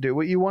can't do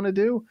what you want to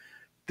do,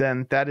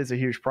 then that is a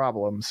huge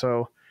problem.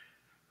 So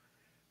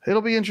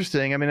it'll be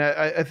interesting. I mean,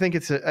 I think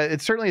it's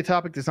certainly a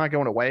topic that's not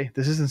going away.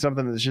 This isn't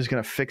something that's just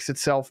going to fix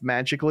itself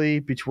magically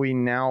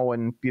between now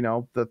and,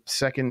 the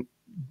second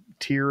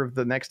tier of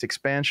the next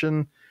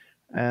expansion.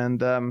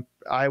 And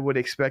I would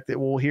expect that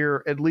we'll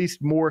hear at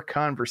least more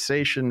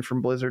conversation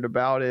from Blizzard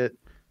about it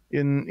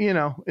in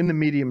the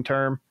medium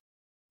term.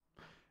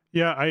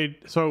 Yeah, I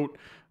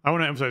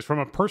want to emphasize, from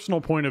a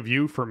personal point of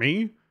view, for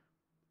me,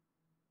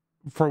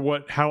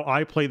 for how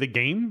I play the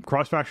game,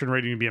 cross-faction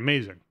raiding would be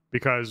amazing,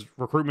 because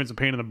recruitment's a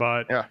pain in the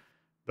butt. Yeah.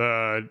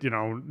 the, you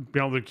know,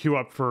 being able to queue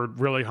up for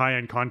really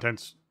high-end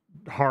content's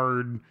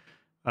hard.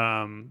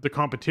 The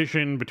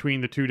competition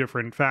between the two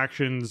different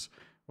factions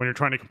when you're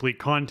trying to complete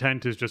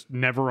content is just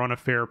never on a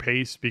fair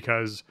pace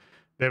because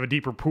they have a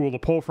deeper pool to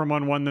pull from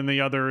on one than the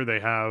other.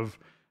 They have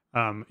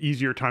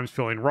easier times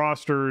filling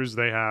rosters.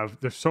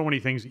 There's so many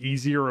things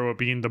easier about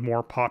being the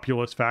more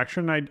populous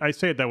faction. I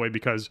say it that way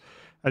because,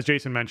 as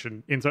Jason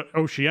mentioned, in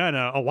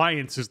Oceania,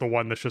 Alliance is the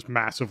one that's just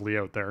massively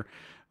out there.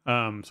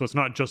 So it's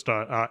not just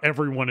a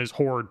everyone is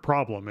horde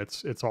problem.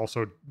 It's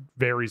also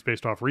varies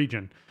based off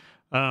region.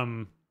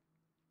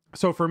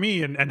 So for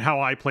me and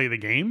how I play the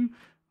game,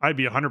 I'd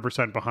be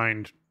 100%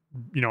 behind,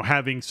 you know,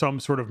 having some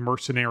sort of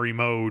mercenary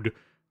mode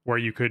where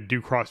you could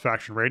do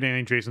cross-faction raiding. I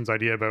think Jason's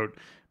idea about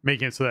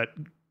making it so that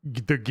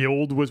the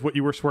guild was what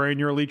you were swearing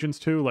your allegiance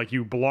to, like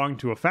you belonged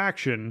to a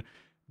faction,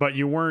 but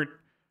you weren't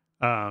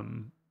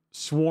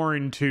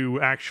sworn to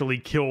actually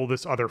kill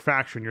this other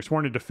faction. You're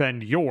sworn to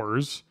defend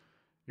yours.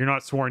 You're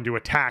not sworn to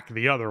attack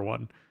the other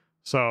one.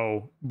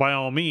 So by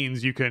all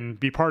means, you can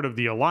be part of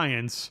the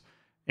alliance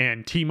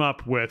and team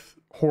up with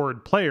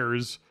horde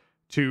players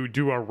to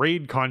do a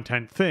raid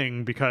content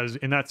thing, because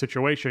in that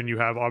situation you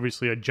have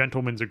obviously a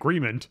gentleman's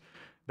agreement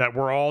that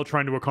we're all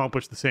trying to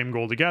accomplish the same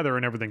goal together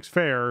and everything's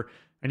fair,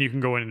 and you can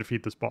go in and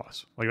defeat this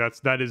boss. Like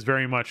that is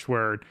very much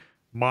where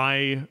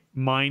my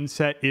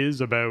mindset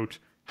is about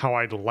how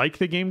I'd like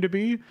the game to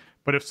be.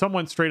 But if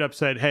someone straight up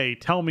said, hey,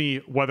 tell me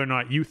whether or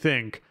not you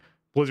think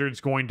Blizzard's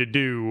going to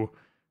do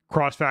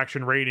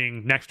cross-faction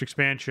raiding next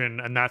expansion,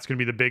 and that's going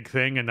to be the big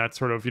thing, and that's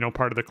sort of, you know,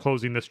 part of the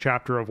closing this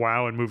chapter of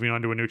WoW and moving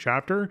on to a new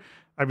chapter,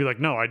 I'd be like,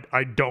 no,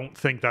 I don't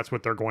think that's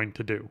what they're going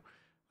to do.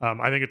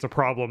 I think it's a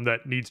problem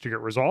that needs to get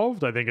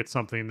resolved. I think it's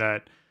something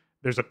that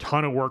there's a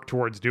ton of work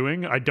towards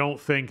doing. I don't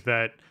think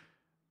that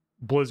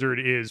Blizzard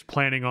is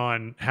planning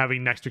on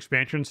having next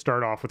expansion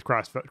start off with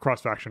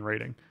cross-faction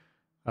raiding.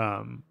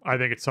 I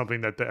think it's something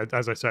that,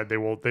 as I said, they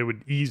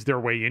would ease their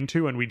way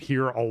into, and we'd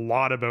hear a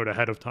lot about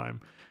ahead of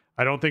time.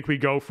 I don't think we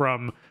go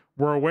from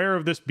we're aware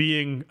of this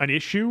being an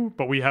issue,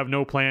 but we have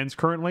no plans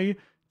currently,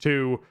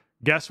 to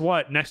guess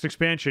what, next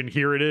expansion,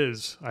 here it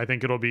is. I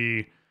think it'll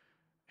be,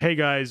 hey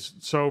guys,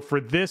 so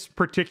for this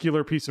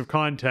particular piece of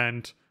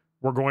content,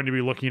 we're going to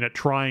be looking at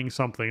trying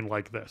something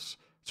like this.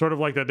 Sort of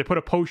like that. They put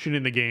a potion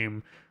in the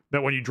game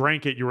that when you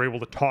drank it, you were able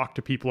to talk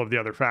to people of the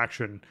other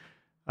faction,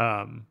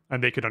 and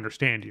they could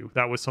understand you.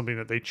 That was something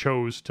that they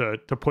chose to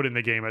put in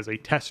the game as a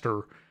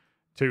tester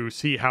to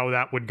see how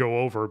that would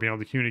go over, being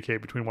able to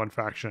communicate between one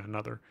faction and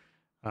another.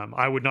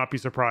 I would not be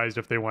surprised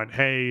if they went,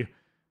 hey,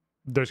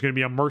 there's going to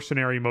be a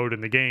mercenary mode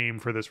in the game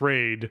for this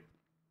raid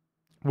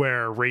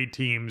where raid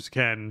teams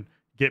can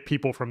get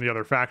people from the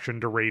other faction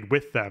to raid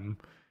with them.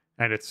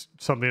 And it's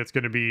something that's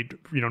going to be,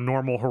 you know,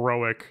 normal,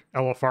 heroic,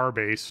 LFR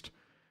based,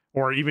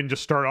 or even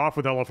just start off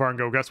with LFR and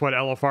go, guess what?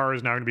 LFR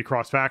is now going to be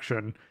cross-faction,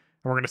 and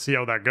we're going to see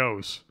how that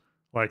goes.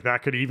 Like,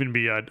 that could even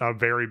be a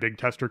very big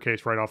tester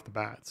case right off the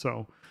bat.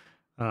 So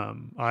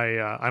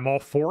I'm all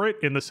for it,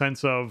 in the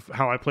sense of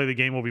how I play the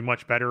game will be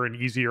much better and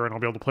easier, and I'll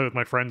be able to play with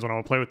my friends when I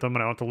want to play with them,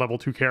 and I want to level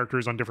 2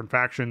 characters on different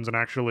factions and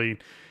actually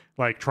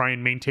like try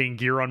and maintain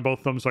gear on both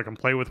of them so I can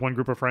play with one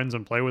group of friends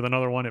and play with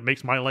another one. It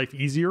makes my life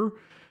easier,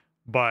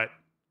 but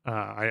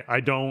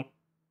I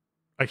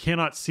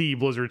cannot see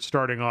Blizzard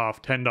starting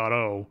off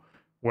 10.0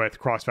 with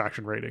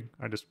cross-faction raiding.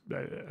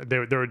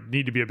 There would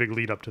need to be a big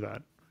lead up to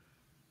that.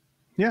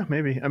 Yeah,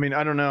 maybe. I mean,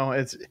 I don't know.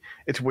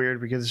 It's weird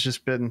because it's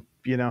just been,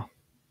 you know,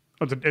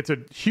 it's a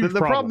huge the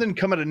problem didn't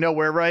come out of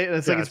nowhere, right? And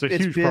it's a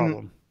huge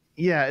problem.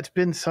 Yeah, it's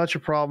been such a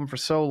problem for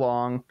so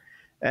long,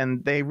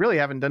 and they really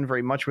haven't done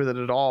very much with it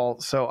at all.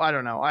 So I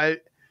don't know.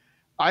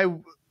 I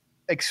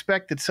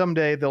expect that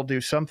someday they'll do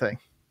something.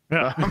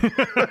 Yeah, I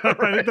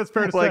think that's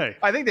fair to say.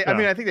 I think they. Yeah. I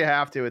mean, I think they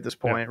have to at this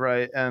point, yeah.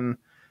 Right? And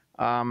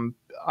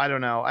I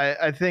don't know.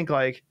 I think,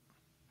 like,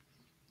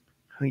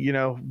 you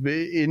know,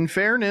 in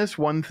fairness,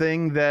 one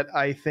thing that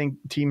I think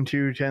Team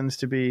 2 tends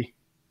to be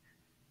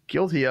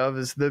guilty of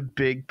is the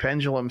big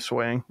pendulum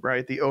swing,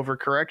 right? The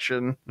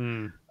overcorrection.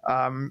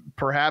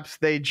 Perhaps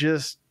they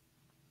just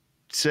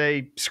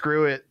say,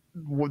 screw it.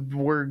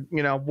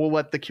 We'll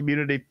let the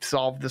community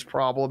solve this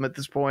problem at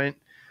this point.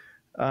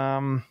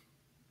 I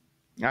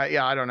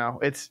don't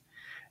know.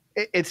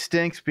 It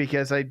stinks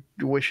because I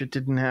wish it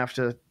didn't have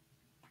to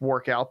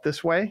work out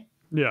this way.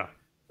 Yeah.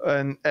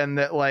 And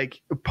that,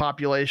 like,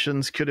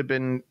 populations could have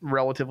been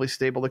relatively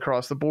stable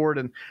across the board,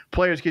 and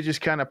players could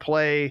just kind of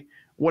play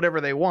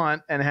whatever they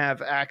want and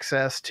have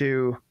access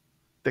to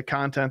the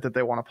content that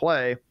they want to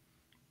play.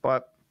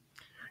 But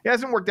it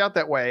hasn't worked out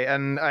that way.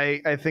 And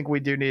I think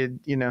we do need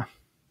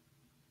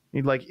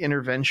like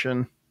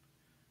intervention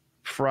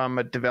from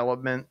a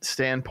development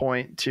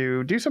standpoint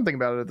to do something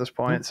about it at this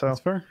point. So that's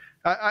fair.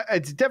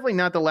 It's definitely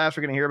not the last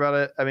we're going to hear about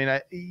it. I mean,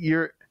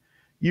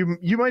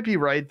 you might be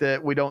right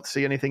that we don't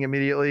see anything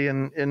immediately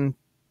in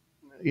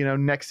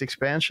next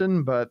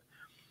expansion, but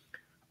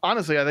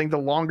honestly, I think the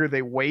longer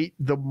they wait,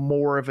 the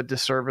more of a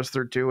disservice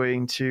they're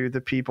doing to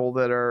the people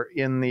that are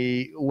in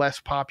the less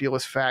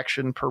populous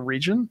faction per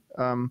region.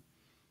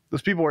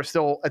 those people are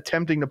still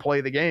attempting to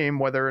play the game,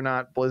 whether or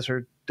not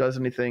Blizzard does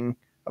anything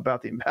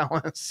about the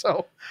imbalance.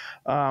 So,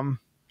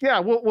 yeah,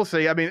 we'll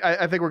see. I mean,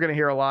 I think we're going to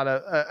hear a lot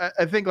of.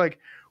 I think like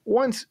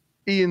once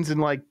Ian's in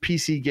like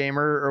PC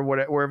Gamer or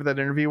wherever that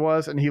interview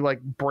was, and he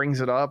like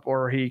brings it up,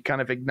 or he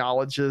kind of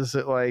acknowledges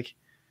that like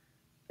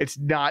it's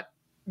not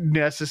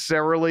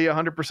necessarily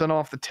 100%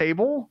 off the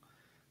table,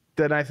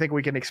 then I think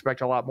we can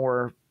expect a lot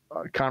more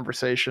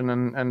conversation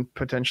and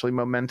potentially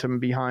momentum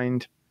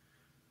behind,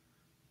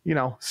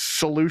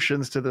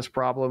 solutions to this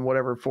problem,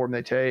 whatever form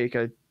they take.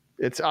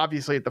 It's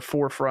obviously at the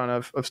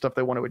forefront of stuff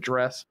they want to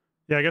address.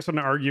 Yeah, I guess an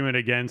argument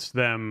against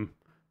them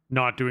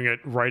not doing it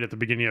right at the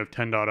beginning of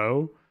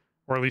 10.0,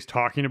 or at least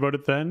talking about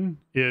it then,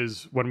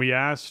 is when we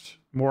asked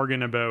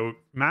Morgan about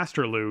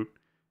Master Loot,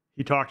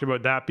 he talked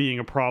about that being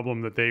a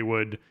problem that they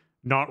would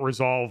not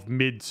resolve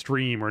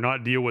midstream or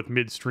not deal with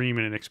midstream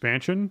in an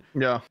expansion.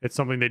 Yeah. It's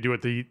something they do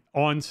at the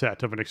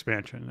onset of an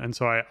expansion. And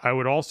so I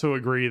would also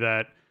agree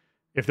that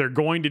if they're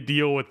going to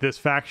deal with this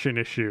faction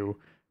issue,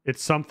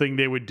 it's something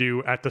they would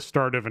do at the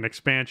start of an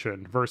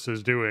expansion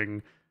versus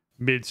doing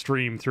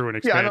midstream through an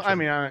expansion.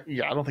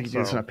 I don't think you do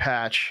this in a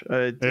patch,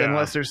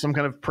 unless there's some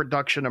kind of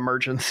production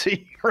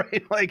emergency,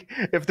 right? Like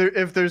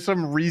if there's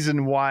some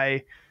reason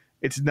why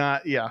it's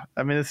not. Yeah,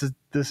 I mean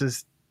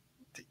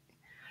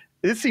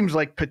this seems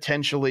like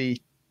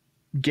potentially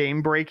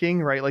game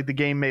breaking, right? Like the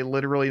game may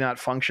literally not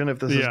function if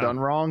this is done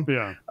wrong.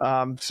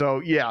 Yeah. So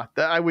yeah,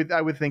 I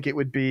would think it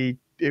would be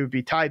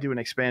tied to an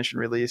expansion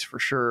release for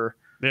sure.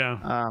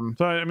 Yeah.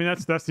 So I mean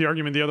that's the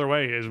argument the other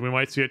way is we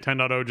might see it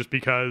 10.0 just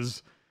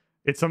because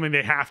it's something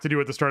they have to do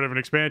at the start of an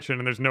expansion,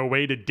 and there's no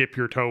way to dip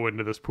your toe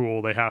into this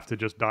pool. They have to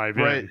just dive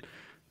in.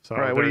 So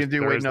right. What are you gonna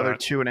do? Wait another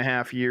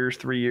 2.5 years,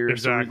 3 years?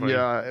 Exactly.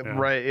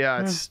 Right.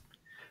 Yeah. It's.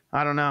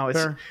 I don't know.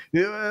 It's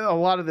a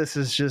lot of this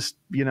is just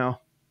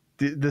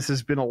this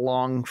has been a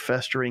long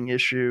festering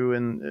issue,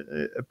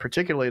 and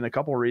particularly in a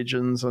couple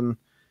regions, and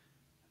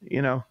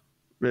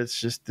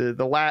it's just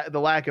the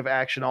lack of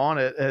action on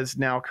it has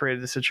now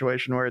created a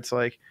situation where it's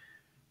like.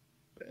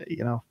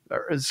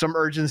 Some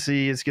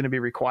urgency is going to be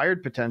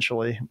required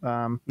potentially.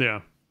 I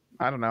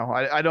don't know.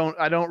 I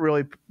don't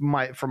really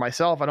for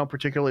myself. I don't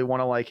particularly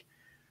want to like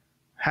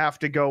have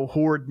to go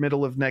horde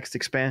middle of next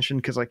expansion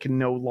because I can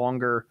no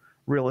longer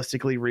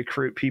realistically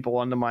recruit people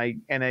onto my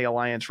NA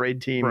Alliance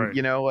raid team.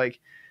 Right.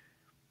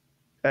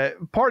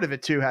 Part of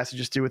it too has to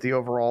just do with the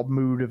overall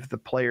mood of the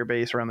player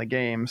base around the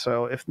game.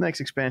 So if the next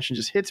expansion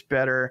just hits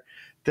better,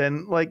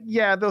 then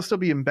they'll still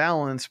be in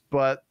balance,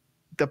 but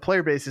the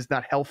player base is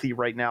not healthy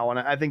right now, and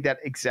I think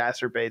that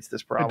exacerbates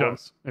this problem.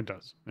 It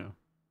does. Yeah.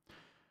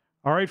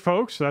 All right,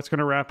 folks. So that's going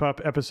to wrap up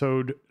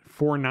episode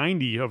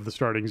 490 of the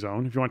Starting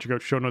Zone. If you want to go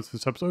to show notes of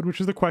this episode, which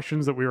is the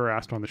questions that we were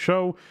asked on the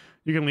show,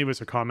 you can leave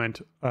us a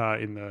comment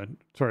you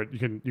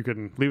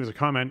can leave us a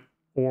comment,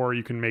 or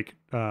you can make.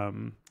 Wow,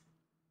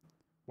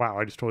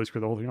 I just totally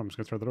screwed the whole thing up. I'm just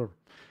going to start that over.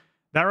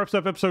 That wraps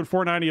up episode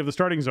 490 of The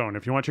Starting Zone.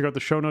 If you want to check out the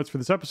show notes for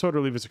this episode or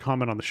leave us a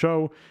comment on the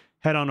show,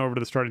 head on over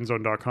to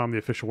thestartingzone.com, the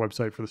official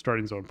website for the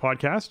Starting Zone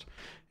podcast.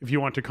 If you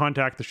want to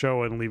contact the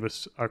show and leave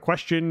us a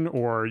question,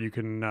 or you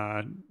can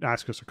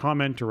ask us a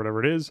comment or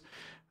whatever it is,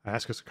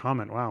 ask us a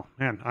comment. Wow,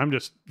 man,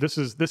 this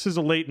is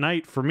a late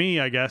night for me,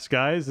 I guess,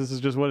 guys. This is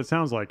just what it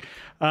sounds like.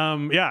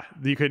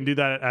 You can do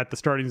that at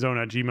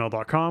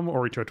thestartingzone@gmail.com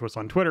or reach out to us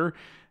on Twitter.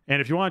 And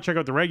if you want to check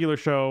out the regular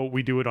show,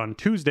 we do it on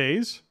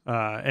Tuesdays,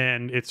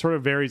 and it sort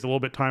of varies a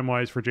little bit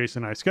time-wise for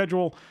Jason and I's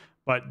schedule,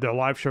 but the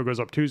live show goes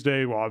up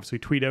Tuesday. We'll obviously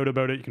tweet out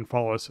about it. You can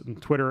follow us on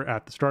Twitter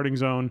at The Starting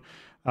Zone,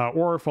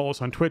 or follow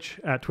us on Twitch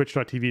at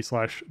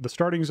twitch.tv/The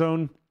Starting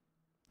Zone,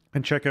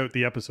 and check out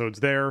the episodes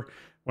there.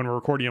 When we're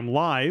recording them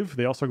live,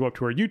 they also go up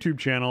to our YouTube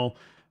channel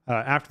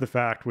after the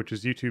fact, which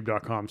is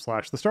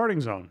youtube.com/The Starting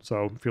Zone.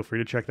 So feel free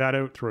to check that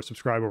out, throw a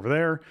subscribe over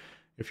there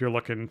if you're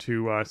looking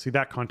to see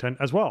that content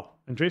as well.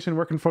 And Jason,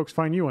 where can folks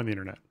find you on the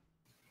internet?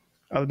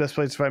 The best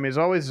place to find me, as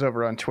always, is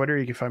over on Twitter.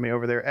 You can find me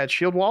over there at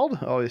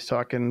Shieldwald, always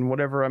talking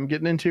whatever I'm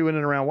getting into in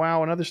and around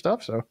WoW and other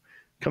stuff. So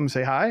come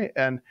say hi.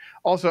 And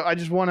also, I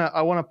just want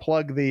to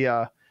plug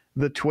the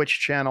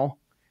Twitch channel,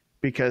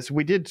 because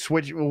we did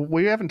switch.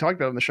 We haven't talked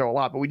about it on the show a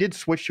lot, but we did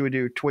switch to a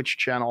new Twitch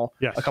channel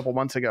a couple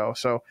months ago.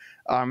 So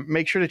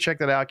make sure to check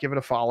that out. Give it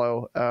a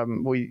follow.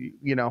 We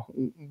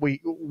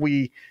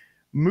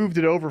moved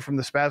it over from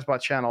the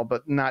Spazbot channel,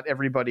 but not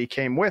everybody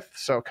came with,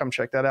 so come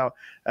check that out.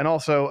 And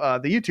also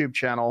the YouTube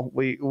channel,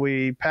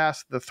 we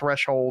passed the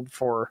threshold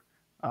for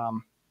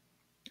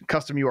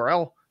custom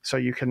URL, so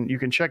you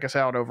can check us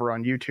out over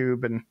on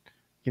YouTube. And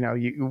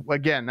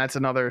again, that's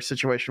another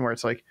situation where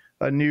it's like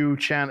a new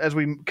channel as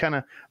we kind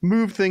of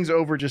move things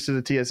over just to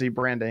the TSE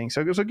branding.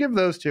 So give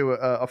those two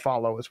a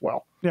follow as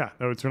well. Yeah,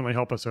 that would certainly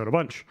help us out a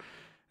bunch.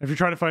 If you're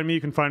trying to find me,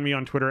 you can find me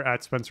on Twitter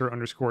at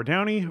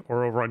Spencer_Downey,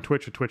 or over on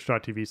Twitch at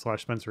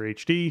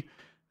twitch.tv/SpencerHD.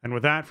 And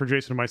with that, for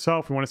Jason and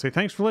myself, we want to say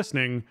thanks for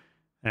listening,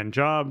 and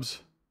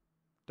jobs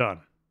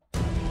done.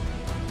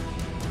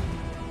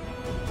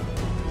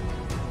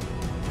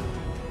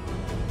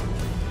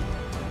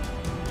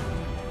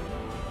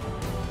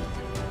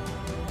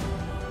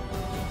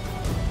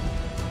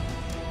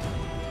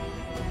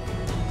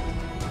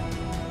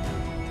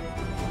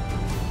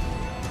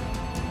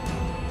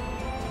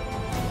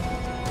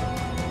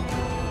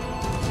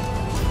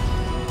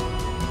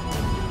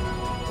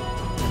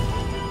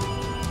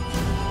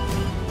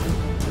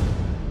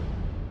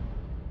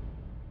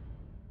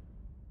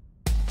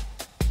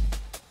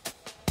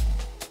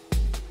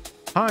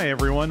 Hi,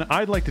 everyone.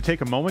 I'd like to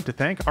take a moment to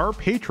thank our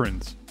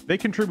patrons. They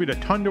contribute a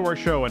ton to our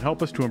show and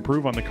help us to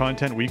improve on the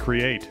content we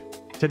create.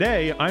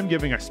 Today, I'm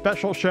giving a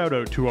special shout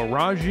out to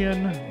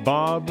Arajian,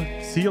 Bob,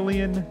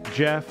 Celian,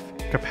 Jeff,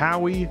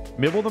 Kapawi,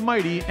 Mibble the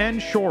Mighty,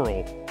 and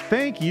Shorel.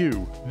 Thank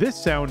you. This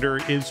sounder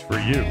is for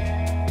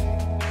you.